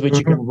with which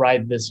you can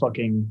ride this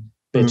fucking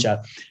bitch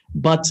out.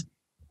 But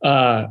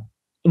what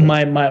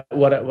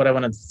I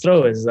want to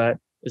throw is a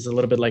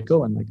little bit like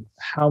going like,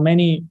 how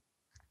many,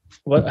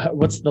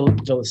 what's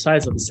the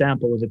size of the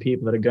sample of the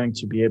people that are going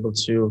to be able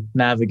to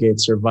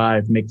navigate,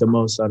 survive, make the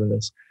most out of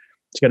this?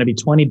 It's going to be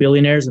 20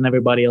 billionaires and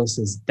everybody else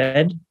is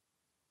dead?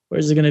 Or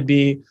is it going to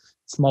be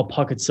small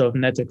pockets of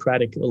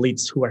netocratic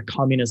elites who are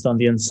communist on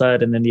the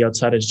inside, and then the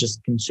outside is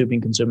just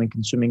consuming until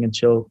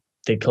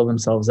they kill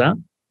themselves out?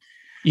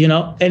 You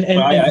know, and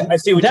I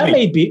see what that you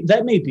mean.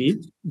 that may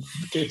be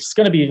it's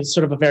going to be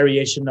sort of a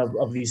variation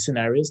of these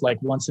scenarios.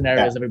 Like, one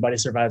scenario is everybody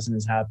survives and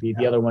is happy.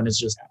 The other one is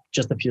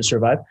just a few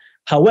survive.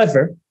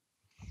 However,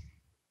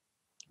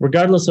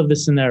 regardless of the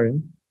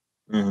scenario,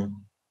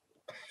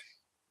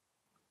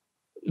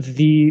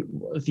 the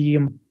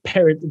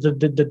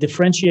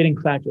differentiating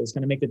factor that's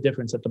going to make the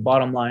difference at the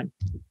bottom line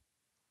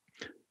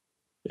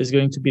is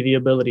going to be the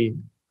ability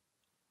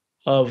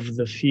of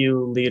the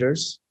few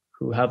leaders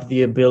who have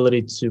the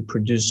ability to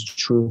produce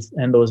truth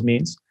and those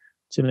means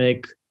to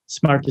make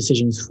smart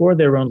decisions for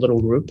their own little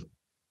group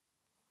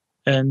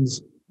and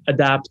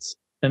adapt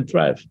and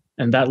thrive.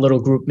 And that little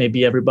group may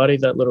be everybody.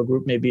 That little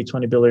group may be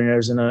 20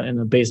 billionaires in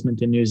a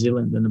basement in New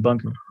Zealand in a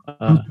bunker.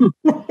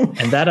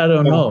 And that I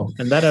don't know.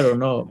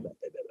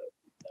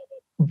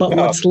 But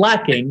what's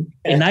lacking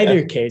in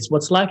either case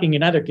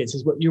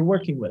is what you're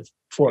working with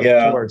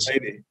towards.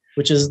 Maybe.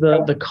 Which is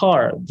the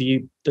car,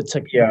 the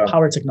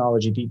power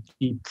technology,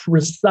 the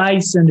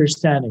precise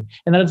understanding.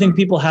 And I don't think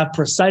people have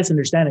precise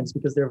understandings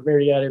because they're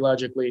very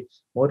ideologically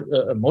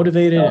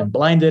motivated and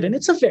blinded. And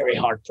it's a very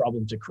hard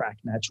problem to crack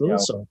naturally.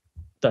 So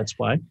that's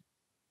why.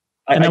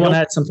 I want to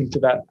add something to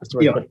that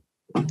afterwards,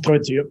 but throw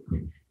it to you.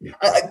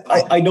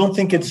 I don't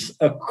think it's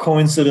a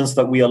coincidence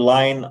that we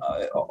align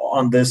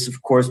on this,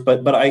 of course,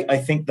 but I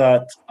think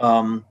that...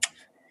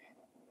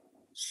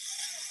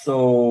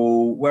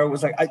 So where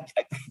was I?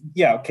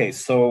 Okay.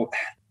 So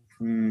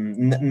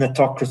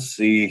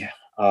netocracy.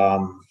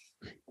 I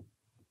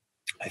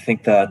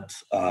think that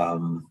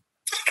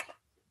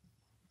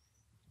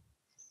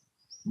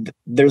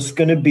there's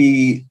going to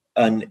be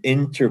an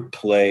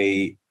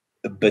interplay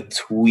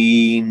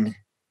between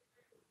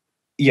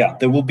yeah,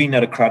 there will be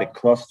netocratic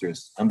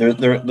clusters, and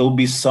there'll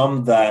be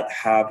some that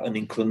have an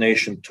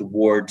inclination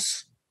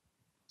towards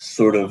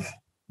sort of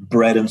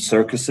bread and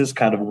circuses,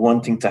 kind of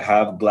wanting to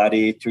have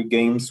gladiator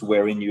games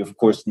wherein you, of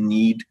course,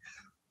 need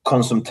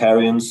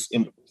consumptarians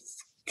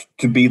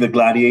to be the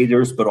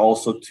gladiators, but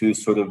also to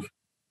sort of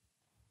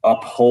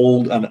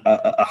uphold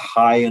a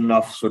high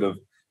enough sort of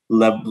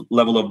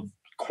level of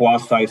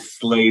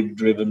quasi-slave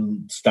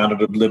driven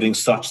standard of living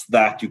such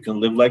that you can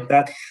live like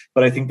that.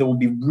 But I think there will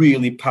be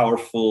really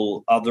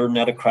powerful other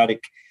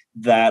netocratic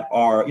that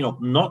are,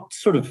 not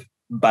sort of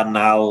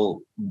banal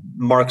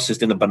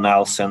Marxist in a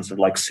banal sense of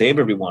like save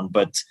everyone,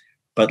 but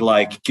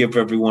like give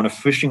everyone a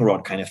fishing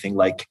rod kind of thing,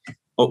 like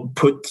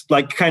put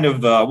like kind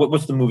of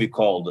what's the movie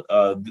called?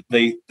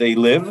 They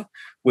live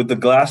with the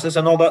glasses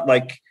and all that,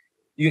 like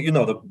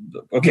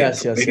okay.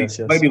 Yes.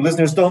 Maybe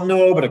listeners don't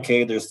know, but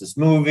okay, there's this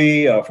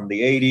movie from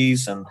the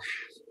 80s, and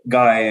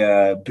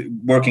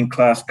working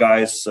class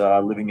guys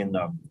living in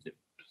a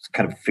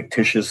kind of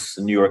fictitious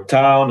New York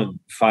town, and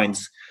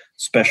finds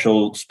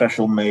special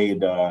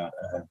made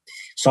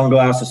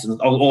sunglasses,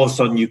 and all of a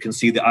sudden you can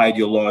see the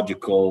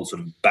ideological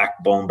sort of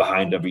backbone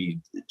behind every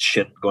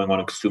shit going on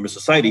in consumer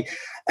society.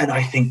 And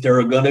I think there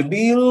are going to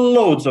be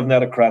loads of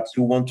netocrats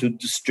who want to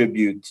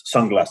distribute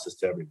sunglasses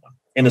to everyone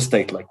in a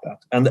state like that.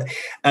 And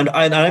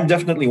I'm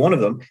definitely one of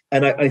them.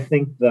 And I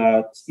think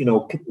that,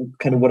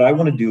 kind of what I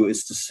want to do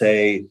is to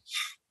say,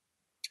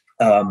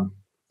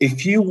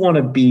 if you want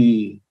to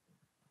be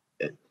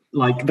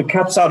like the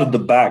cat's out of the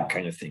bag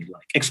kind of thing,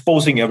 like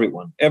exposing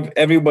everyone,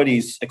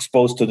 everybody's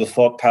exposed to the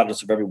thought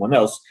patterns of everyone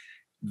else.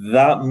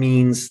 That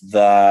means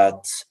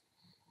that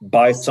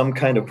by some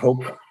kind of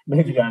hope,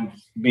 maybe I'm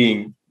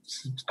being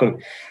kind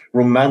of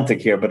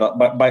romantic here, but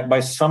by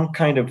some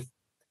kind of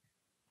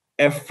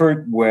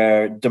effort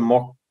where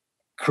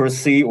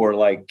democracy or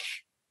like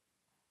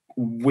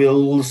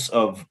wills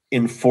of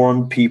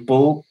informed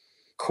people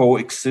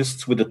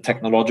coexists with the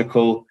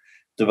technological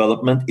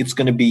development, it's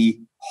going to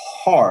be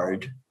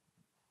hard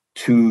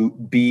to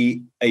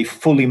be a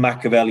fully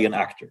Machiavellian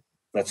actor,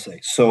 let's say.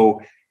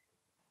 So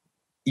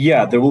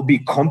yeah, there will be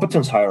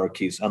competence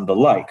hierarchies and the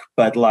like,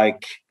 but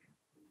like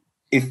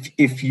if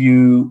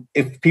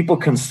people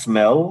can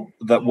smell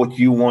that what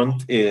you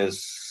want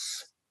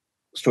is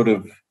sort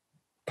of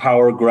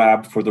power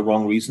grab for the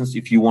wrong reasons,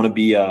 if you want to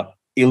be a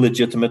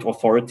illegitimate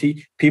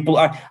authority, people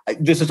are,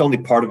 this is only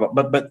part of it,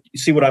 but you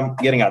see what I'm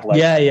getting at, like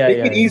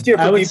it's easier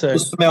for people to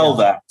smell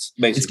that,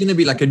 basically. It's going to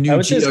be like a new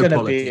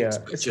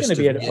geopolitics, it's going to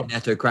be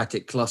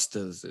netocratic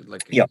clusters,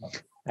 like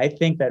I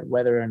think that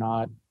whether or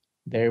not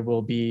there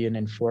will be an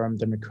informed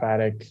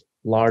democratic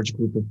large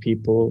group of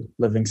people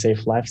living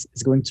safe lives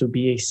is going to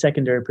be a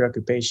secondary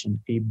preoccupation,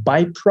 a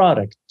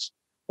byproduct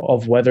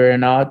of whether or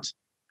not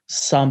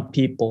some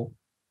people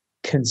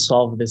can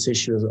solve this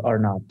issue or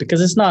not,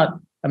 because it's not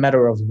a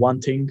matter of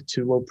wanting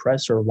to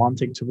oppress or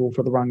wanting to rule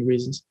for the wrong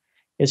reasons.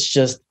 It's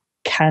just,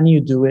 can you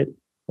do it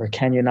or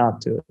can you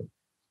not do it?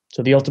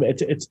 So the ultimate,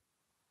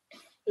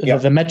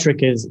 the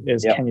metric is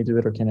can you do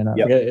it or can you not?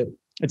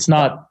 It's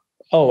not,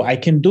 I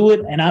can do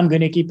it and I'm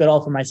going to keep it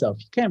all for myself.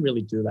 You can't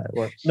really do that.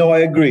 No, I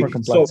agree.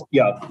 So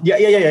yeah.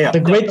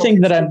 The great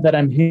thing that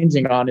I'm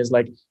hinging on is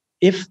like,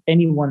 if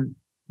anyone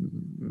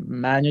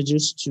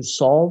manages to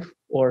solve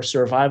or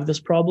survive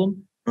this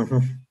problem,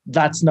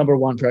 that's number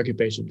one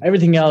preoccupation.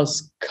 Everything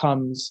else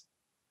comes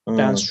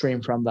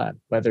downstream from that.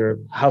 Whether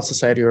how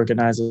society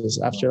organizes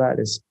after that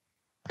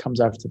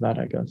comes after that,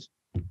 I guess.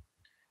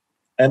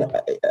 And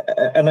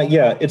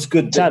yeah, it's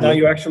good. Now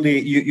you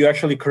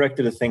actually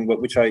corrected a thing,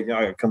 which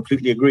I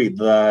completely agree,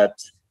 that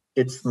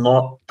it's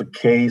not the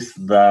case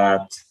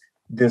that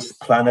this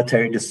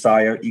planetary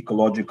desire,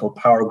 ecological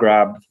power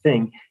grab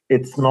thing,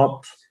 it's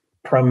not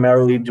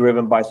primarily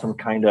driven by some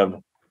kind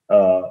of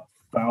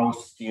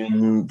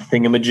Faustian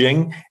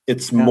thingamajig.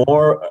 It's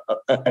more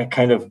a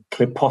kind of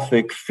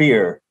clipothic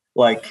fear.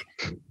 Like,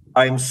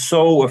 I'm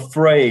so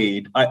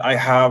afraid.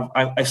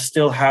 I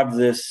still have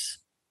this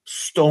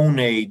Stone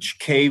Age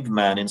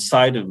caveman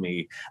inside of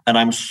me, and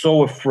I'm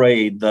so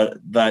afraid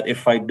that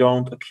if I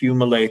don't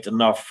accumulate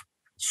enough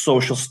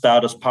social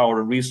status,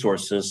 power, and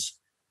resources,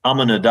 I'm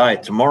gonna die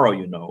tomorrow.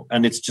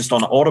 And it's just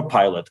on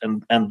autopilot.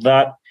 And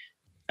that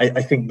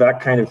I think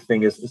that kind of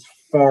thing is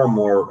far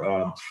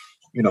more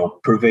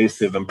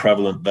pervasive and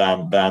prevalent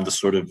than the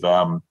sort of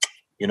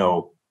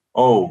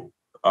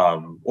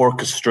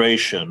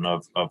orchestration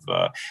of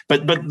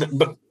but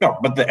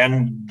the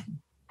end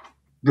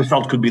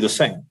result could be the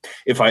same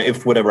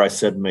if whatever I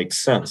said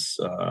makes sense.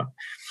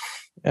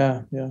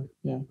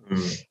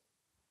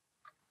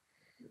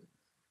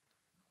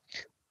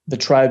 The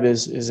tribe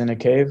is in a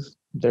cave.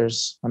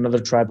 There's another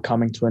tribe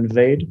coming to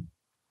invade,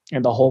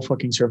 and the whole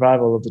fucking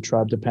survival of the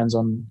tribe depends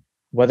on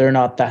whether or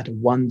not that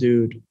one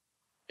dude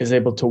is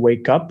able to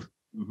wake up.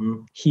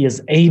 He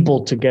is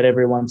able to get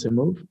everyone to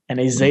move and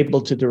is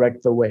able to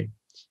direct the way.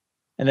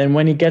 And then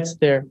when he gets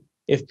there,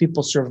 if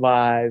people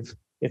survive,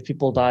 if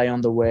people die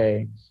on the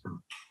way,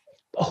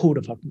 who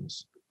the fuck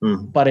knows?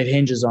 But it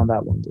hinges on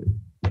that one dude.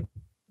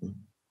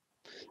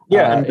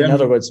 Yeah. In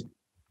other words,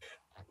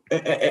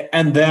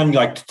 and then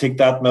like to take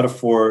that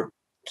metaphor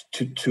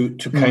to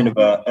kind of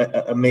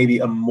a maybe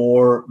a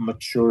more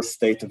mature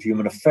state of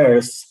human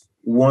affairs,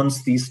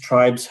 once these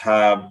tribes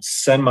have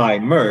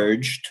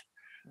semi-merged,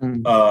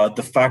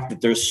 the fact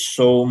that there's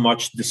so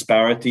much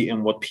disparity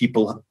in what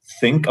people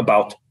think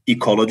about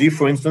ecology,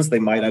 for instance, they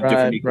might have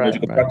different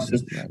ecological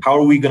practices. How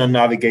are we going to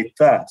navigate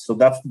that? So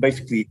that's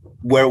basically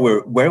where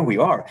we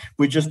are.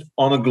 We're just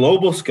on a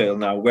global scale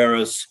now,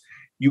 whereas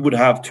you would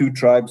have two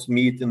tribes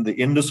meet in the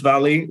Indus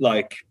Valley,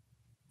 like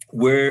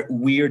where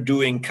we are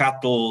doing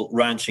cattle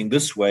ranching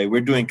this way,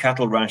 we're doing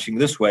cattle ranching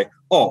this way.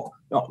 Oh,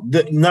 no,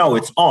 now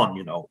it's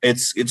on,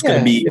 it's going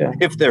to be,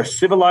 if they're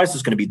civilized,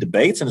 it's going to be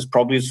debates. And it's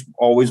probably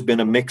always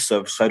been a mix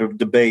of sort of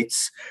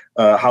debates,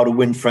 how to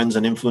win friends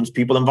and influence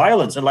people, and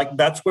violence. And like,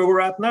 that's where we're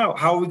at now.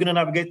 How are we going to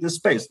navigate this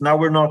space? Now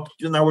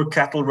we're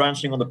cattle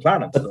ranching on the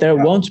planet. But there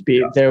won't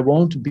be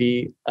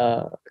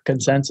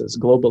consensus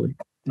globally.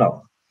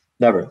 No,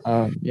 never.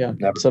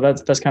 Never. So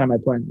that's kind of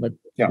my point. Like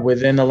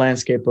within the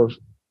landscape of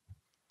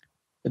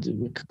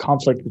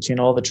conflict between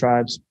all the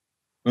tribes,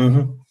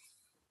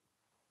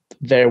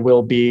 there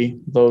will be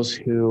those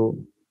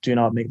who do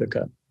not make the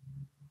cut.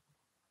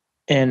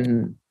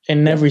 In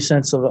every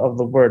sense of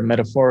the word,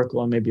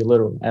 metaphorical and maybe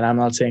literal. And I'm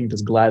not saying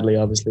this gladly,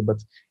 obviously,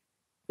 but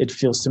it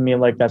feels to me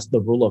like that's the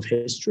rule of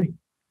history.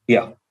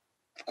 Yeah,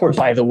 of course.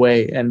 By the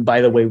way,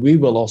 we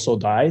will also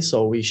die.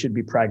 So we should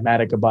be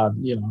pragmatic about,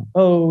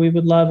 we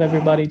would love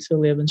everybody to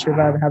live and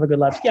survive and have a good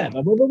life. Yeah,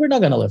 but we're not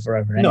going to live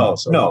forever. Anyway,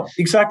 no,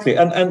 exactly.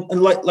 And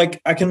like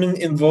I can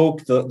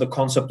invoke the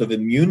concept of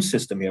immune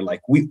system here.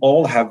 Like we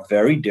all have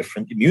very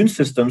different immune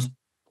systems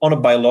on a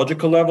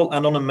biological level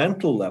and on a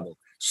mental level.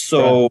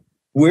 So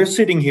we're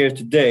sitting here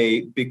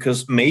today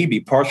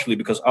partially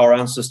because our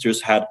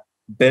ancestors had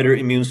better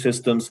immune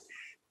systems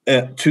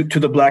to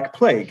the Black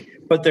Plague.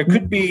 But there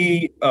could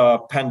be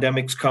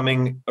pandemics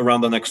coming around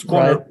the next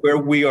corner where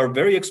we are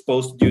very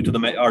exposed due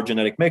to our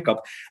genetic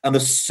makeup. And the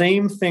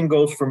same thing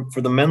goes for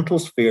the mental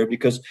sphere,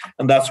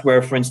 and that's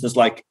where, for instance,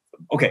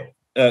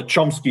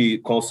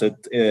 Chomsky calls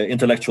it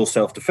intellectual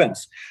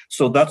self-defense.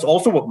 So that's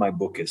also what my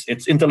book is.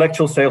 It's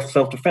intellectual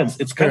self-defense.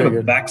 It's kind of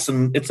a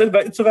vaccine. It's a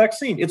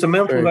vaccine. It's a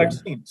mental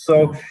vaccine.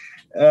 So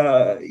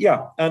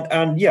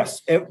and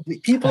yes,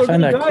 people are going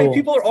to die. Cool.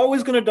 People are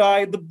always going to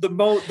die.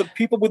 The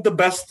people with the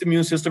best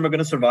immune system are going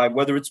to survive,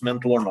 whether it's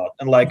mental or not.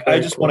 And like, I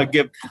just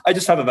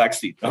have a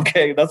vaccine.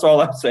 Okay, that's all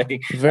I'm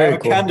saying. I have a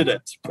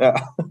candidate.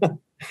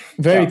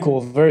 Very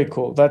cool.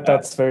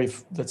 That's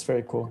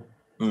very cool.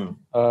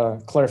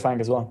 Clarifying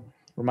as well.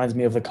 Reminds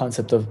me of the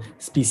concept of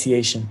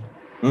speciation.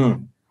 Yeah,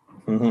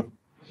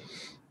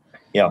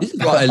 this is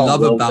what I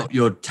love about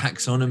your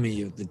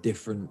taxonomy of the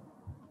different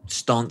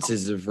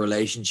stances of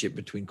relationship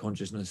between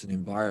consciousness and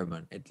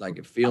environment.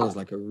 It feels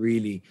like a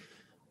really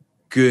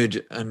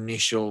good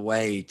initial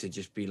way to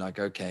just be like,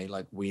 okay,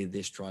 like we're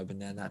this tribe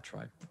and they're that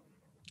tribe,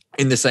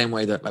 in the same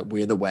way that like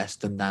we're the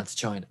West and that's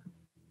China.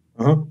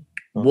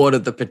 What are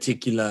the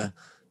particular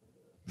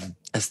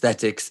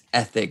aesthetics,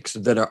 ethics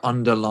that are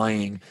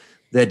underlying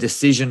their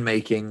decision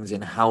makings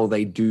and how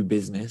they do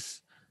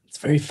business? It's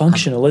very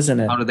functional,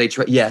 isn't it? How do they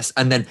yes,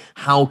 and then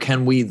how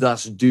can we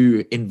thus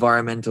do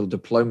environmental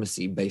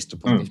diplomacy based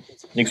upon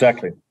this?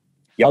 Exactly.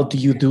 Yep. How do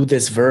you do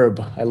this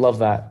verb? I love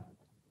that.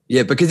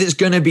 Yeah, because it's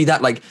going to be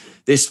that like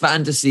this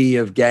fantasy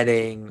of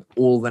getting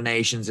all the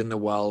nations in the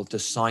world to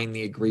sign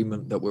the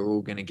agreement that we're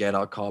all going to get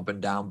our carbon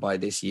down by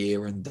this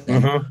year, and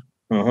then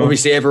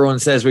obviously everyone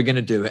says we're going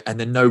to do it, and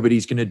then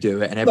nobody's going to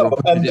do it, and everyone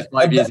puts it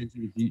 5 years into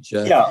the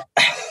future. Yeah.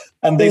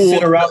 And they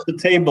sit around the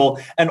table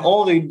and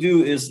all they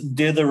do is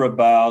dither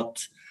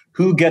about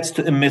who gets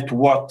to emit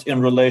what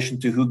in relation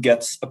to who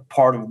gets a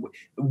part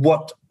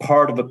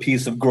of a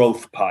piece of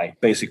growth pie,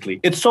 basically.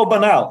 It's so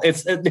banal.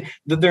 It's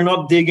they're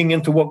not digging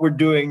into what we're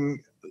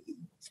doing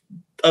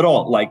at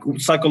all. Like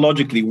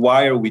psychologically,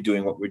 why are we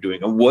doing what we're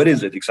doing? And what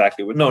is it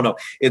exactly? No.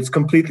 It's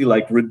completely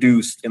like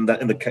reduced in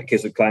the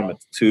case of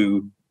climate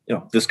to,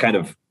 this kind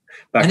of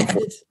back and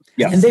forth.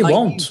 Yeah, and they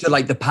won't. To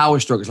like the power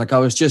struggles. Like I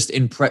was just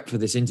in prep for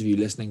this interview,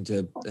 listening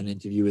to an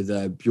interview with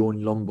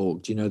Bjorn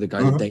Lomborg. Do you know the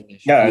guy, the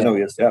Danish? Yeah, I know.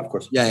 Yes, yeah, of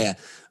course. Yeah.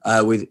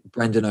 With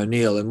Brendan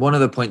O'Neill, and one of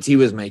the points he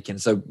was making.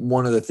 So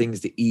one of the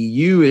things the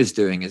EU is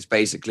doing is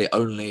basically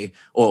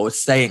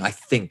saying, I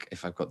think,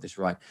 if I've got this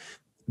right,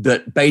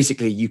 that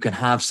basically you can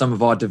have some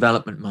of our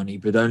development money,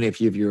 but only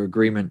if you have your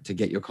agreement to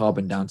get your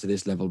carbon down to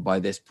this level by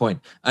this point.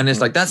 And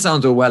it's like, that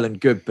sounds all well and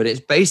good, but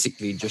it's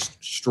basically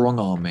just strong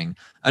arming.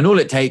 And all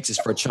it takes is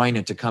for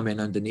China to come in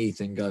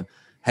underneath and go,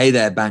 hey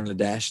there,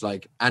 Bangladesh,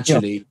 like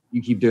actually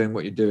you keep doing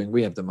what you're doing.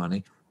 We have the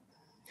money.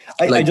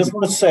 I just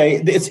want to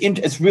say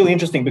it's really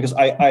interesting because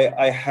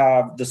I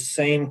have the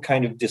same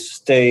kind of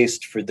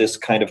distaste for this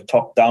kind of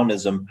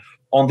top-downism.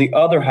 On the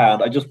other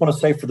hand, I just want to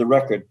say for the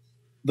record,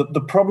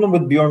 the problem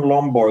with Bjorn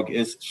Lomborg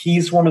is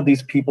he's one of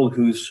these people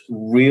who's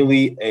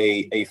really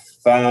a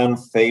fan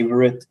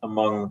favorite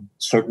among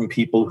certain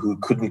people who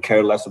couldn't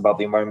care less about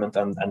the environment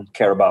and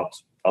care about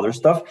other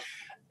stuff.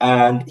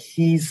 And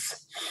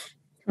he's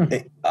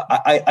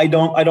I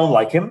don't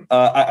like him.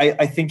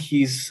 I think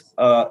he is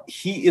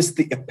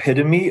the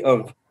epitome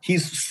of,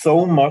 he's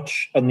so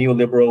much a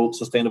neoliberal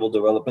sustainable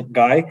development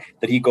guy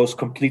that he goes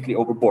completely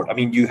overboard. I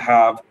mean,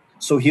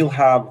 he'll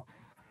have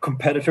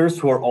competitors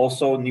who are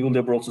also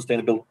neoliberal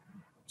sustainable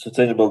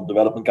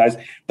development guys,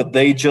 but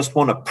they just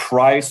want to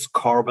price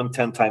carbon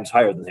 10 times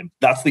higher than him.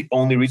 That's the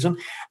only reason.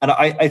 And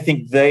I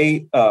think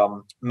they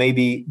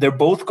maybe they're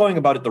both going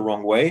about it the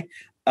wrong way.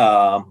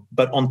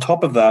 But on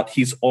top of that,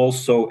 he's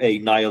also a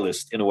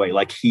nihilist in a way.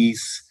 Like you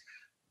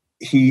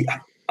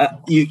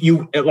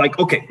like,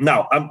 okay,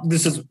 now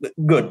this is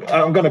good.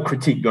 I'm going to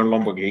critique Björn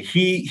Lomborg.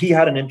 He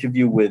had an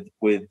interview with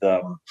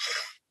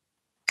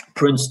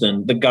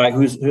Princeton, the guy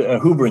who's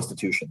Hoover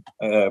Institution,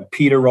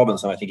 Peter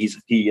Robinson. I think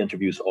he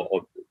interviews a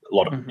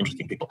lot of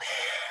interesting people.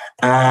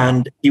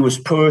 And he was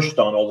pushed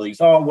on all these,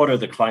 what are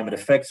the climate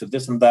effects of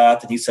this and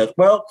that? And he said,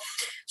 well,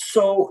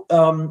 so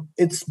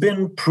it's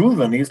been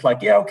proven. He's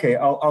like, yeah, okay,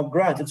 I'll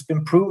grant it's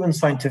been proven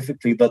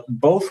scientifically that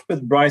both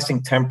with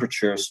rising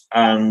temperatures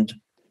and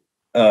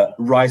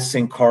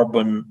rising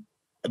carbon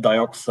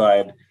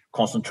dioxide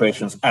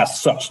concentrations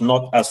as such,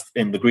 not as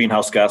in the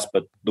greenhouse gas,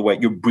 but the way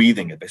you're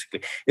breathing it,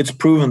 basically. It's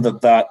proven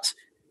that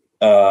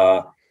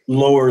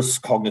lowers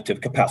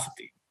cognitive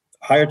capacity.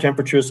 Higher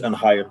temperatures and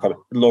higher carbon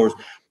lowers,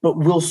 but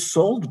we'll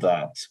solve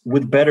that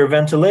with better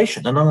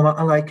ventilation. And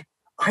I'm like,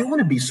 I want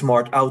to be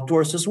smart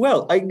outdoors as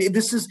well.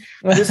 This is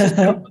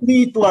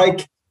complete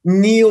like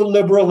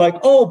neoliberal, like,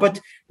 oh, but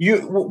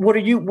what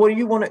do you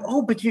want to?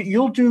 Oh, but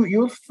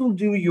you'll still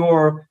do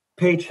your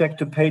paycheck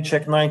to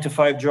paycheck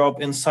 9-to-5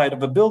 job inside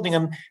of a building,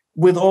 and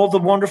with all the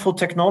wonderful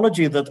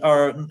technology that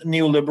our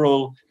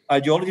neoliberal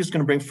ideology is going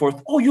to bring forth,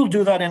 you'll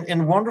do that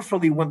in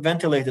wonderfully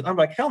ventilated. I'm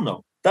like, hell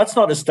no, that's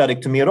not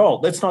aesthetic to me at all.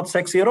 That's not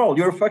sexy at all.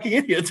 You're a fucking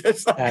idiot.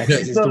 He's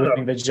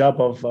doing the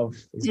job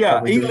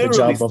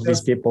of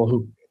these people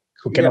who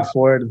can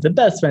afford the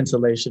best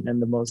ventilation in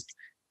the most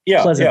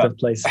pleasant of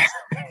places.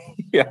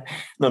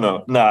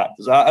 No.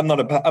 I'm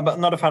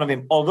not a fan of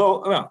him.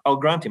 Although I'll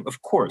grant him,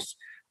 of course.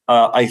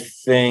 I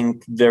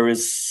think there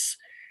is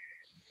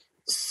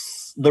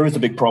a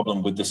big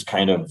problem with this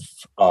kind of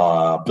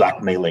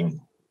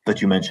blackmailing that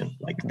you mentioned.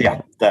 Like,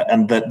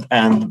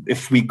 and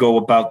if we go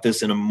about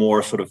this in a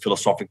more sort of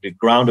philosophically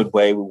grounded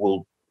way, we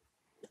will,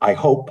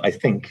 I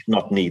think,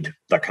 not need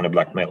that kind of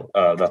blackmail.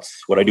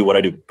 That's what I do.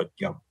 But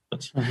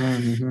that's.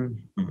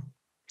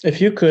 If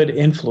you could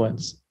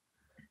influence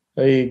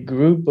a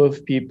group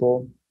of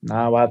people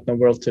now out in the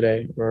world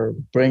today, or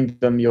bring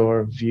them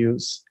your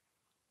views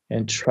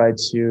and try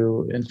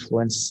to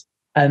influence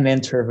an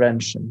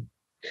intervention,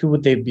 who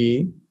would they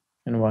be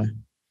and why?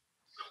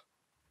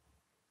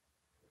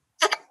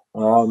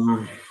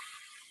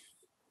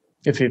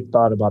 If you've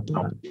thought about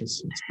that,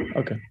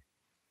 okay.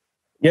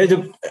 Yeah.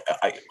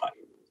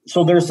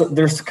 So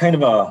there's kind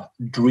of a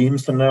dream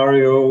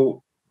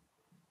scenario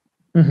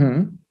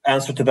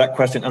answer to that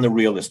question and a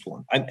realist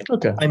one.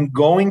 I'm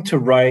going to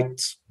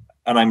write,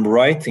 and I'm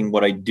writing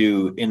what I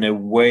do in a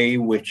way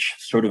which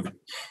sort of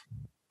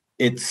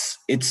it's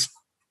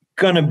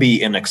going to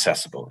be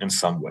inaccessible in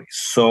some way.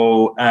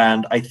 So,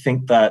 and I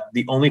think that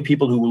the only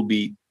people who will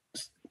be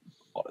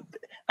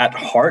at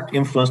heart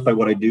influenced by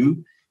what I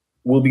do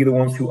will be the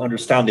ones who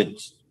understand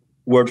it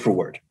word for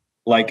word.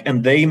 Like,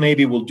 and they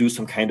maybe will do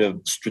some kind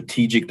of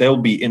strategic, they'll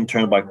be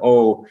internal, like,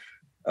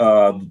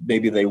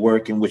 maybe they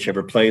work in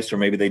whichever place, or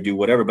maybe they do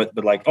whatever, but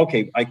like,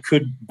 okay, I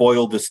could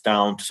boil this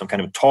down to some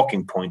kind of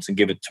talking points and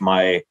give it to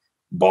my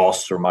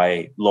boss or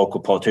my local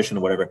politician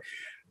or whatever.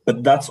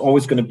 But that's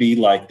always going to be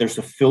like, there's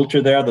a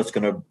filter there that's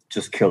going to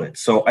just kill it.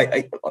 So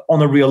I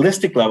on a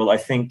realistic level, I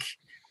think,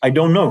 I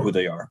don't know who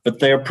they are, but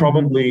they are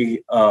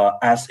probably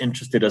as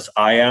interested as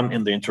I am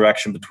in the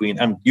interaction between,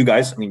 and you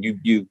guys, I mean,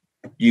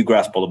 you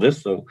grasp all of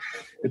this. So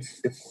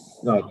it's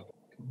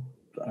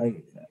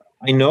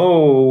I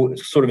know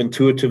sort of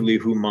intuitively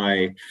who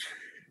my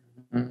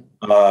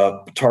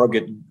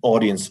target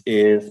audience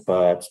is,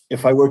 but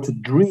if I were to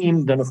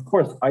dream, then of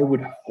course I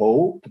would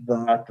hope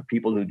that the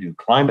people who do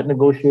climate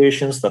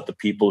negotiations, that the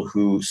people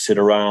who sit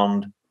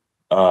around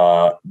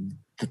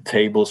the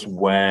tables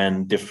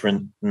when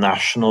different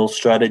national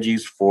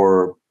strategies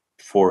for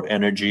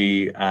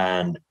energy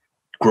and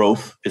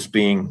growth is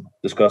being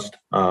discussed.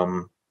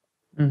 I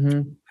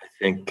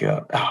think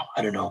I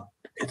don't know.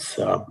 It's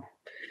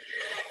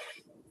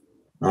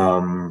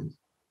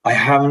I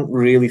haven't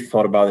really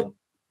thought about it.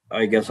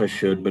 I guess I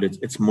should, but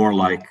it's more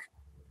like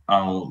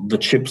the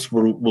chips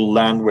will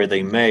land where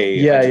they may.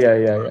 Yeah.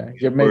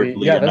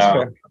 That's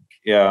fair.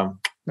 Yeah,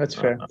 that's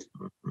fair.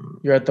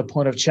 You're at the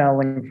point of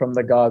channeling from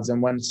the gods,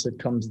 and once it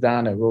comes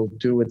down, it will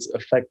do its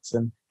effects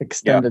and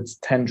extend its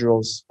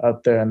tendrils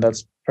out there, and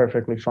that's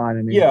perfectly fine.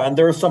 I mean, and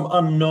there are some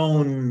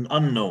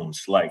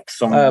unknowns, like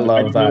some. I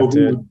love that,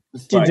 dude.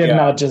 You did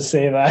not just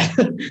say that.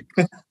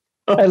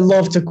 I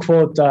love to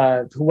quote,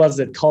 who was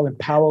it? Colin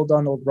Powell,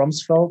 Donald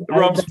Rumsfeld.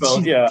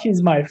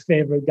 He's my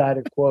favorite guy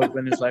to quote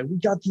when it's like, we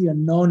got the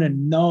unknown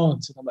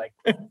unknowns. And I'm like,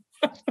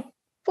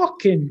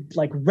 fucking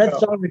like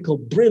rhetorical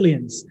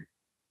brilliance.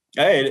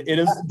 It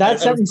is. That and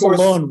sentence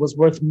alone was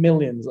worth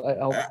millions.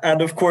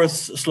 And of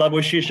course,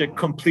 Slavoj Žižek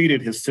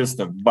completed his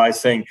system by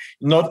saying,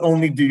 not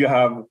only do you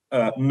have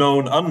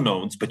known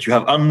unknowns, but you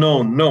have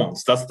unknown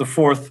knowns. That's the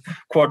fourth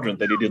quadrant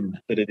that he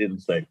didn't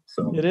say.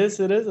 So it is.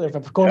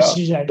 Of course,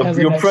 Žižek has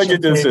your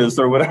prejudices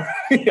or whatever.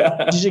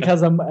 Žižek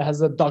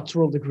has a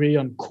doctoral degree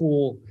on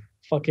cool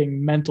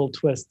fucking mental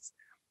twists.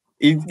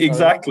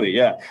 Exactly.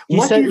 Yeah. He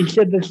said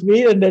the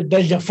three, and then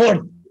there's the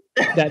fourth.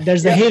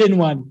 There's a hidden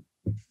one.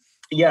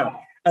 Yeah.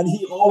 And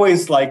he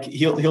always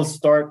he'll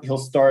start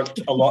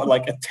a lot,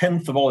 like a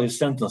tenth of all his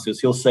sentences.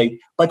 He'll say,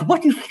 "But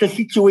what if the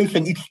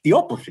situation is the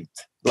opposite?"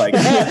 Like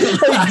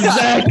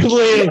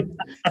exactly.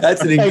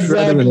 That's an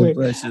incredible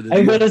impression.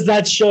 And what does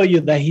that show you?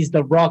 That he's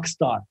the rock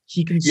star.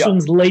 He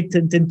consumes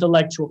latent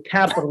intellectual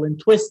capital and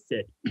twists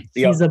it.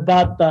 He's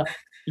about the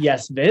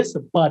yes this,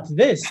 but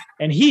this,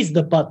 and he's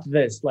the but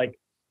this. Like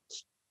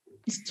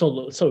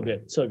so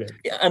good.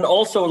 Yeah, and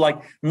also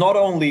not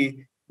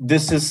only.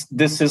 This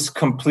is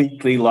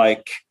completely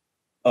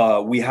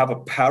we have a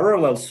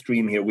parallel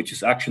stream here, which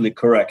is actually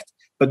correct,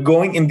 but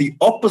going in the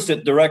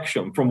opposite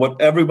direction from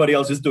what everybody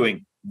else is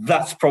doing,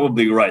 that's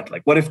probably right.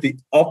 Like, what if the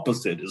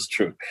opposite is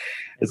true?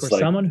 It's for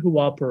someone who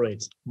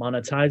operates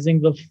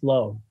monetizing the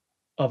flow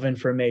of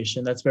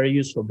information, that's very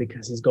useful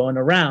because he's going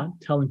around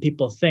telling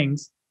people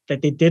things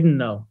that they didn't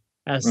know.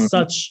 As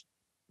such,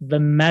 the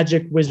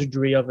magic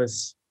wizardry of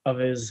his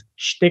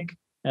shtick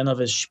and of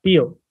his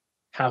spiel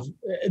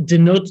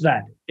denote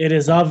that it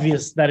is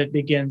obvious that it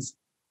begins.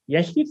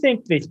 Yes, you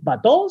think this, but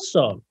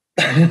also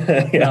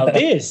now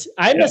this.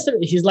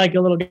 He's like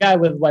a little guy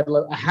with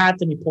a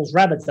hat, and he pulls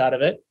rabbits out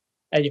of it.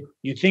 And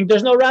you think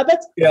there's no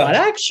rabbits, but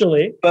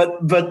actually,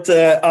 but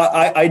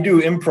I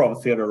do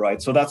improv theater,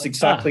 right? So that's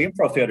exactly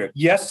improv theater.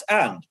 Yes,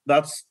 and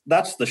that's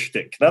the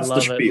shtick. That's the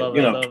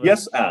spiel.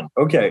 Yes, and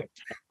okay.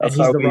 That's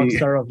and he's the rock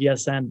star of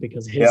yes and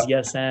because his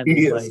yes and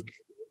is like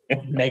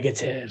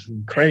negative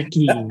and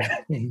quirky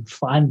and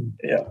fun.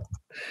 Yeah,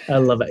 I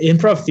love it.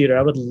 Improv theater.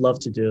 I would love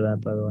to do that,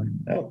 by the way.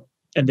 Yeah.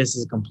 And this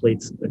is a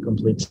complete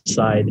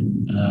side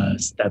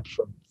step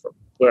from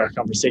where our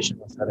conversation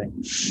was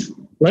heading.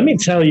 Let me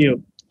tell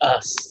you,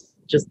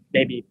 just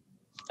maybe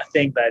a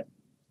thing that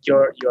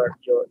your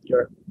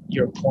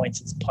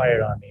points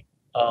inspired on me.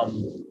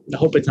 I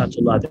hope it's not too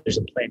loud. There's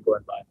a plane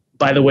going by.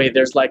 By the way,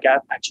 there's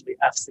actually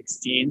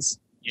F-16s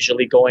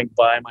usually going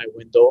by my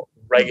window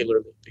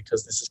regularly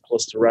because this is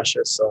close to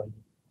Russia, so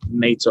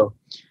NATO.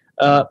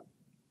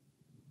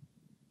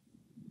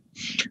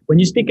 When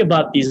you speak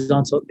about these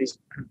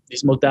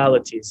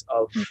modalities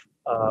of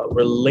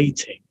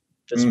relating,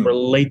 this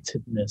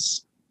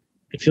relatedness,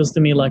 it feels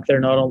to me like they're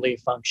not only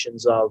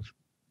functions of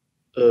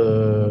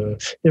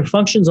they're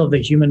functions of the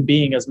human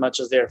being as much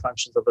as they are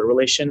functions of the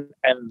relation,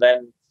 and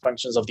then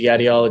functions of the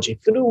ideology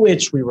through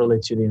which we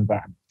relate to the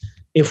environment.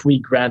 If we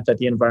grant that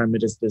the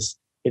environment is this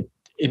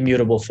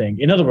immutable thing.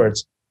 In other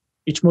words,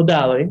 each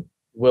modality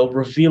will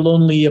reveal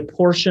only a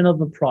portion of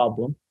the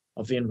problem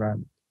of the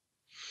environment.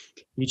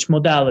 Each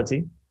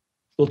modality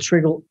will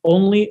trigger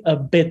only a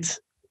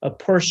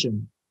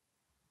portion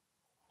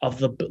of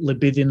the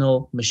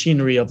libidinal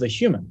machinery of the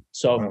human.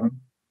 So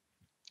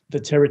the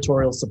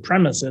territorial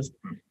supremacist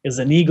is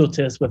an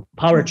egotist with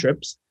power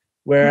trips,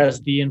 whereas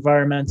the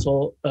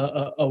environmental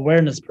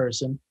awareness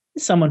person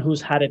is someone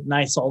who's had it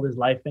nice all his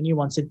life and he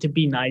wants it to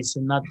be nice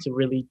and not to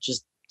really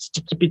just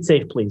keep it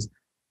safe, please.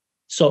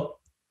 So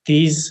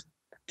these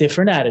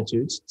different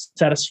attitudes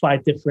satisfy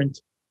different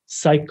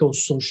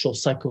psychosocial,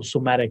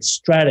 psychosomatic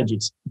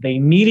strategies. They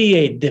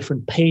mediate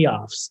different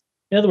payoffs.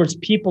 In other words,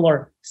 people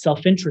are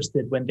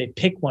self-interested when they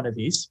pick one of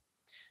these,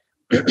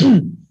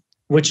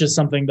 which is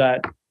something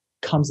that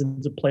comes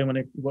into play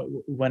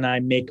when I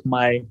make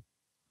my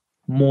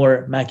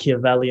more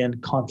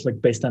Machiavellian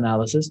conflict-based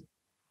analysis.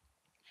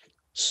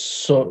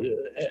 So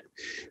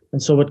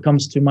what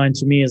comes to mind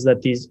to me is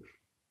that these,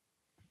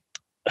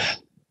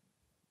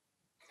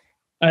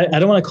 I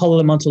don't want to call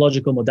them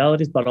ontological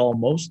modalities, but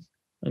almost.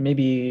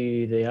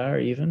 Maybe they are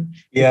even.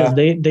 Yeah.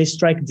 Because they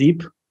strike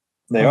deep.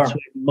 They are. A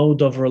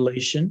mode of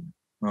relation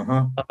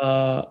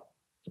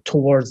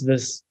towards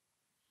this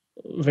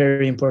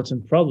very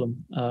important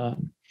problem.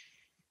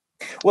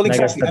 Well,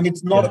 exactly. And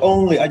it's not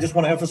only, I just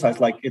want to emphasize,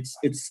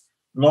 it's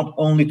not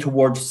only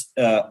towards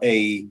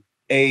a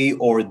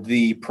or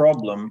the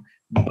problem,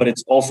 but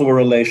it's also a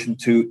relation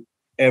to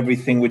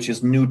everything which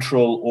is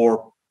neutral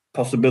or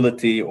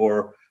possibility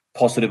or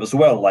positive as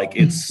well. Like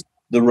it's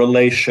the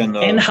relation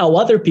of, and how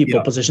other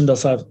people position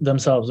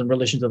themselves in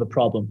relation to the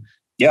problem.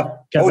 Yeah.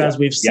 Because as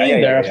we've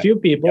seen, there are a few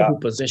people who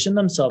position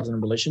themselves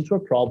in relation to a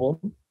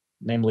problem,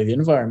 namely the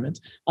environment,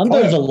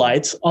 under the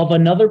light of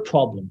another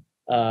problem,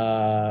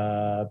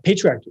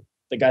 patriarchy,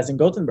 the guys in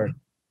Gothenburg.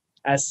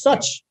 As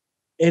such,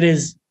 it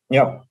is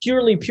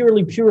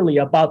purely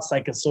about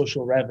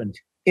psychosocial revenue.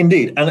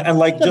 Indeed. And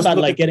like it's just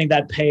about getting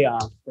that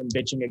payoff from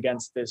bitching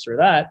against this or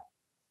that.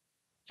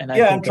 And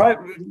and try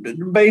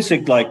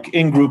basic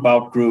in group,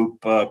 out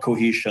group,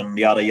 cohesion,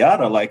 yada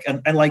yada.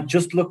 And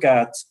just look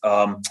at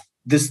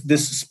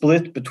this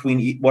split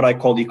between what I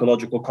call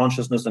ecological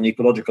consciousness and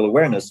ecological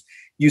awareness,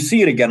 you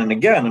see it again and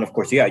again. And of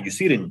course, yeah, you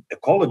see it in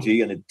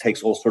ecology, and it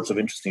takes all sorts of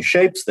interesting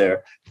shapes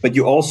there. But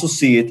you also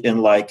see it in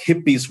like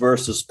hippies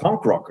versus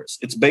punk rockers.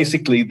 It's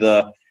basically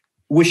the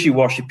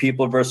wishy-washy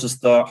people versus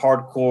the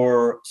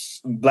hardcore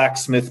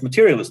blacksmith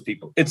materialist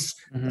people. It's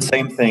the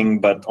same thing,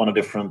 but on a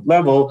different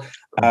level.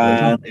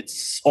 And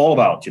it's all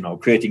about,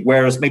 creating.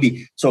 Whereas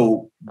maybe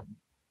so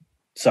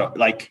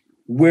like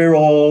we're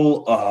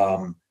all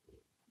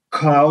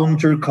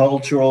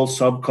countercultural,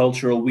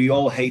 subcultural. We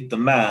all hate the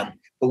man,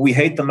 but we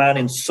hate the man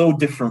in so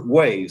different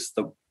ways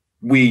that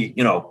we,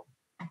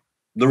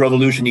 the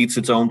revolution eats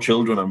its own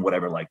children and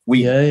whatever. Like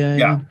we,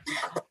 yeah.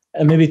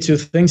 And maybe two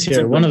things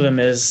here. One of them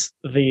is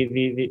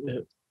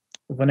the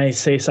when I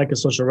say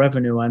psychosocial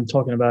revenue, I'm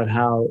talking about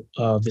how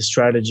the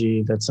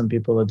strategy that some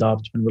people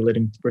adopt when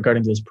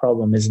regarding this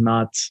problem is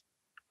not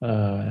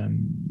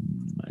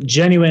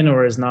genuine,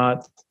 or is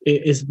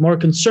more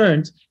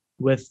concerned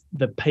with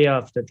the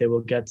payoff that they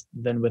will get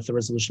than with the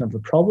resolution of the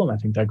problem. I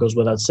think that goes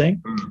without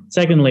saying.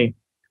 Secondly,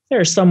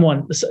 it's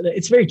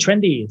very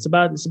trendy. It's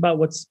about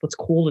what's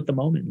cool at the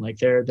moment. Like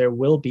there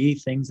will be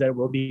things that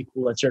will be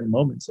cool at certain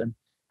moments, and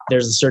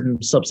there's a certain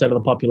subset of the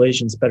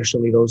population,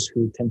 especially those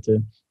who tend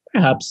to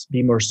perhaps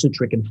be more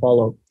sutric and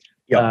follow,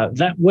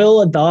 that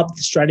will adopt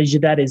the strategy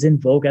that is in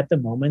vogue at the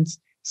moment,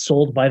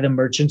 sold by the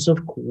merchants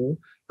of cool,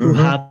 who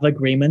have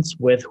agreements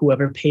with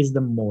whoever pays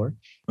them more.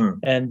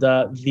 And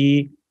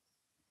the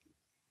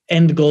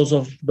end goals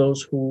of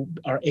those who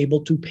are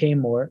able to pay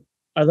more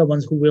are the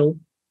ones who will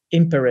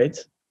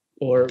imperate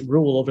or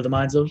rule over the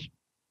minds of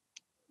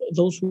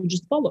those who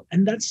just follow.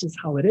 And that's just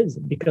how it is.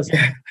 Because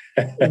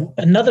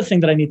another thing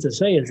that I need to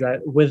say is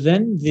that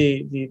within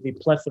the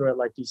plethora,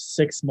 like these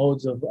 6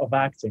 modes of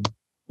acting,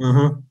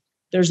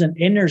 there's an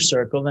inner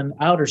circle and an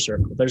outer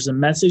circle. There's a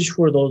message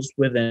for those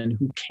within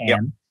who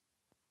can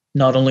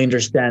not only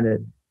understand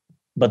it,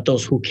 but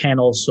those who can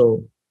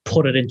also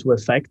put it into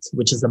effect,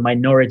 which is a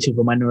minority of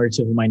a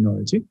minority of a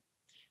minority.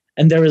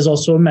 And there is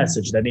also a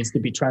message that needs to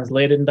be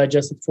translated and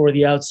digested for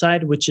the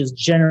outside, which is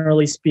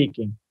generally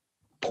speaking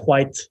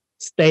quite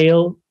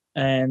stale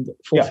and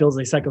fulfills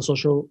a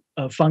psychosocial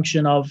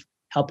function of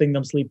helping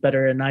them sleep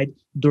better at night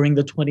during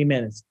the 20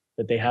 minutes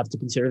that they have to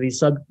consider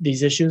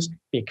these issues,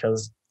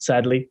 because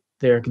sadly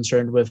they're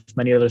concerned with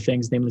many other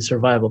things, namely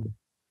survival.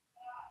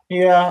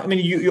 Yeah, I mean,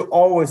 you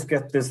always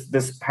get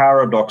this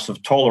paradox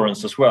of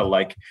tolerance as well.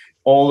 Like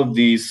all of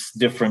these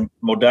different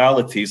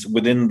modalities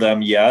within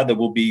them, there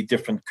will be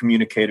different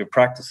communicative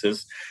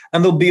practices,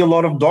 and there'll be a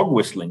lot of dog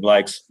whistling.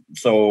 Like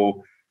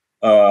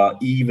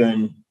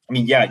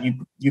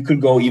you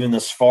could go even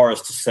as far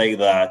as to say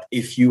that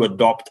if you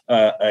adopt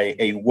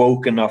a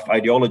woke enough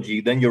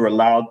ideology, then you're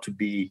allowed to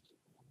be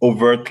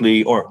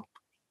overtly or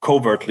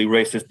covertly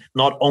racist.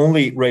 Not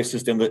only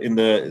racist in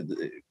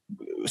the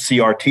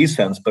CRT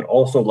sense, but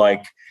also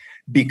like,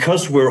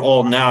 because we're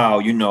all now,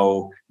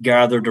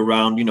 gathered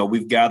around,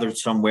 we've gathered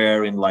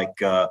somewhere in like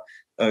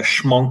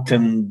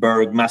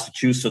Schmonkenberg,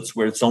 Massachusetts,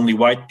 where it's only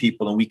white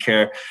people and we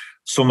care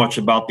so much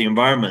about the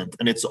environment.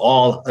 And it's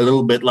all a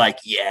little bit like,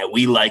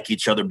 we like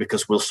each other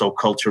because we're so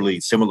culturally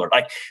similar.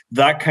 Like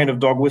that kind of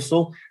dog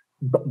whistle,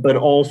 but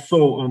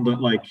also on the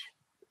like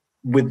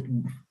with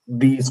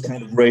these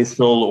kind of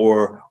racial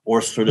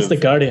or sort of the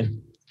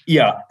Guardian.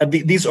 Yeah,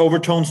 these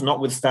overtones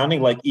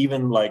notwithstanding, like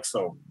even like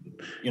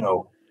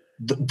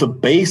the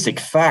basic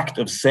fact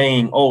of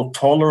saying,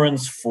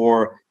 tolerance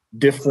for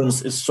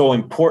difference is so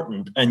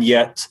important, and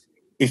yet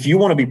if you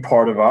want to be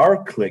part of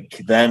our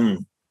clique,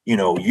 then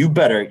you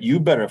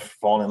better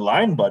fall in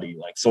line, buddy.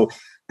 Like so,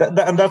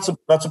 that's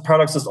a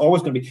paradox that's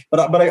always going to be. But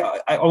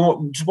I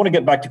just want to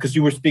get back to, because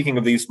you were speaking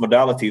of these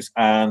modalities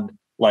and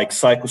like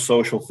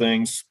psychosocial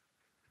things.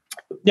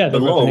 Yeah,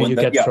 below, and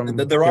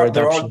there are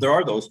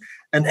those,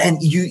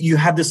 and you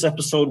had this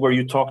episode where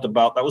you talked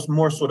about that was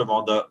more sort of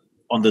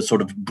on the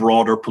sort of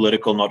broader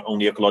political, not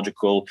only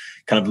ecological,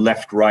 kind of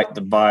left-right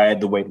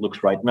divide, the way it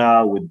looks right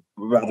now. With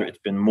rather, it's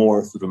been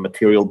more sort of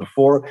material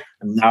before,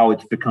 and now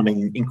it's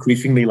becoming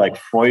increasingly like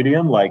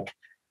Freudian. Like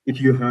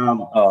if you have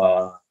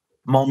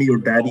mommy or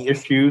daddy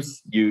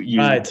issues, you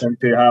tend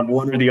to have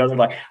one or the other.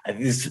 Like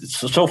it's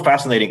so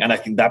fascinating, and I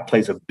think that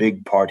plays a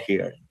big part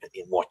here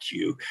in what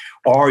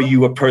are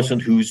you a person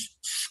who's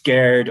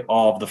scared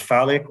of the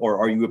phallic, or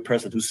are you a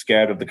person who's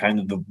scared of the kind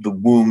of the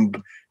womb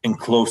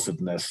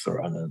inclusiveness,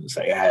 or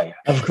say,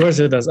 Of course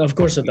it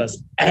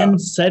does.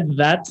 And said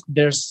that,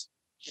 there's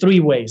 3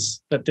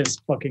 ways that this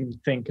fucking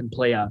thing can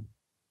play out.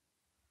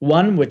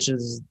 One, which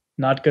is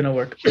not going to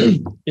work,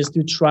 is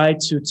to try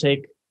to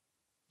take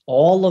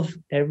all of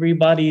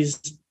everybody's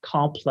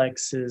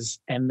complexes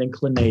and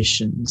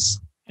inclinations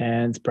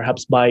and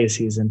perhaps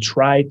biases and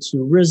try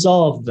to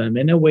resolve them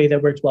in a way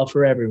that works well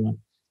for everyone.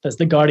 That's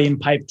the Guardian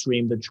pipe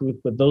dream, the truth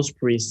with those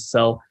priests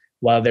sell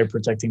while they're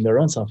protecting their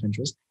own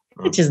self-interest,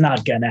 which is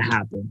not going to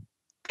happen,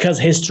 because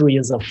history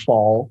is a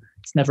fall.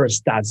 It's never a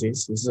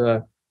stasis. It's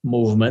a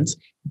movement.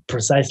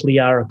 Precisely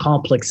our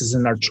complexes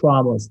and our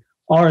traumas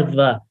are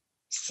the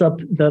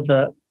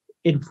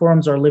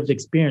informs our lived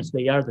experience.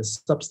 They are the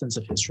substance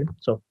of history.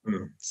 So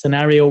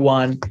scenario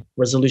one,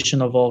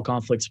 resolution of all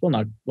conflicts will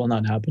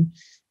not happen.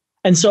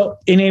 And so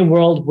in a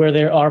world where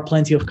there are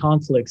plenty of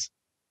conflicts,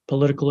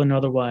 political and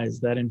otherwise,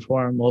 that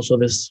inform also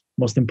this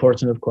most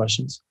important of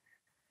questions,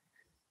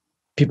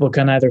 people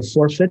can either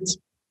forfeit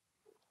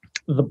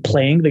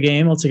playing the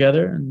game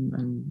altogether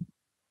and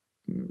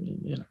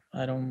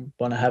I don't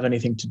want to have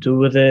anything to do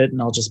with it,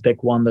 and I'll just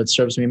pick one that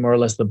serves me more or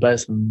less the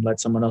best and let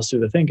someone else do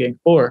the thinking.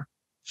 Or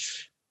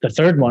the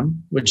third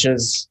one, which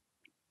is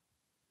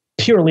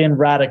purely and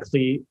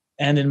radically,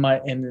 and in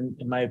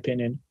my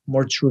opinion,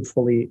 more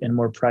truthfully and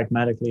more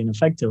pragmatically and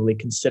effectively,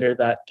 consider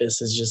that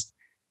this is just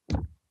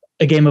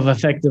a game of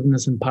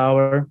effectiveness and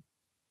power,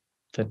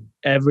 that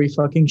every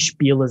fucking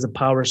spiel is a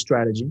power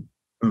strategy.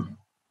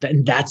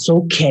 And that's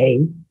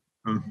okay.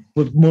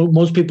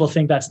 Most people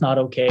think that's not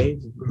okay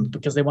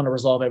because they want to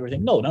resolve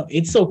everything. No,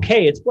 it's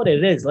okay. It's what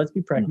it is. Let's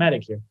be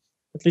pragmatic here,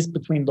 at least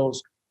between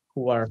those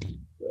who are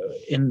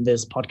in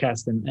this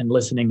podcast and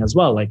listening as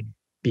well. Like,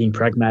 being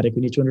pragmatic,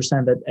 we need to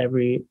understand that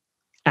every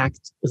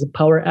act is a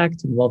power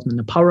act involved in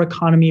the power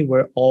economy.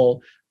 We're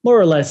all more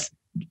or less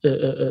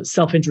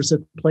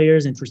self-interested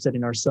players, interested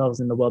in ourselves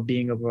and the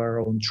well-being of our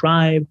own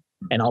tribe,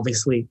 and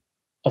obviously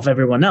of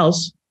everyone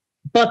else.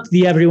 But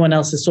the everyone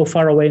else is so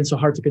far away and so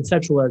hard to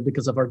conceptualize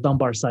because of our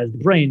Dunbar-sized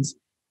brains,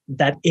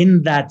 that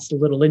in that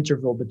little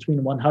interval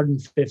between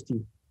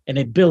 150 and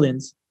 8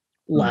 billions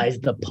lies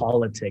the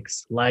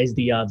politics, lies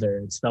the other.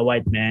 It's the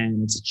white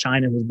man, it's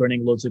China who's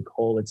burning loads of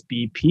coal, it's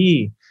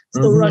BP, it's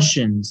the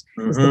Russians,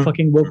 it's the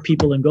fucking woke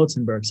people in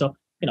Gothenburg. So,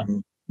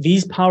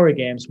 these power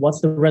games,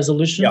 what's the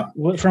resolution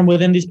from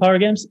within these power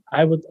games?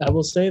 I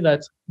will say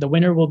that the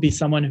winner will be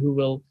someone who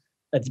will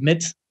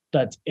admit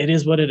that it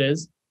is what it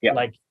is. Yeah.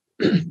 Like,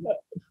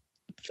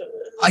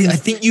 I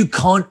think you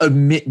can't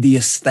omit the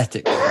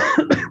aesthetic.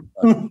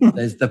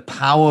 There's the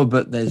power,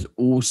 but there's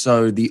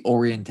also the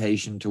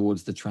orientation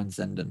towards the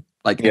transcendent.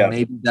 Like,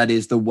 maybe that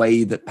is the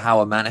way that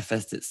power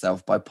manifests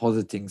itself, by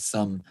positing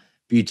some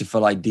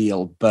beautiful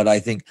ideal. But I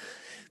think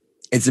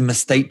it's a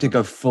mistake to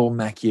go full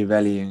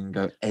Machiavellian and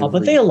go.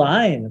 But they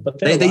align.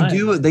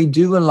 They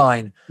do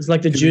align. It's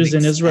like the Jews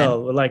in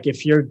Israel. Like,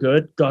 if you're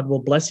good, God will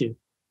bless you.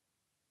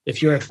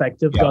 If you're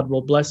effective, God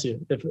will bless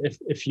you.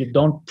 If you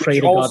don't pray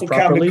to God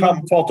properly, can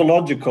become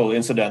tautological,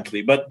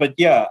 incidentally. But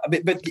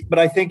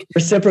I think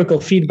reciprocal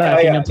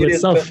feedback into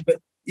itself.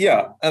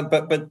 And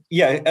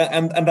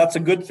that's a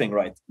good thing,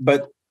 right?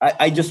 But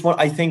I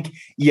think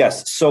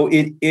yes. So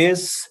it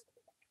is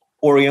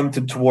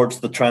oriented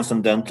towards the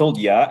transcendental,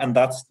 and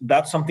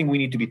that's something we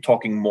need to be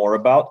talking more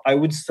about. I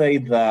would say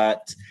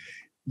that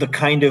the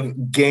kind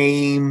of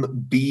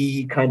game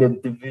B kind of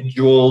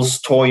individuals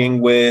toying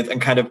with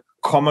and kind of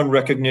common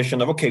recognition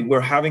of, okay,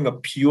 we're having a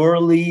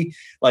purely,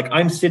 like,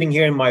 I'm sitting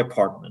here in my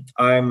apartment,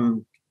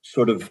 I'm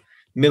sort of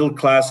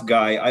middle-class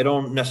guy, I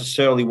don't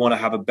necessarily want to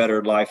have a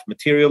better life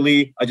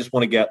materially, I just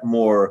want to get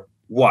more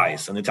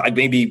wise, and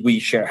maybe we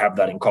have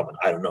that in common,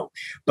 I don't know,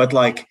 but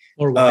like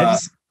more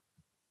wives.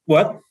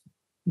 What?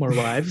 More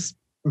wives.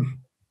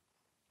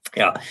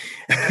 Yeah.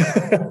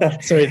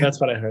 Sorry, that's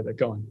what I heard.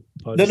 Go on.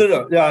 Apologies.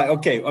 No. Yeah.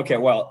 Okay.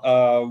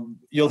 Well,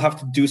 you'll have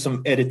to do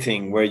some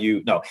editing where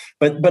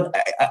but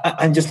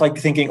I'm just like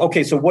thinking,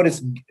 okay,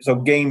 so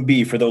game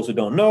B, for those who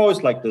don't know,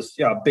 is like this,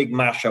 big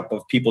mashup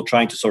of people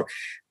trying to sort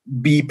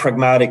of be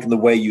pragmatic in the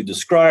way you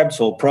described,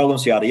 solve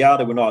problems, yada,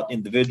 yada. We're not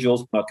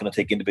individuals. We're not going to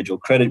take individual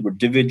credit. We're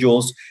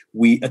individuals.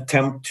 We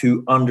attempt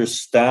to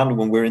understand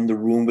when we're in the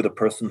room with a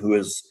person who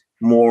is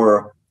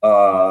more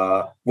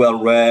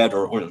well-read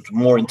or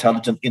more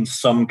intelligent in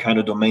some kind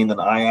of domain than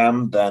I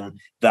am, then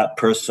that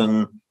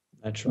person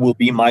will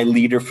be my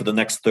leader for the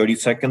next 30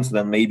 seconds.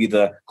 Then maybe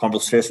the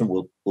conversation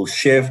will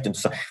shift, and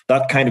so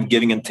that kind of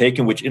giving and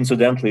taking, which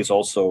incidentally is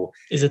also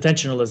is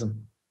attentionalism.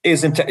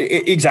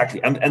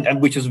 Exactly,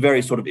 and which is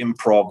very sort of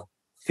improv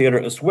theater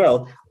as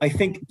well. I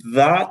think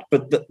that,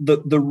 but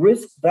the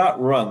risk that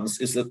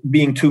runs is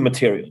being too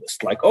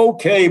materialist. Like,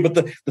 okay, but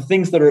the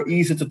things that are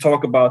easy to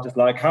talk about is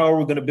like, how are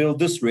we going to build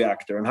this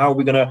reactor, and how are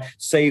we going to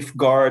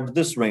safeguard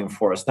this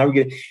rainforest?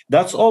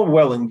 That's all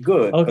well and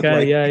good.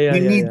 Okay, but we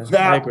need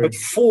that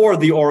before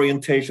the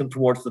orientation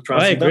towards the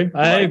transcendental.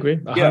 I agree,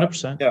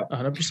 100%.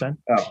 100%.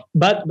 Yeah.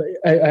 But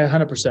I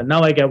 100%.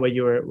 Now I get what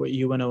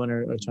you and Owen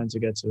are trying to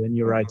get to, and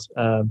you're right.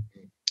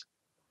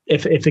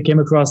 If it came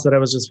across that I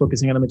was just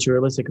focusing on the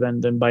materialistic,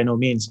 then by no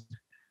means.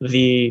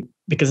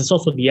 Because it's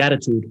also the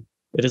attitude,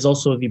 it is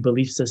also the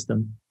belief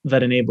system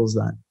that enables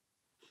that.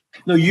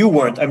 No, you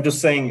weren't. I'm just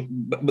saying.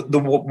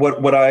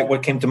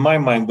 What came to my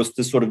mind was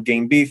this sort of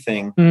game B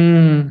thing,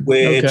 and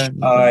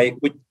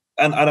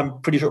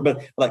I'm pretty sure,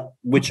 but like,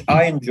 which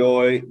I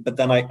enjoy. But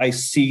then I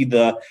see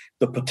the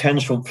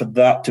potential for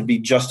that to be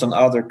just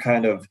another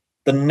kind of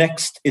the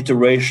next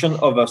iteration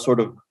of a sort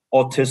of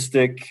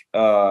autistic,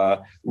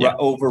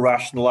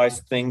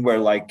 over-rationalized thing where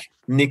like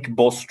Nick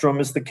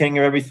Bostrom is the king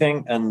of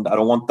everything, and I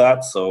don't want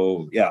that.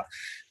 So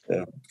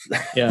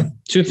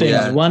two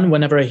things. One,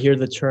 whenever I hear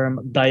the term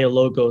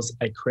dialogos,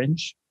 I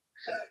cringe.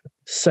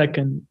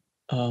 Second,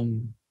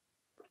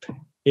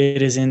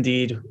 it is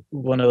indeed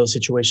one of those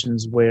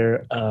situations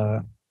where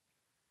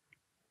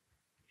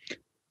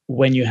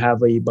when you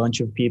have a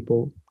bunch of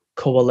people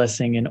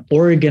coalescing and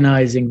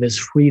organizing this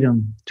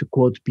freedom, to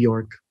quote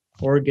Bjork,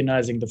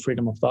 organizing the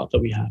freedom of thought that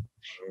we have,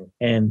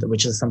 and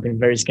which is something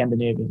very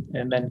Scandinavian,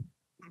 and then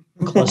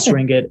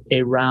clustering it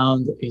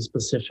around a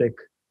specific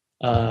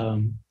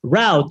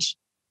route,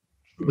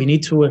 we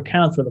need to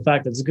account for the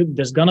fact that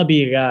there's going to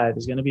be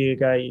a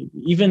guy,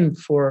 even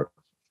for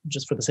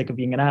just for the sake of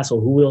being an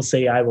asshole, who will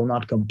say, I will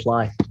not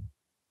comply.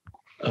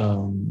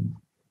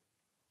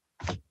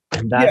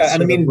 And that's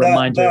and I mean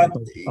reminder of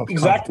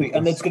exactly,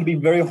 and it's going to be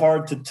very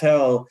hard to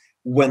tell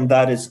when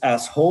that is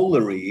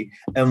assholery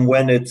and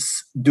when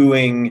it's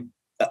doing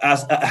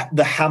as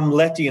the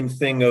Hamletian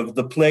thing of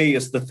the play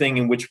is the thing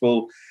in which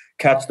will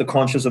catch the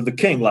conscience of the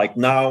king. Like,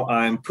 now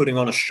I'm putting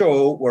on a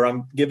show where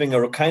I'm giving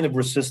a kind of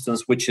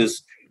resistance which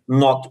is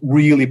not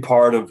really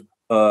part of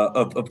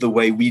the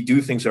way we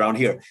do things around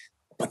here.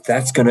 But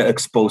that's going to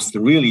expose the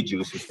really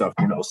juicy stuff,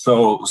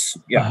 So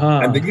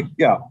yeah, and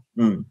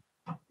then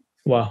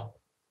Wow.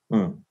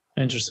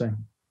 Interesting.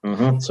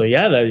 So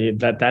yeah,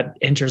 that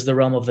enters the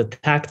realm of the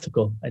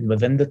tactical, and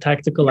within the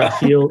tactical, I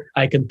feel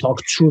I can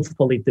talk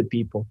truthfully to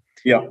people.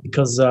 Yeah,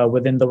 because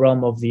within the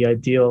realm of the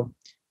ideal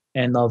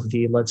and of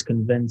the let's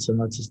convince and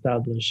let's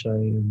establish,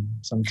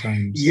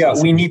 sometimes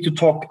we need to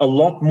talk a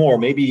lot more,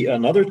 maybe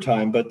another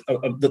time. But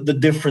the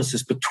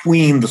differences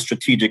between the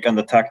strategic and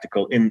the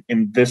tactical in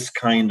this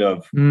kind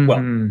of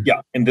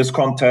in this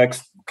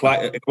context.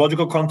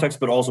 Ecological context,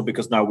 but also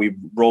because now we've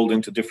rolled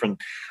into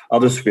different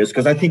other spheres.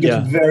 Because I think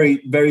it's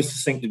very, very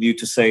succinct of you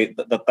to say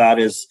that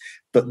is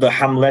that the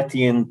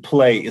Hamletian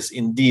play is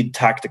indeed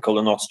tactical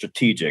and not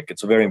strategic.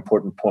 It's a very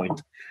important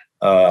point.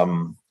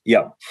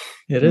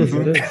 It is.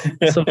 It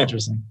is so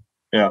interesting.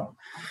 Yeah,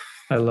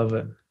 I love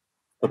it.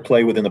 The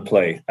play within a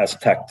play as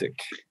tactic.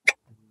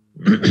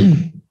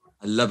 I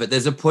love it.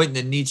 There's a point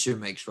that Nietzsche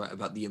makes, right,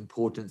 about the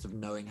importance of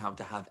knowing how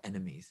to have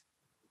enemies.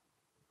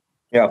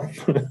 Yeah.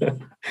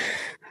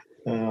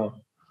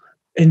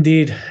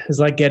 Indeed, it's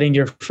like getting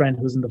your friend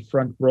who's in the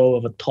front row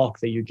of a talk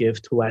that you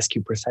give to ask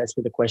you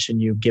precisely the question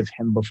you give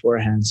him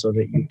beforehand, so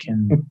that you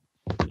can,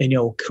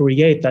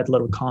 create that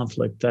little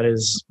conflict that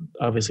is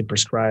obviously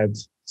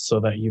prescribed, so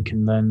that you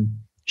can then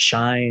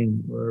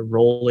shine or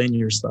roll in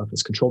your stuff.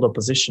 As controlled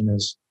opposition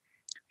is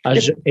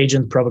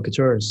agent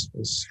provocateurs,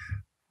 is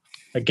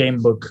a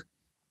game book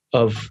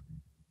of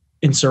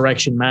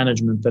insurrection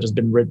management that has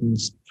been written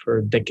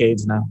for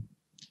decades now.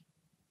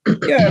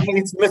 Yeah, I mean,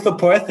 it's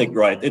mythopoetic,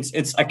 right?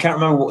 It's I can't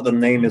remember what the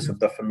name is of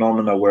the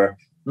phenomena where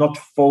not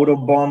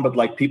photobomb, but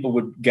like people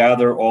would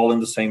gather all in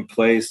the same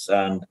place,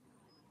 and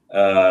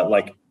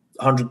like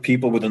 100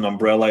 people with an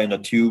umbrella in a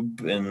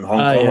tube in Hong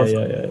Kong.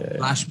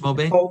 Flash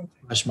mobbing.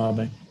 Flash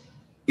mobbing.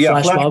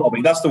 Yeah, flash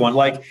mobbing. That's the one.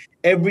 Like,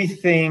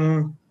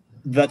 everything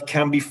that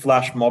can be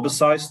flash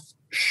mobbicized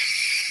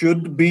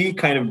should be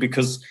kind of,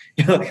 because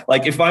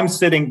like if I'm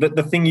sitting,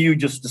 the thing you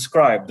just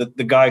described,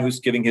 the guy who's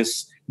giving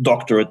his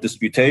doctorate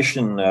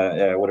disputation,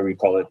 whatever you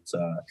call it,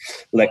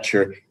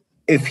 lecture,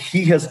 if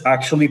he has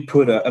actually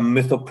put a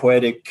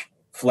mythopoetic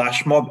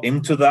flash mob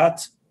into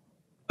that,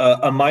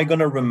 am I going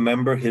to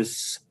remember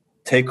his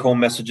take-home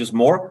messages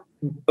more?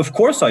 Of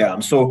course I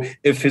am. So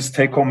if his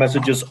take-home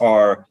messages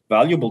are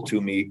valuable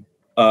to me,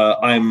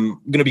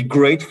 I'm going to be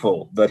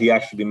grateful that he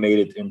actually made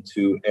it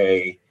into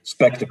a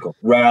spectacle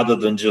rather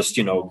than just,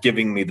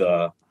 giving me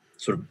the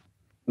sort of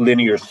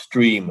linear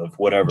stream of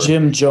whatever.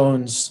 Jim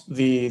Jones,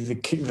 the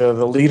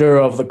leader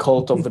of the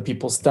cult of the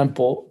People's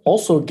Temple,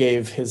 also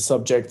gave his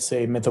subjects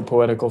a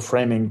mythopoetical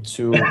framing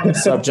to a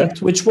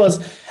subject, which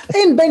was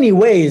in many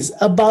ways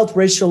about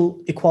racial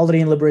equality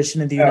and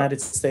liberation in the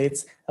United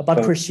States,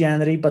 about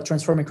Christianity, but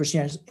transforming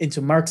Christianity into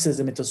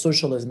Marxism, into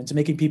socialism, into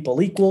making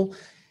people equal.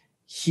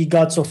 He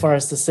got so far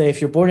as to say,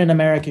 if you're born in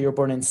America, you're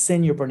born in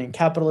sin, you're born in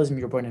capitalism,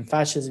 you're born in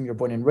fascism, you're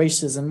born in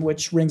racism,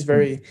 which rings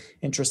very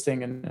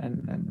interesting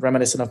and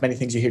reminiscent of many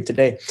things you hear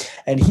today.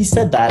 And he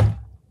said that,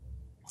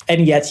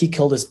 and yet he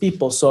killed his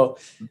people. So,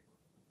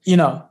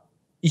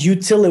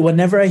 utility,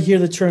 whenever I hear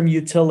the term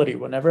utility,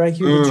 whenever I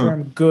hear the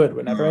term good,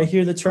 whenever I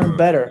hear the term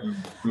better,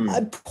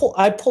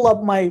 I pull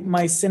up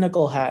my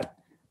cynical hat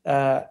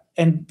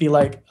and be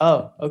like,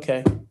 oh,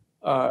 okay.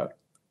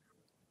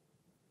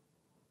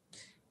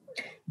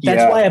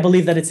 That's why I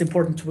believe that it's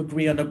important to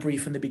agree on a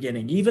brief in the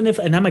beginning, even if,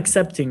 and I'm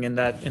accepting in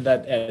that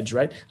edge,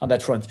 right, on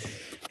that front.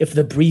 If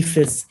the brief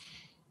is,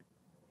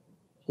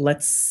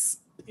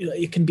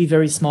 it can be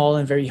very small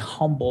and very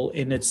humble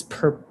in its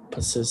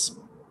purposes,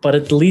 but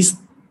at least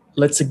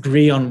let's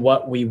agree on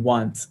what we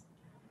want,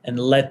 and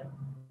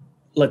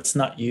let's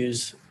not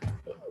use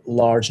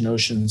large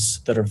notions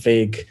that are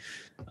vague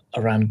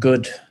around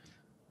good,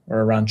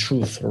 or around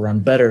truth, or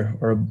around better,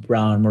 or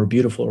around more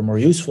beautiful or more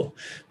useful,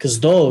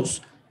 because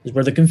those is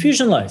where the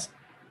confusion lies.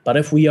 But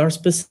if we are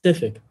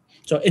specific,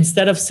 so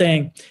instead of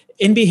saying,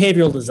 in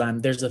behavioral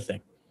design, there's a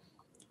thing.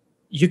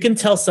 You can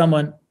tell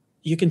someone,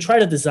 you can try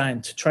to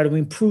design to try to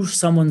improve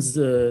someone's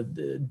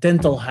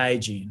dental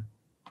hygiene,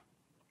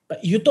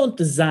 but you don't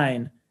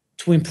design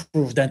to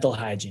improve dental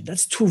hygiene.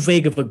 That's too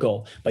vague of a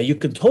goal. But you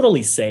can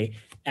totally say,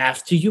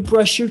 after you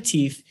brush your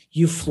teeth,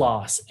 you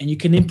floss, and you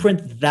can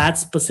imprint that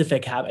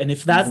specific habit. And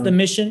if that's the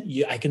mission,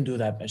 I can do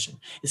that mission.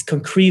 It's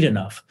concrete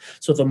enough.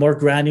 So the more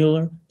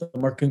granular, the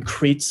more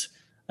concrete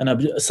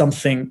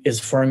something is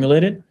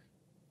formulated,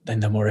 then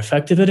the more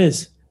effective it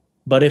is.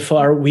 But if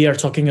we are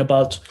talking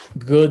about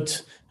good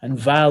and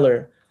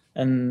valor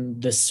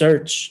and the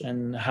search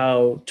and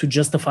how to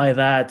justify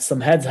that,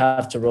 some heads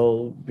have to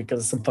roll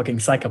because some fucking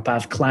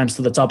psychopath climbs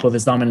to the top of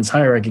his dominance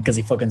hierarchy because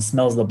he fucking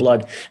smells the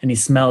blood and he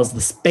smells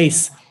the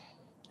space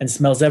and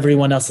smells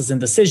everyone else's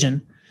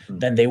indecision,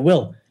 then they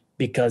will,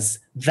 because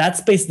that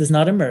space does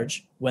not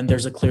emerge when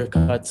there's a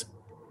clear-cut,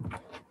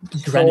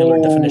 granular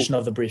definition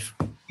of the brief.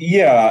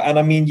 Yeah, and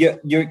I mean,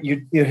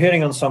 you're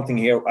hitting on something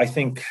here. I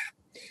think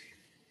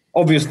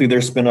obviously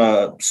there's been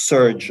a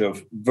surge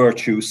of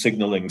virtue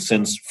signaling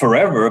since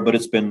forever, but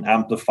it's been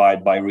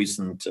amplified by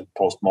recent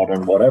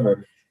postmodern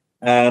whatever.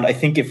 And I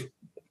think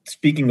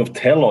speaking of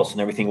telos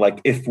and everything,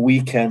 like if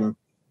we can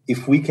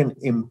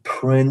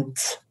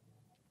imprint,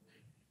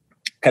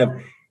 kind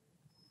of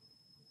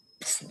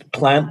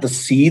plant the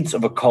seeds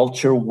of a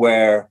culture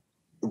where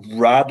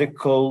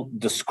radical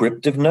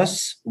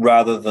descriptiveness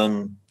rather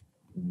than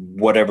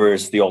whatever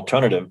is the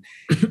alternative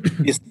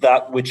is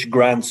that which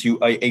grants you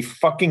a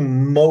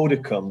fucking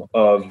modicum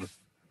of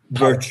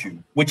virtue,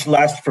 which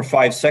lasts for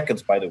 5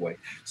 seconds, by the way.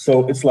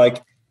 So it's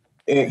like,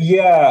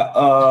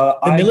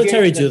 the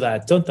military do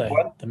that, don't they?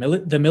 What?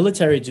 The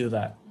military do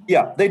that.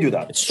 Yeah, they do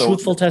that. It's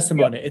truthful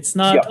testimony. Yeah. It's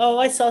not,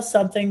 I saw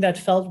something that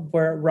felt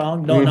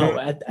wrong. No.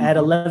 At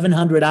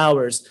 1100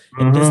 hours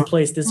in this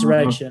place, this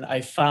direction,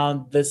 I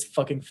found this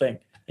fucking thing.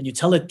 And you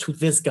tell it to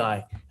this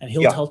guy, and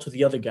he'll tell to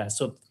the other guy.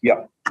 So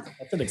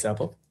that's an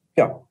example.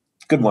 Yeah,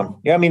 good one.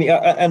 Yeah, I mean,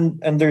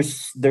 and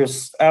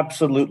there's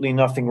absolutely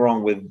nothing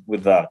wrong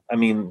with that. I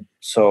mean,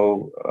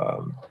 so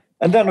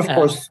and then of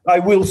course I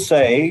will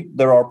say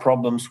there are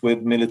problems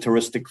with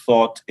militaristic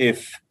thought.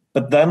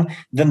 But then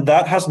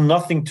that has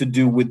nothing to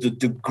do with the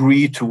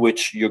degree to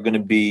which you're going to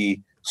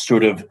be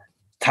sort of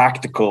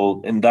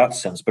tactical in that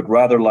sense, but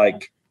rather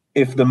like,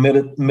 if the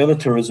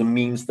militarism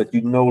means that you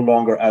no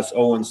longer, as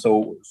Owen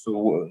so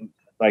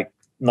like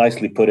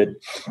nicely put it,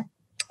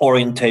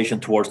 orientation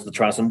towards the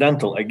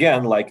transcendental.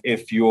 Again, like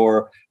if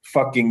your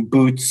fucking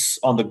boots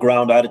on the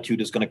ground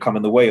attitude is going to come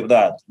in the way of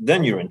that,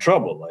 then you're in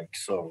trouble. Like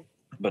so,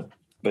 but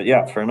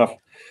yeah, fair enough.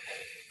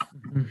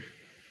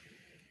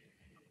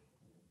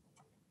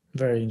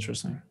 Very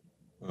interesting.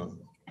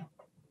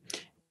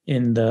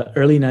 In the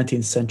early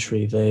 19th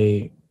century,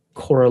 they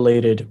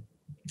correlated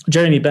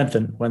Jeremy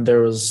Bentham when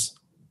there was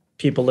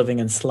people living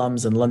in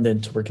slums in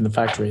London to work in the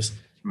factories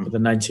with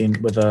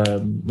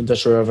the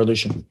Industrial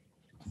Revolution.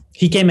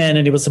 He came in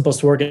and he was supposed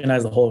to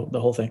organize the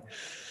whole thing.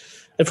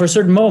 And for a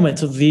certain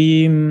moment,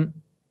 the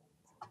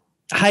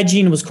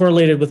hygiene was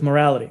correlated with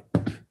morality.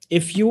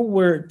 If you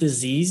were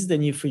diseased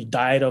and if you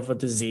died of a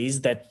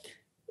disease that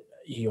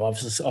you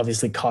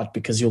obviously caught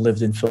because you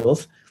lived in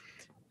filth,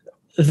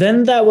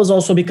 then that was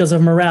also because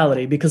of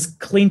morality, because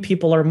clean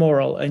people are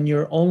moral and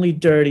you're only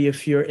dirty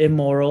if you're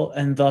immoral,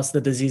 and thus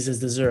the disease is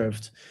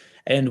deserved.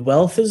 And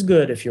wealth is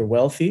good. If you're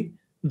wealthy,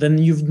 then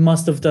you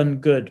must have done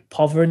good.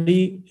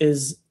 Poverty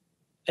is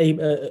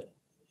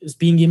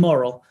being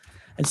immoral.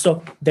 And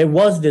so there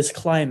was this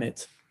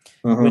climate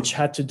which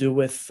had to do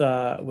with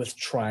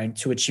trying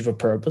to achieve a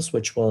purpose,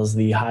 which was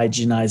the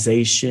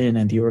hygienization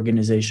and the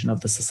organization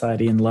of the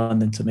society in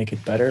London to make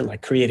it better,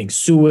 like creating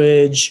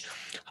sewage,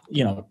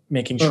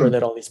 making sure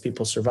that all these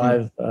people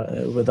survive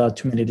without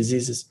too many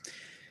diseases.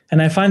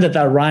 And I find that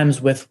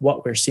rhymes with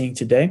what we're seeing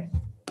today,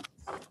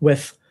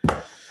 with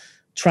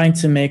trying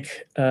to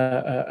make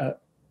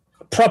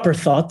proper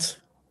thought,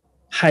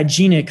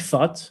 hygienic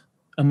thought,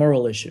 a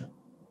moral issue.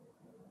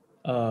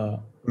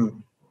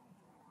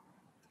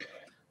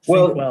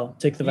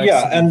 Take the vaccine.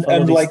 Yeah,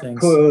 and like,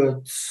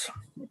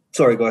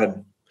 sorry, go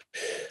ahead.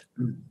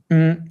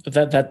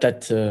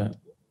 That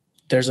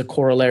there's a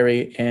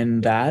corollary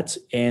in that,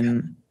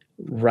 in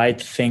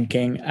right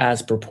thinking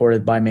as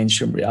purported by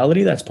mainstream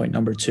reality. That's point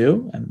number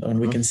 2. And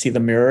we can see the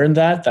mirror in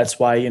that. That's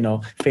why,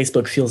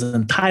 Facebook feels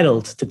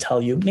entitled to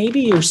tell you, maybe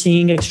you're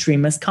seeing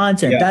extremist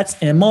content. That's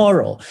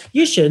immoral.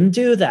 You shouldn't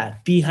do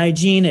that. Be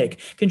hygienic.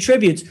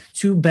 Contribute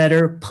to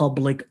better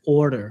public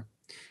order.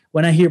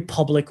 When I hear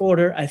public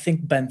order, I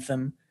think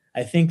Bentham.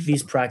 I think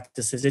these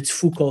practices, it's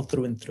Foucault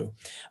through and through.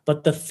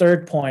 But the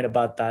third point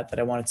about that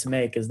I wanted to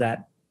make is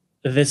that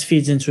this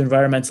feeds into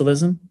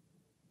environmentalism.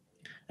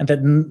 And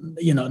that,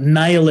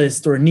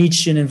 nihilist or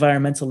Nietzschean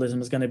environmentalism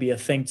is going to be a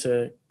thing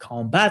to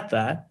combat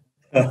that.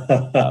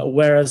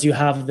 Whereas you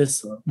have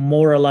this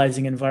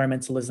moralizing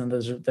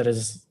environmentalism that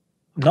is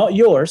not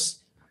yours,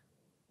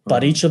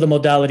 but each of the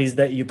modalities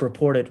that you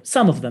purported,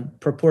 some of them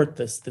purport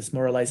this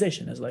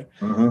moralization is like,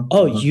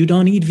 you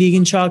don't eat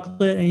vegan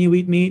chocolate and you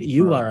eat meat,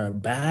 you are a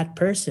bad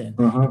person.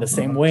 In the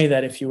same way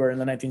that if you were in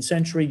the 19th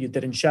century, you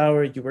didn't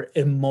shower, you were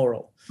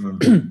immoral.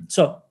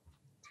 So,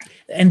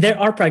 and there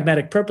are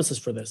pragmatic purposes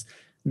for this.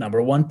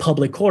 Number 1,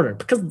 public order,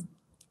 because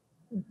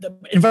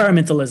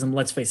environmentalism,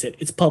 let's face it,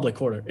 it's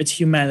public order. It's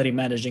humanity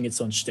managing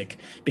its own shtick.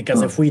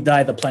 Because if we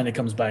die, the planet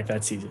comes back.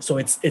 That's easy. So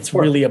it's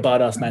really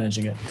about us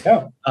managing it.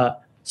 Yeah.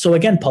 So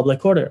again,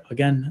 public order.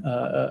 Again,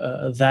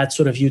 that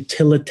sort of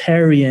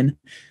utilitarian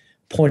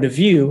point of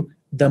view,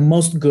 the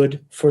most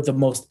good for the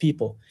most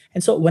people.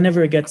 And so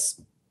whenever it gets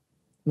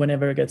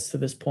to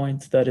this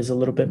point that is a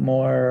little bit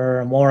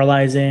more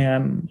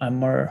moralizing, I'm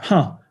more,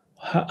 how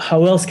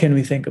else can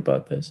we think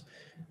about this?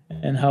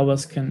 And how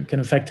else can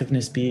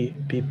effectiveness be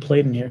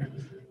played in here?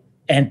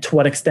 And to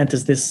what extent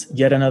is this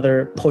yet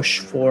another push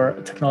for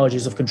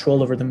technologies of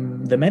control over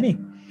the many,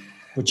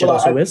 which it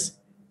also is?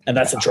 And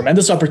that's a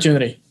tremendous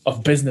opportunity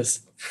of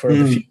business for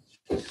the future.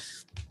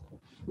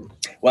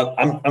 Well,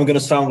 I'm going to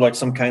sound like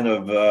some kind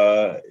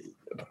of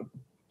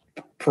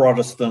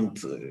Protestant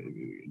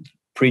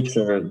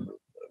preacher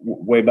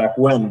way back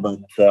when, but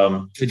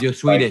if you're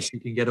Swedish,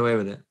 you can get away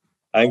with it.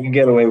 I can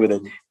get away with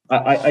it.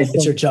 I think,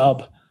 it's your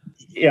job.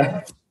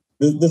 Yeah.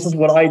 This is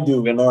what I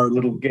do in our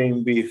little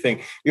game B thing.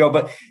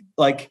 But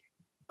like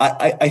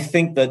I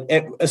think that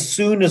as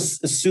soon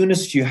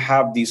as you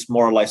have these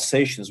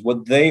moralizations,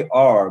 what they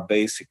are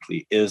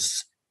basically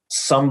is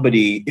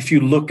somebody, if you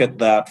look at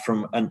that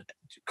from an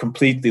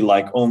completely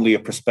like only a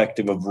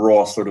perspective of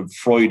raw sort of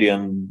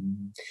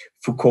Freudian,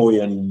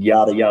 Foucaultian,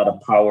 yada yada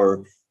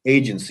power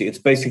agency, it's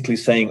basically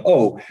saying,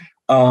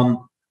 I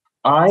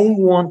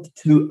want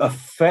to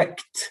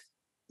affect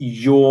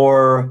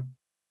your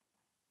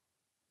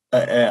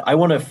I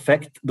want to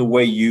affect the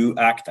way you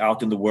act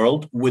out in the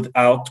world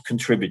without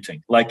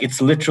contributing. Like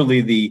it's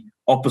literally the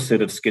opposite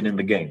of skin in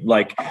the game.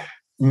 Like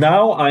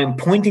now I'm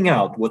pointing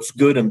out what's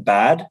good and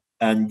bad,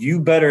 and you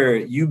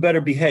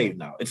better behave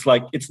now. It's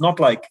like it's not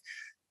like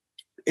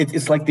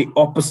it's like the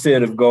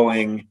opposite of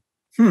going,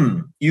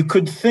 you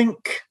could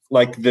think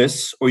like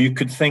this or you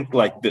could think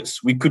like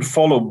this. We could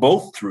follow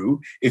both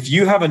through. If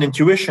you have an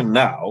intuition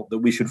now that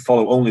we should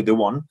follow only the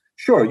one,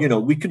 sure,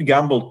 we could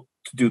gamble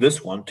to do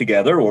this one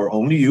together, or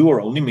only you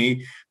or only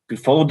me could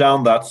follow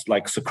down that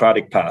like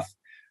Socratic path,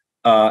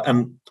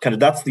 and kind of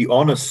that's the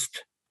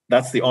honest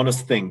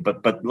thing.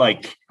 But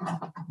like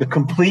the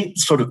complete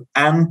sort of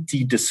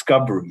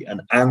anti-discovery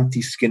and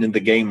anti-skin in the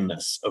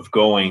gameness of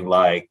going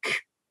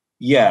like,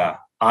 yeah,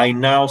 I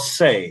now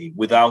say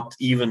without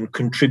even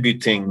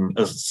contributing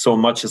so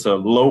much as a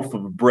loaf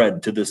of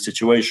bread to this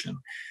situation,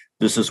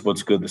 this is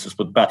what's good, this is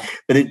what's bad.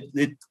 But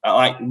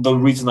the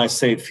reason I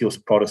say it feels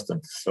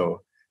Protestant,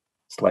 so.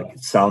 It's like it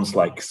sounds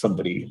like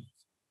somebody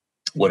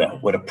what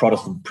a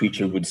Protestant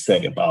preacher would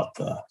say about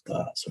the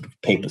sort of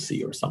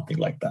papacy or something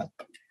like that.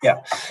 But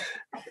yeah,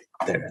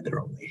 they're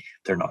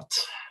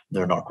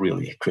not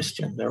really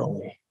Christian. They're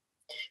only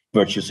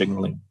virtue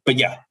signaling. But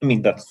yeah, I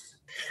mean that's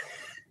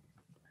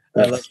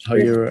I love how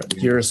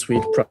you're a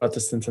sweet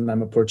Protestant and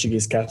I'm a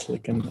Portuguese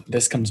Catholic, and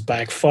this comes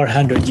back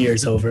 400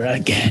 years over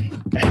again.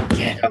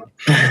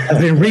 I've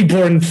been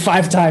reborn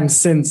 5 times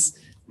since,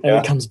 and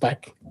it comes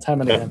back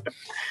time and again.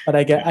 But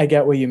I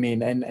get what you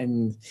mean,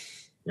 and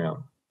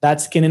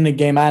that skin in the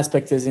game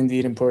aspect is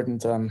indeed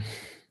important.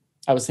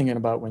 I was thinking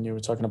about when you were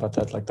talking about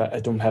that, like that I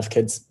don't have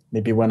kids.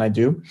 Maybe when I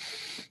do,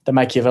 the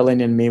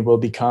Machiavellian in me will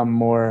become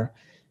more.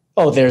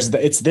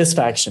 It's this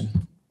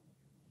faction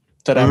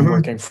that I'm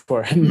working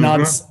for,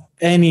 not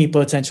any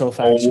potential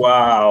faction. Oh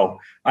wow!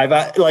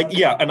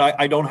 And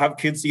I don't have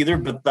kids either,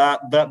 but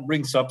that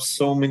brings up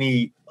so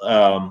many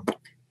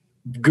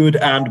good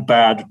and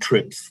bad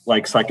trips,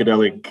 like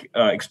psychedelic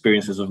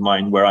experiences of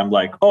mine, where I'm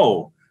like,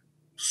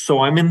 so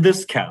I'm in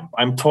this camp.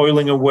 I'm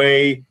toiling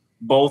away,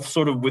 both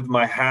sort of with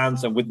my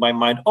hands and with my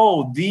mind.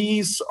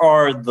 These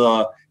are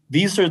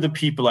the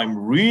people I'm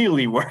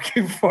really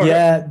working for.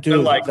 Yeah,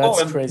 dude, like,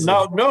 that's crazy.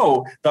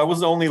 No, that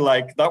was only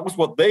that was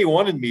what they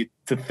wanted me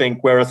to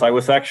think, whereas I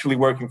was actually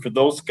working for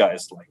those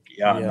guys.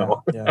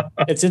 No. Yeah.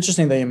 It's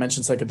interesting that you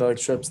mentioned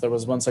psychedelic trips. There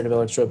was one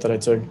psychedelic trip that I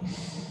took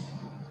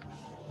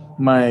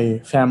my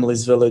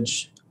family's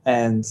village,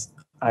 and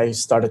I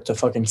started to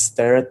fucking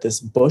stare at this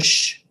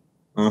bush,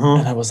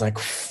 and I was like,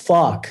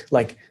 fuck.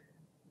 Like,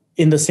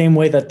 in the same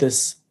way that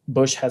this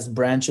bush has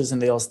branches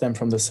and they all stem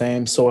from the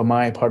same, so am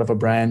I part of a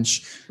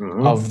branch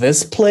of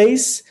this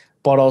place,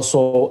 but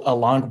also a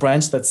long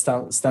branch that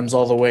stems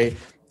all the way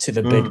to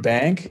the Big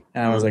Bang.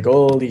 And I was like,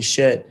 holy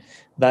shit,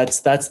 that's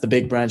the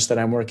big branch that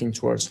I'm working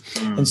towards.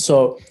 And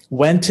so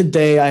when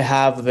today I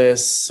have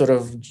this sort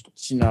of,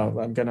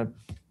 I'm gonna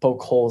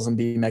poke holes and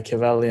be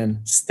Machiavellian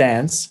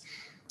stance,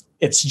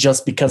 it's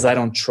just because I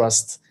don't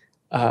trust.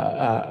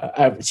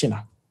 I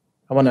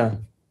want to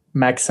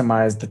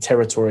maximize the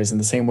territories in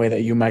the same way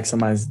that you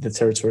maximize the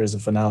territories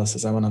of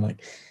analysis. I want to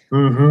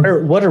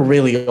what are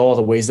really all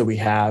the ways that we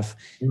have?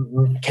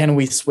 Can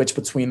we switch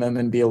between them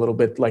and be a little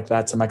bit like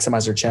that to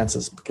maximize our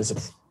chances?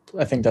 Because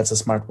I think that's a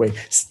smart way.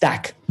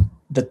 Stack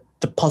the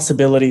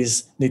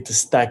possibilities need to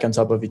stack on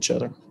top of each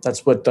other.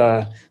 That's what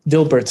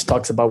Dilbert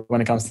talks about when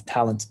it comes to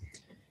talent.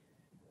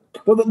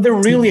 Well, there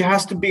really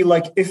has to be,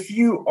 like, if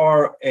you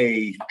are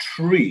a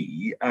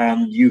tree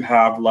and you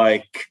have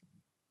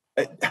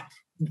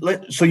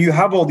so you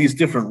have all these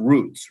different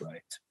roots,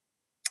 right?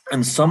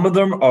 And some of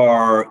them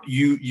are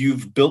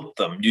you've built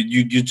them.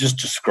 You just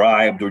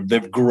described, or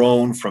they've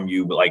grown from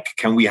you. Like,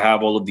 can we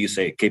have all of these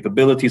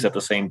capabilities at the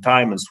same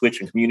time and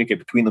switch and communicate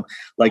between them?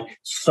 Like,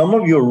 some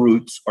of your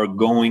roots are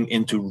going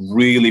into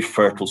really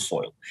fertile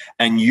soil,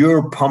 and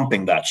you're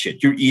pumping that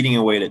shit. You're eating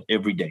away at it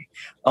every day.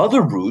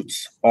 Other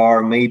roots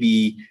are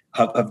maybe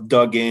have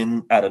dug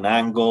in at an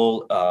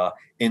angle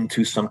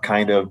into some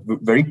kind of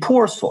very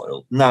poor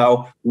soil.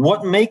 Now,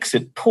 what makes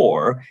it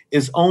poor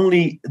is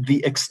only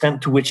the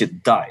extent to which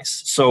it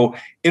dies. So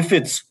if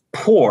it's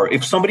poor,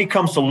 if somebody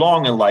comes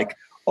along and like,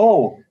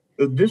 oh,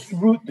 this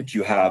root that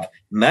you have,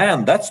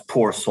 man, that's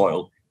poor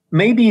soil.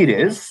 Maybe it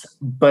is,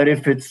 but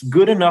if it's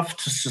good enough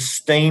to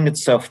sustain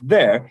itself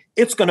there,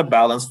 it's going to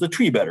balance the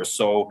tree better.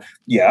 So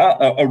yeah,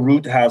 a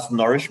root has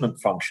nourishment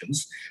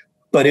functions,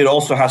 but it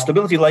also has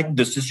stability. Like,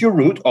 this is your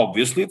root.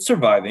 Obviously, it's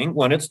surviving.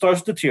 When it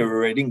starts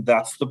deteriorating,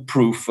 that's the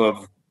proof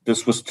of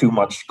this was too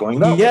much going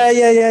that way.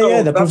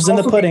 Yeah. The proof's in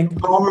the pudding.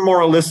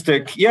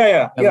 Non-moralistic.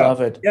 I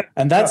love it. Yeah,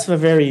 and that's a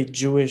very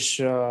Jewish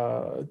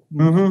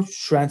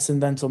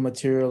transcendental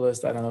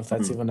materialist. I don't know if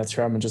that's even a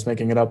term. I'm just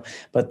making it up.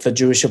 But the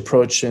Jewish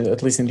approach,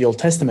 at least in the Old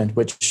Testament,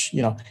 which,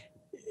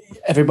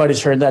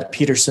 everybody's heard that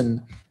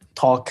Peterson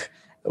talk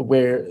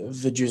where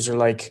the Jews are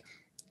like,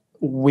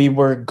 we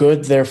were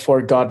good,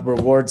 therefore God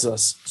rewards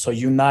us. So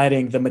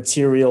uniting the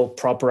material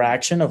proper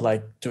action of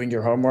like doing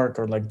your homework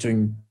or like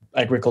doing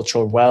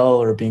agriculture well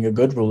or being a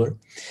good ruler,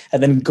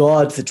 and then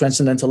God, the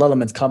transcendental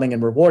element, coming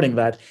and rewarding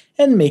that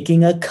and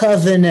making a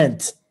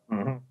covenant,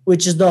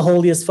 which is the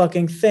holiest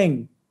fucking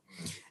thing.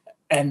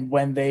 And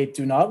when they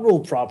do not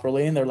rule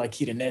properly and they're like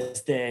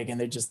hedonistic and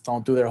they just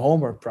don't do their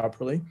homework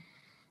properly,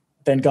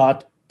 then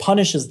God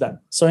punishes them.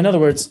 So in other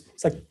words,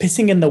 it's like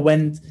pissing in the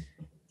wind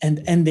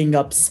and ending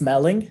up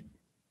smelling.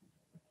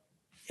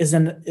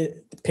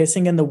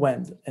 Pissing in the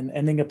wind and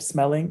ending up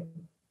smelling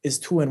is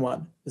 2 in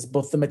 1. It's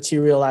both the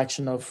material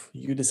action of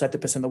you decide to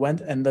piss in the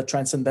wind and the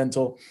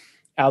transcendental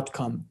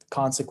outcome,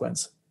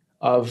 consequence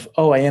of,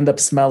 oh, I end up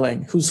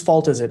smelling. Whose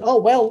fault is it? Oh,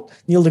 well,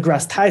 Neil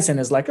deGrasse Tyson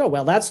is like, oh,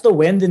 well, that's the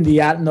wind in the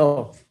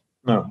no,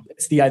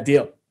 it's the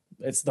ideal.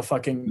 It's the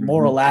fucking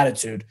moral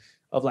attitude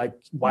of like,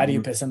 why do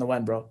you piss in the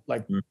wind, bro?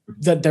 Like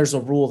that there's a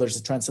rule, there's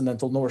a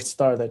transcendental North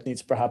Star that needs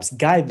to perhaps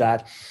guide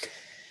that,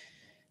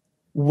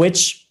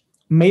 which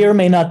may or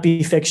may not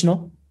be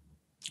fictional,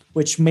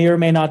 which may or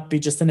may not be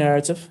just a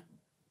narrative.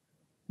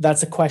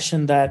 That's a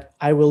question that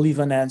I will leave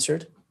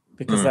unanswered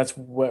because that's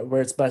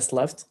where it's best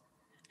left.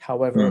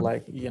 However,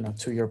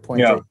 to your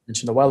point that you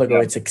mentioned a while ago,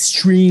 it's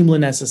extremely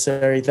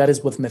necessary. That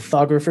is what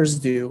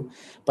mythographers do.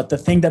 But the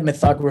thing that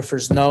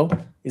mythographers know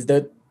is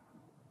that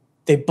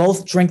they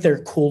both drink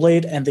their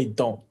Kool-Aid and they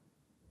don't.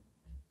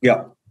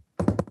 Yeah.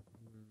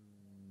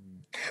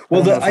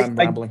 Well, I'm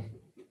rambling.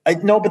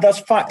 No, but that's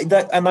fine.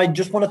 And I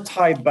just want to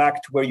tie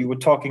back to where you were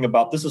talking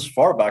about. This is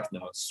far back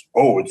now.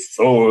 It's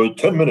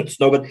 10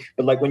 minutes. No, but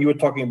like when you were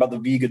talking about the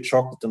vegan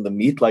chocolate and the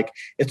meat, like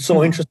it's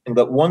so interesting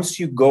that once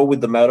you go with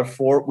the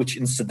metaphor, which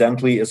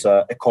incidentally is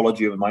a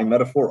ecology of mind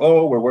metaphor.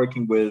 Oh, we're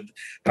working with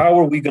how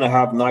are we going to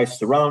have nice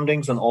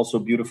surroundings and also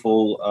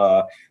beautiful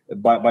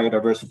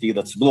biodiversity.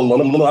 That's blah, blah,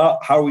 blah, blah.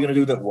 How are we going to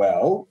do that?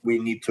 Well, we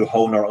need to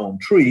hone our own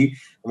tree.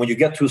 And when you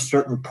get to a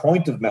certain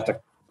point of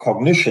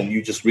metacognition,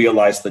 you just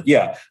realize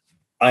that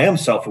I am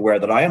self-aware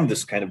that I am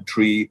this kind of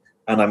tree,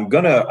 and I'm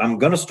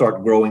gonna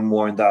start growing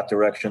more in that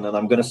direction, and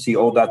I'm gonna see,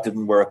 oh, that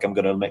didn't work. I'm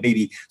gonna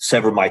maybe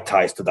sever my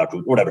ties to that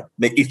root, whatever.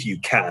 If you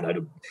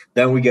can,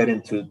 then we get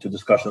into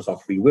discussions on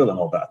free will and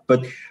all that.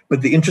 But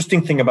the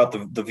interesting thing about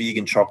the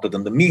vegan chocolate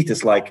and the meat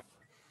is like,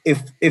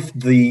 if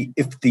the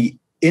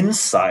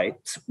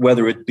insight,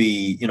 whether it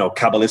be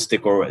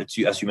Kabbalistic or as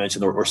you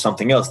mentioned or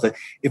something else, that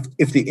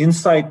if the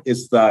insight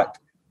is that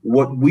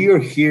what we are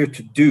here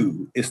to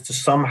do is to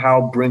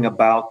somehow bring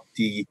about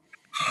the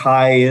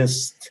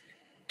highest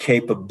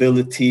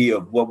capability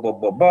of blah, blah,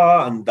 blah,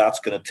 blah, and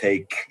that's going to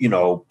take,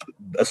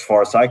 as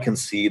far as I can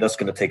see, that's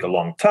going to take a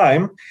long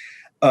time.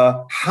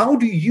 How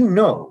do you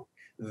know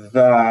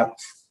that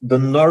the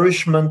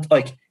nourishment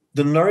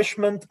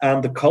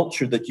and the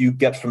culture that you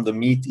get from the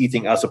meat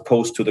eating, as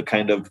opposed to the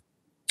kind of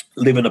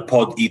live in a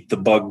pod, eat the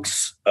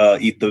bugs,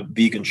 eat the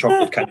vegan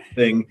chocolate kind of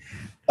thing,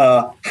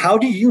 how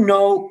do you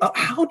know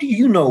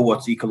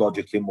what's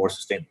ecologically more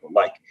sustainable?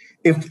 Like,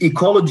 if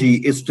ecology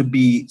is to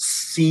be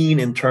seen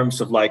in terms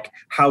of like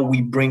how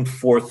we bring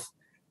forth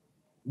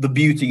the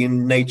beauty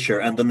in nature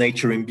and the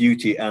nature in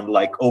beauty, and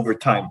like over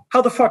time,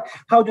 how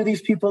do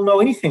these people know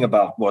anything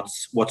about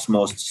what's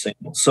most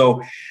sustainable?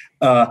 So,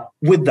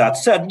 with that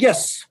said,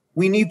 yes,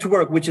 we need to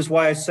work, which is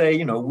why I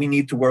say, we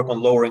need to work on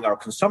lowering our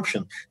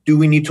consumption. Do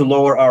we need to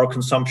lower our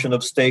consumption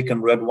of steak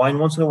and red wine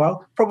once in a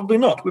while? Probably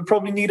not. We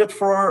probably need it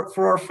for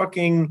our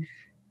fucking,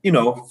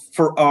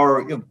 for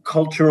our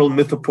cultural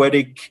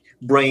mythopoetic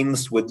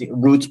brains with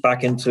roots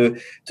back into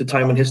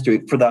time and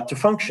history, for that to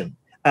function.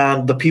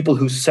 And the people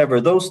who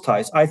sever those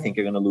ties, I think,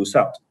 are going to lose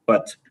out.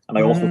 And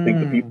I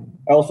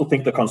also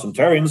think the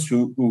consumptarians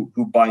who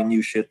buy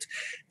new shit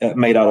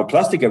made out of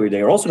plastic every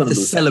day are also going to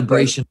lose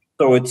celebration. Out.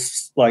 So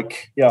it's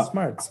like,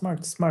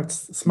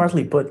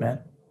 smartly put, man.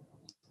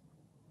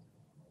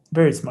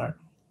 Very smart.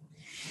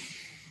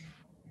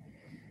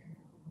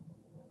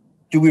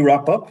 Do we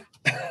wrap up?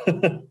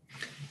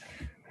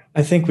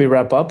 I think we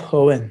wrap up.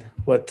 Owen,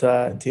 what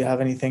do you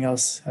have anything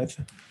else? It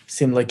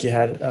seemed like you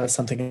had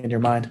something in your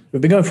mind.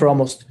 We've been going for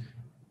almost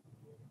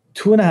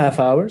 2.5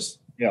 hours.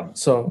 Yeah.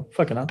 So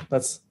fucking hell,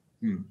 that's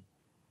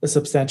a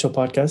substantial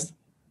podcast.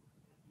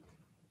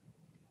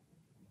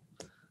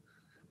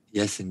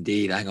 Yes,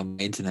 indeed. Hang on,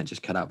 my internet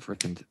just cut out for a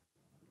second.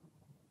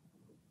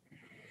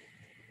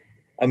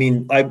 I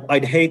mean,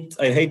 I'd hate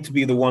to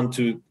be the one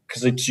to,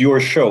 because it's your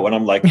show, and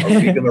I'm like, are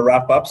we going to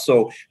wrap up?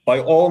 So by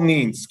all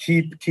means,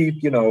 keep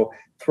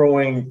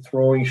throwing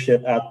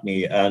shit at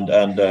me, and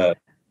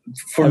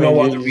for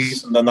no other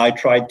reason than I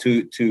tried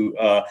to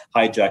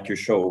hijack your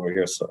show over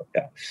here. So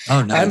yeah.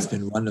 Oh no, it's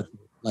been wonderful.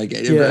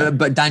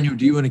 But Daniel,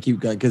 do you want to keep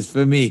going? Because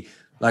for me,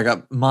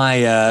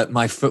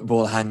 my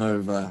football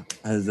hangover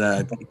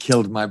has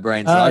killed my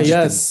brain. So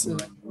yes,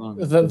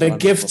 the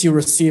gift you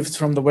received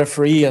from the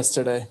referee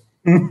yesterday.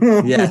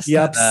 Yes, the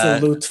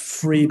absolute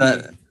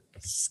freebie.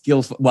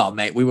 Skillful. Well,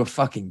 mate, we were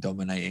fucking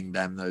dominating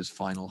them those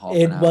final half.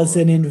 It was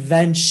an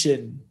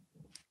invention,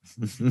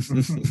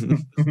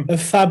 a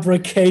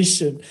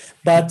fabrication.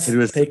 But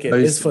take it.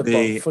 It's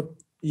football.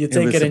 You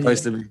take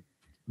it in.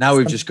 Now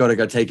we've just got to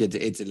go take it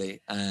to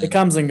Italy. It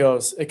comes and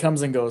goes.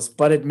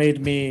 But it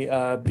made me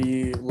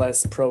be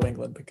less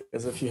pro-England,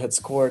 because if you had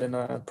scored in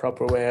a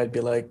proper way, I'd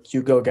be like,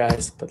 you go,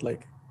 guys. But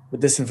like with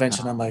this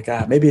invention, I'm like,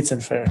 maybe it's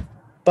unfair.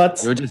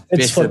 But you're just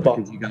it's football.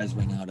 Because you guys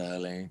went out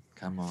early.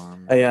 Come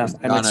on. I am.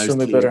 I'm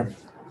extremely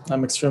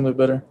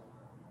bitter.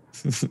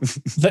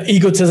 The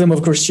egotism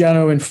of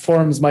Cristiano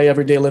informs my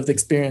everyday lived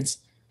experience.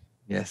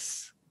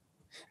 Yes.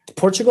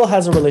 Portugal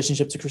has a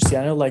relationship to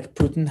Cristiano like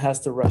Putin has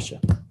to Russia.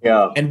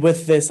 Yeah. And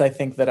with this, I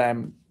think that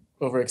I'm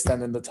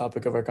overextending the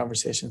topic of our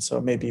conversation.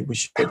 So maybe we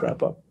should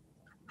wrap up.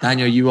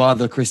 Daniel, you are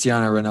the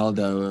Cristiano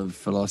Ronaldo of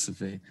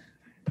philosophy.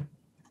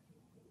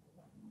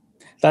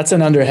 That's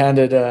an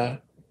underhanded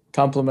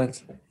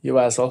compliment, you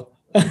asshole.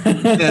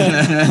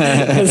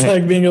 It's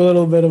like being a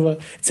little bit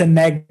of it's a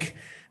neg.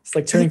 It's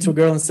like turning to a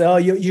girl and say, oh,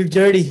 you're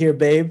dirty here,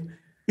 babe.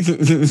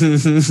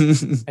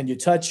 And you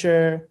touch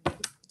her.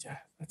 Yeah,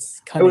 that's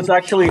kind of. It was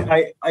actually,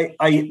 I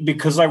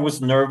because I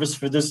was nervous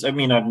for this. I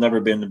mean, I've never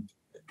been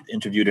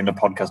interviewed in a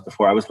podcast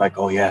before. I was like,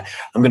 oh yeah,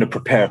 I'm going to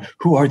prepare.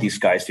 Who are these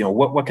guys?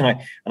 What can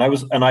I?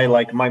 And I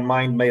like, my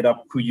mind made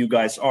up who you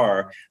guys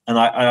are. And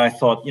I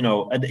thought,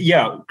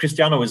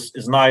 Cristiano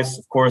is nice,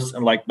 of course.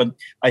 And like, but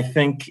I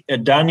think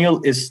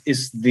Daniel is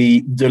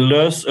the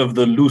Deleuze of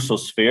the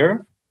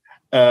Lusosphere.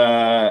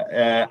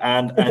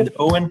 And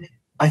Owen,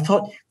 I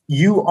thought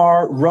you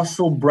are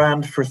Russell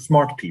Brand for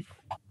smart people.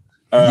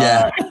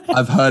 Yeah,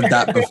 I've heard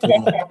that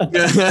before.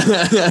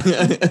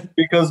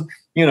 Because,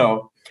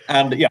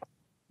 and yeah.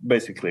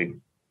 Basically.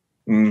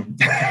 That's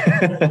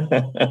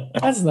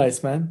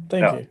nice, man.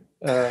 Thank you.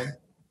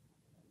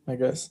 I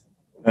guess.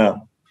 Yeah.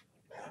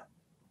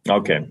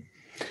 Okay.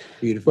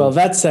 Beautiful. Well,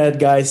 that said,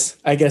 guys,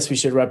 I guess we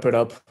should wrap it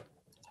up.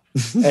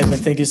 Edwin,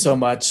 thank you so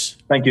much.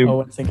 Thank you.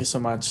 Owen, thank you so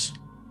much.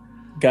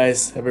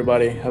 Guys,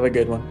 everybody, have a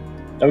good one.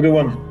 Have a good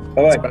one.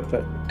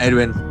 Bye-bye.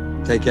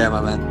 Edwin, take care, my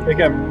man. Take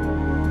care.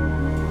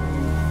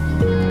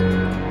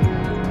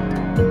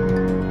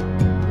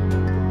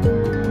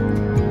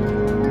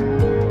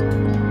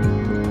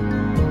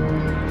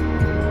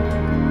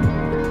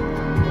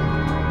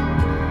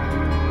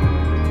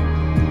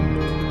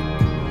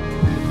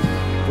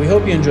 We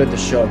hope you enjoyed the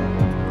show.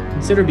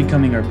 Consider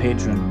becoming our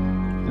patron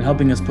and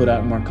helping us put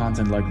out more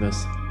content like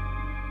this.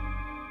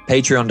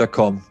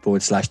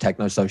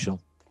 Patreon.com/Technosocial.